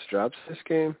Dallas drops this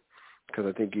game, because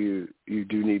I think you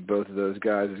do need both of those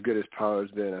guys. As good as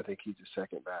Pollard's been, I think he's a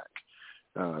second back.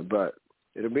 But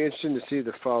it'll be interesting to see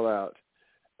the fallout.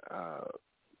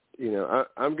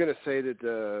 I'm going to say that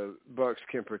the Bucs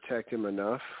can protect him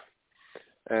enough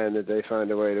and that they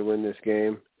find a way to win this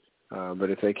game.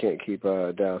 But if they can't keep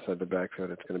Dallas at the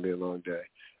backfield, it's going to be a long day.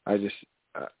 I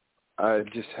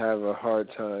just have a hard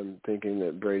time thinking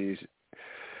that Brady's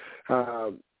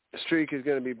streak is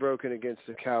going to be broken against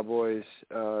the Cowboys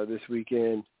this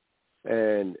weekend.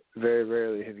 And very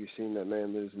rarely have you seen that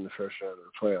man lose in the first round of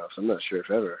the playoffs. I'm not sure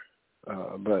if ever.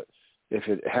 But if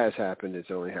it has happened, it's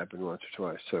only happened once or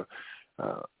twice. So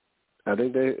I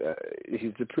think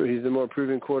he's the more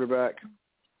proven quarterback.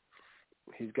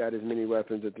 He's got as many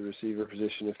weapons at the receiver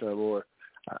position, if not more.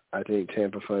 I think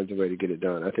Tampa finds a way to get it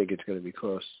done. I think it's going to be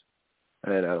close.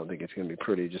 And I don't think it's going to be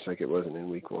pretty, just like it wasn't in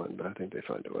week one, but I think they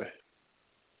find a way.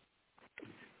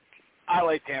 I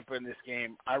like Tampa in this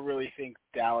game. I really think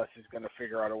Dallas is going to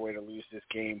figure out a way to lose this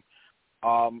game.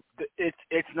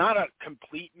 It's not a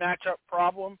complete matchup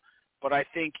problem, but I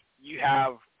think you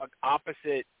have an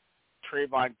opposite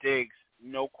Trayvon Diggs,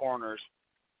 no corners.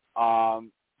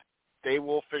 They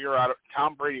will figure out –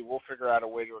 Tom Brady will figure out a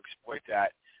way to exploit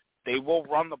that. They will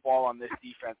run the ball on this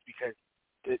defense because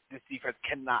this defense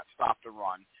cannot stop the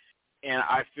run. And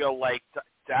I feel like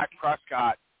Dak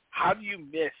Prescott, how do you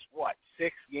miss, 5,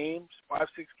 6 games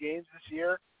this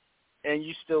year, and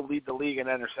you still lead the league in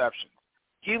interceptions?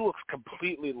 he looks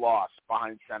completely lost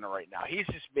behind center right now. He's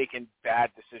just making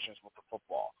bad decisions with the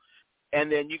football.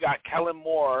 And then you got Kellen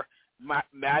Moore,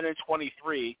 Madden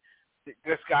 23.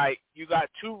 This guy, you got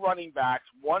two running backs.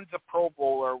 One's a Pro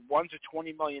Bowler, one's a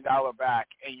 $20 million back,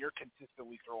 and you're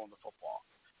consistently throwing the football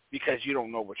because you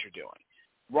don't know what you're doing.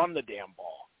 Run the damn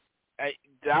ball.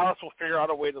 Dallas will figure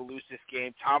out a way to lose this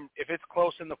game. If it's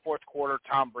close in the fourth quarter,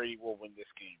 Tom Brady will win this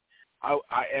game.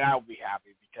 I'll be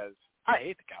happy because I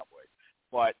hate the Cowboys.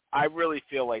 But I really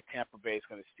feel like Tampa Bay is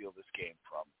going to steal this game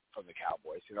from the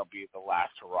Cowboys. It'll be the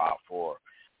last hurrah for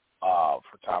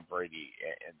Tom Brady,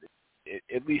 and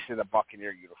at least in a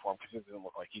Buccaneer uniform, because it doesn't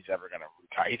look like he's ever going to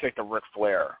retire. He's like the Ric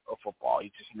Flair of football.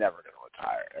 He's just never going to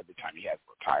retire. Every time he has a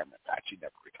retirement match, he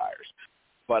never retires.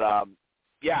 But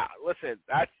yeah, listen,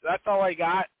 that's all I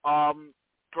got.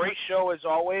 Great show as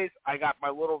always. I got my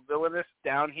little villainous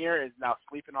down here is now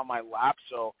sleeping on my lap,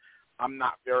 so I'm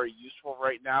not very useful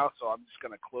right now, so I'm just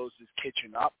going to close this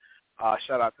kitchen up.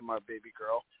 Shout out to my baby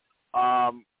girl.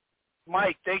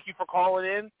 Mike, thank you for calling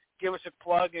in. Give us a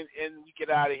plug, and we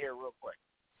get out of here real quick.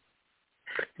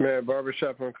 Man,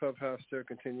 Barbershop on Clubhouse still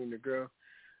continuing to grow.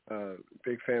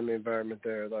 Big family environment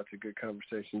there, lots of good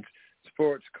conversations.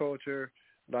 Sports, culture,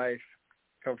 life,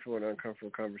 comfortable and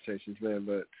uncomfortable conversations, man,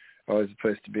 but always a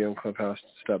place to be on Clubhouse.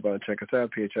 Stop by and check us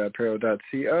out,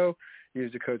 phiapparel.co.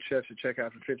 Use the code CHEFS to check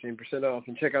out for 15% off,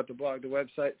 and check out the blog, the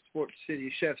website,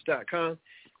 sportscitychefs.com.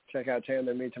 Check out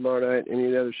Chandler and me tomorrow night. Any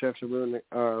of the other chefs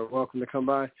are welcome to come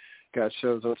by. Got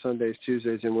shows on Sundays,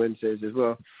 Tuesdays, and Wednesdays as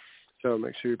well. So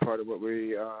make sure you're part of what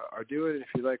we are doing. And if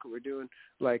you like what we're doing,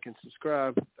 like and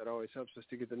subscribe. That always helps us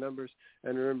to get the numbers.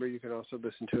 And remember, you can also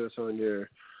listen to us on your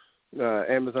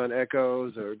Amazon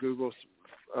Echoes or Google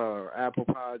or Apple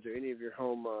Pods or any of your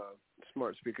home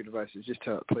smart speaker devices. Just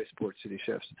play Sports City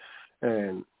Chefs.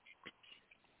 And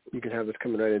you can have this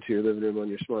coming right into your living room on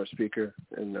your smart speaker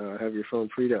and have your phone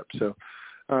freed up. So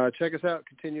check us out.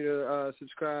 Continue to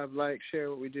subscribe, like, share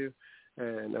what we do.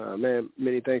 And, man,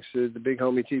 many thanks to the big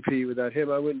homie TP. Without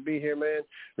him, I wouldn't be here, man.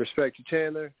 Respect to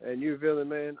Chandler and you, Villain,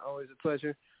 man. Always a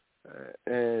pleasure.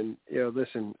 And,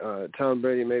 listen, Tom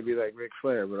Brady may be like Ric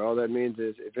Flair, but all that means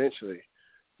is eventually,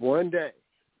 one day,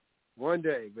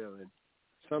 Villain,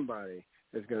 somebody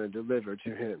is going to deliver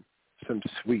to him some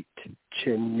sweet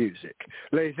chin music.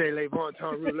 Laissez-les bon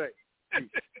temps roulette.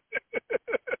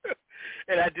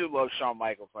 And I do love Shawn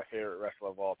Michaels, my favorite wrestler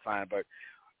of all time. But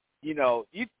you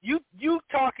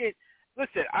talk it.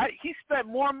 Listen, he spent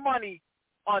more money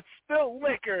on spilled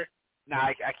liquor. Nah,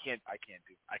 I can't do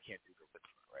the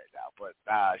liquor right now. But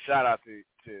shout out to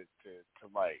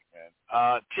Mike,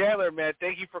 man. Chandler, man,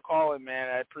 thank you for calling, man.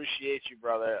 I appreciate you,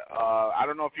 brother. I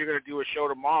don't know if you're gonna do a show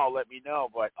tomorrow. Let me know,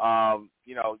 but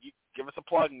you give us a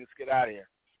plug and let's get out of here.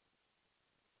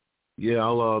 Yeah,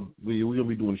 we're gonna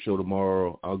be doing a show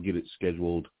tomorrow. I'll get it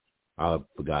scheduled. I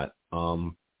forgot.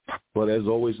 But as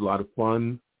always, a lot of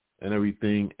fun and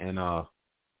everything, and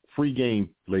free game,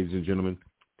 ladies and gentlemen.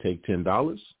 Take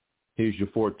 $10. Here's your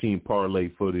 14 parlay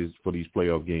for these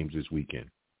playoff games this weekend.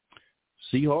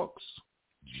 Seahawks,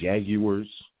 Jaguars,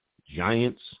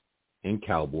 Giants, and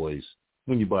Cowboys.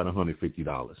 When you buy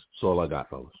 $150, that's all I got,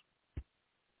 fellas.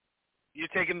 You're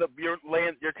taking the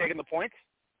points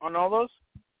on all those.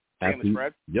 Taking the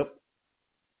spread. Yep.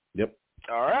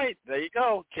 All right, there you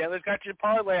go. Chandler's got your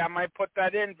parlay. I might put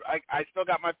that in. I still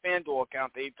got my FanDuel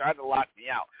account. They tried to lock me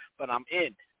out, but I'm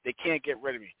in. They can't get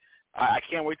rid of me. I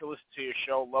can't wait to listen to your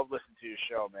show. Love listening to your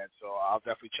show, man. So I'll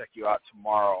definitely check you out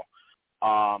tomorrow.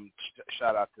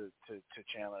 Shout out to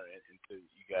Chandler and to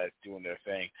you guys doing their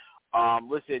thing.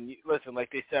 Listen, like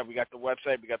they said, we got the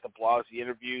website, we got the blogs, the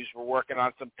interviews. We're working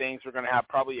on some things. We're going to have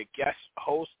probably a guest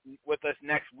host with us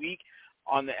next week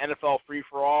on the NFL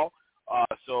Free-for-All.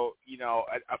 So,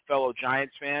 a fellow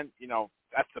Giants fan,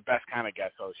 that's the best kind of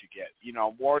guest host you get.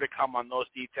 More to come on those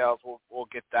details. We'll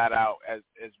get that out as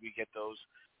we get those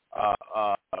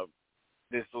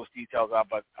details out.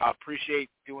 But I appreciate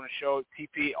doing a show.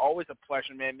 TP, always a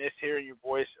pleasure, man. Miss hearing your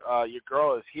voice. Your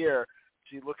girl is here.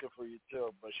 She's looking for you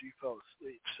too, but she fell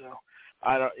asleep. So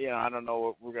I don't know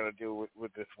what we're gonna do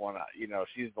with this one.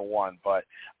 She's the one. But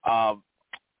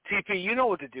TP, you know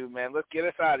what to do, man. Let's get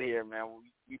us out of here, man.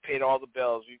 We paid all the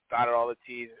bills. We dotted all the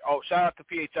T's. Oh, shout out to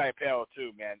PHI Apparel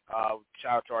too, man.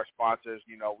 Shout out to our sponsors.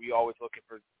 We always looking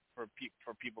for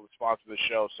people to sponsor the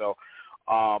show. So,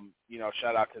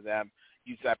 shout out to them.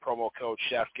 Use that promo code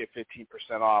CHEFS, get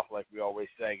 15% off, like we always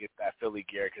say. Get that Philly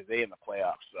gear because they in the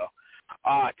playoffs. So,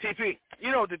 TP,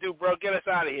 you know what to do, bro. Get us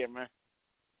out of here, man.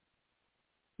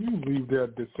 You leave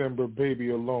that December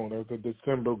baby alone as a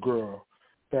December girl.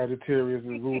 Sagittarius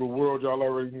is rule the world. Y'all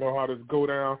already know how this go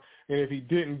down. And if he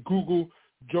didn't Google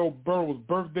Joe Burrow's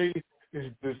birthday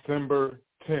is December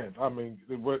 10th. I mean,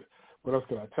 what else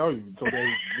can I tell you? So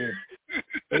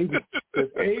there's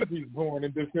Avery's born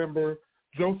in December.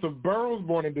 Joseph Burrow's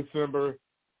born in December.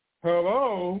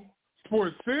 Hello,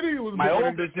 Sports City was born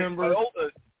in December.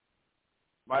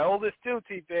 My oldest too,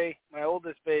 T.P. My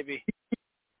oldest baby.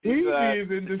 Easy is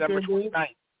in December.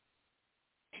 29th.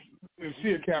 Is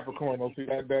she a Capricorn? No, see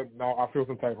no, I feel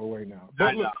some type of way now.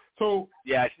 But look, so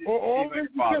yeah, all is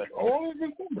December.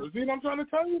 See what I'm trying to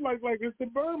tell you? Like it's the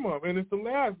bird month and it's the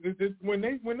last. It's when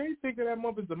they think of that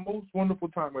month is the most wonderful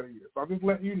time of the year. So I'm just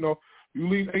letting you know. You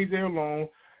leave AJ alone.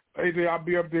 AJ, I'll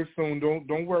be up there soon.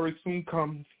 Don't worry. Soon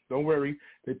comes. Don't worry.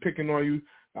 They picking on you.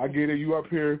 I get it. You up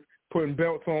here putting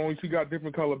belts on. She got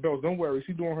different color belts. Don't worry.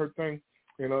 She doing her thing.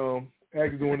 And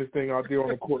Ag's doing this thing out there on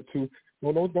the court too.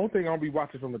 No, don't think I'll be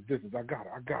watching from a distance. I got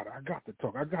to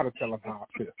talk. I got to tell them how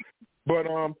I feel. But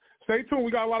stay tuned. We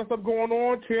got a lot of stuff going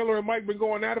on. Taylor and Mike been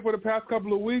going at it for the past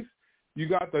couple of weeks. You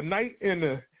got the Knight and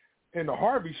the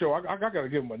Harvey show. I got to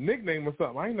give him a nickname or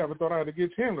something. I ain't never thought I had to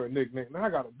give Chandler a nickname. Now I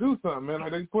got to do something, man.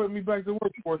 Like, they put me back to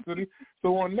work, Sports City.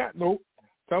 So on that note,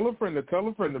 tell a friend.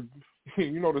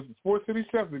 You know, this is Sports City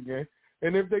Chefs again.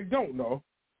 And if they don't know,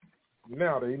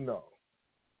 now they know.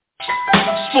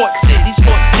 Sports City,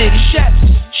 Chefs,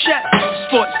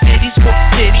 Sports City, Chefs,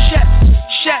 Sports City,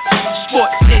 Chefs,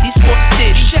 Sports City,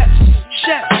 Chefs.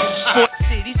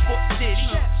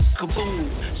 Kaboom,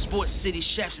 Sports City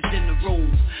Chefs is in the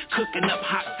room, cooking up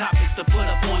hot topics to put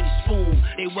up on your spoon.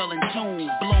 They well in tune,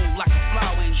 bloom like a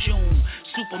flower in June.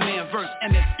 Superman verse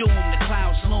MF Doom, the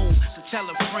clouds loom. So tell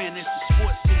a friend it's the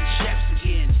Sports City Chefs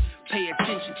again. Pay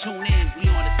attention, tune in, we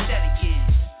on the set again.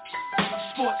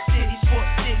 Sports City,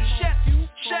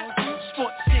 Chefs,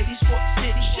 Sports City,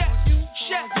 Chefs,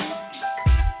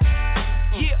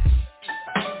 yeah.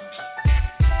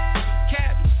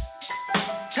 Cabby,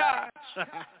 Taj,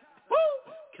 woo,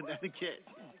 Connecticut,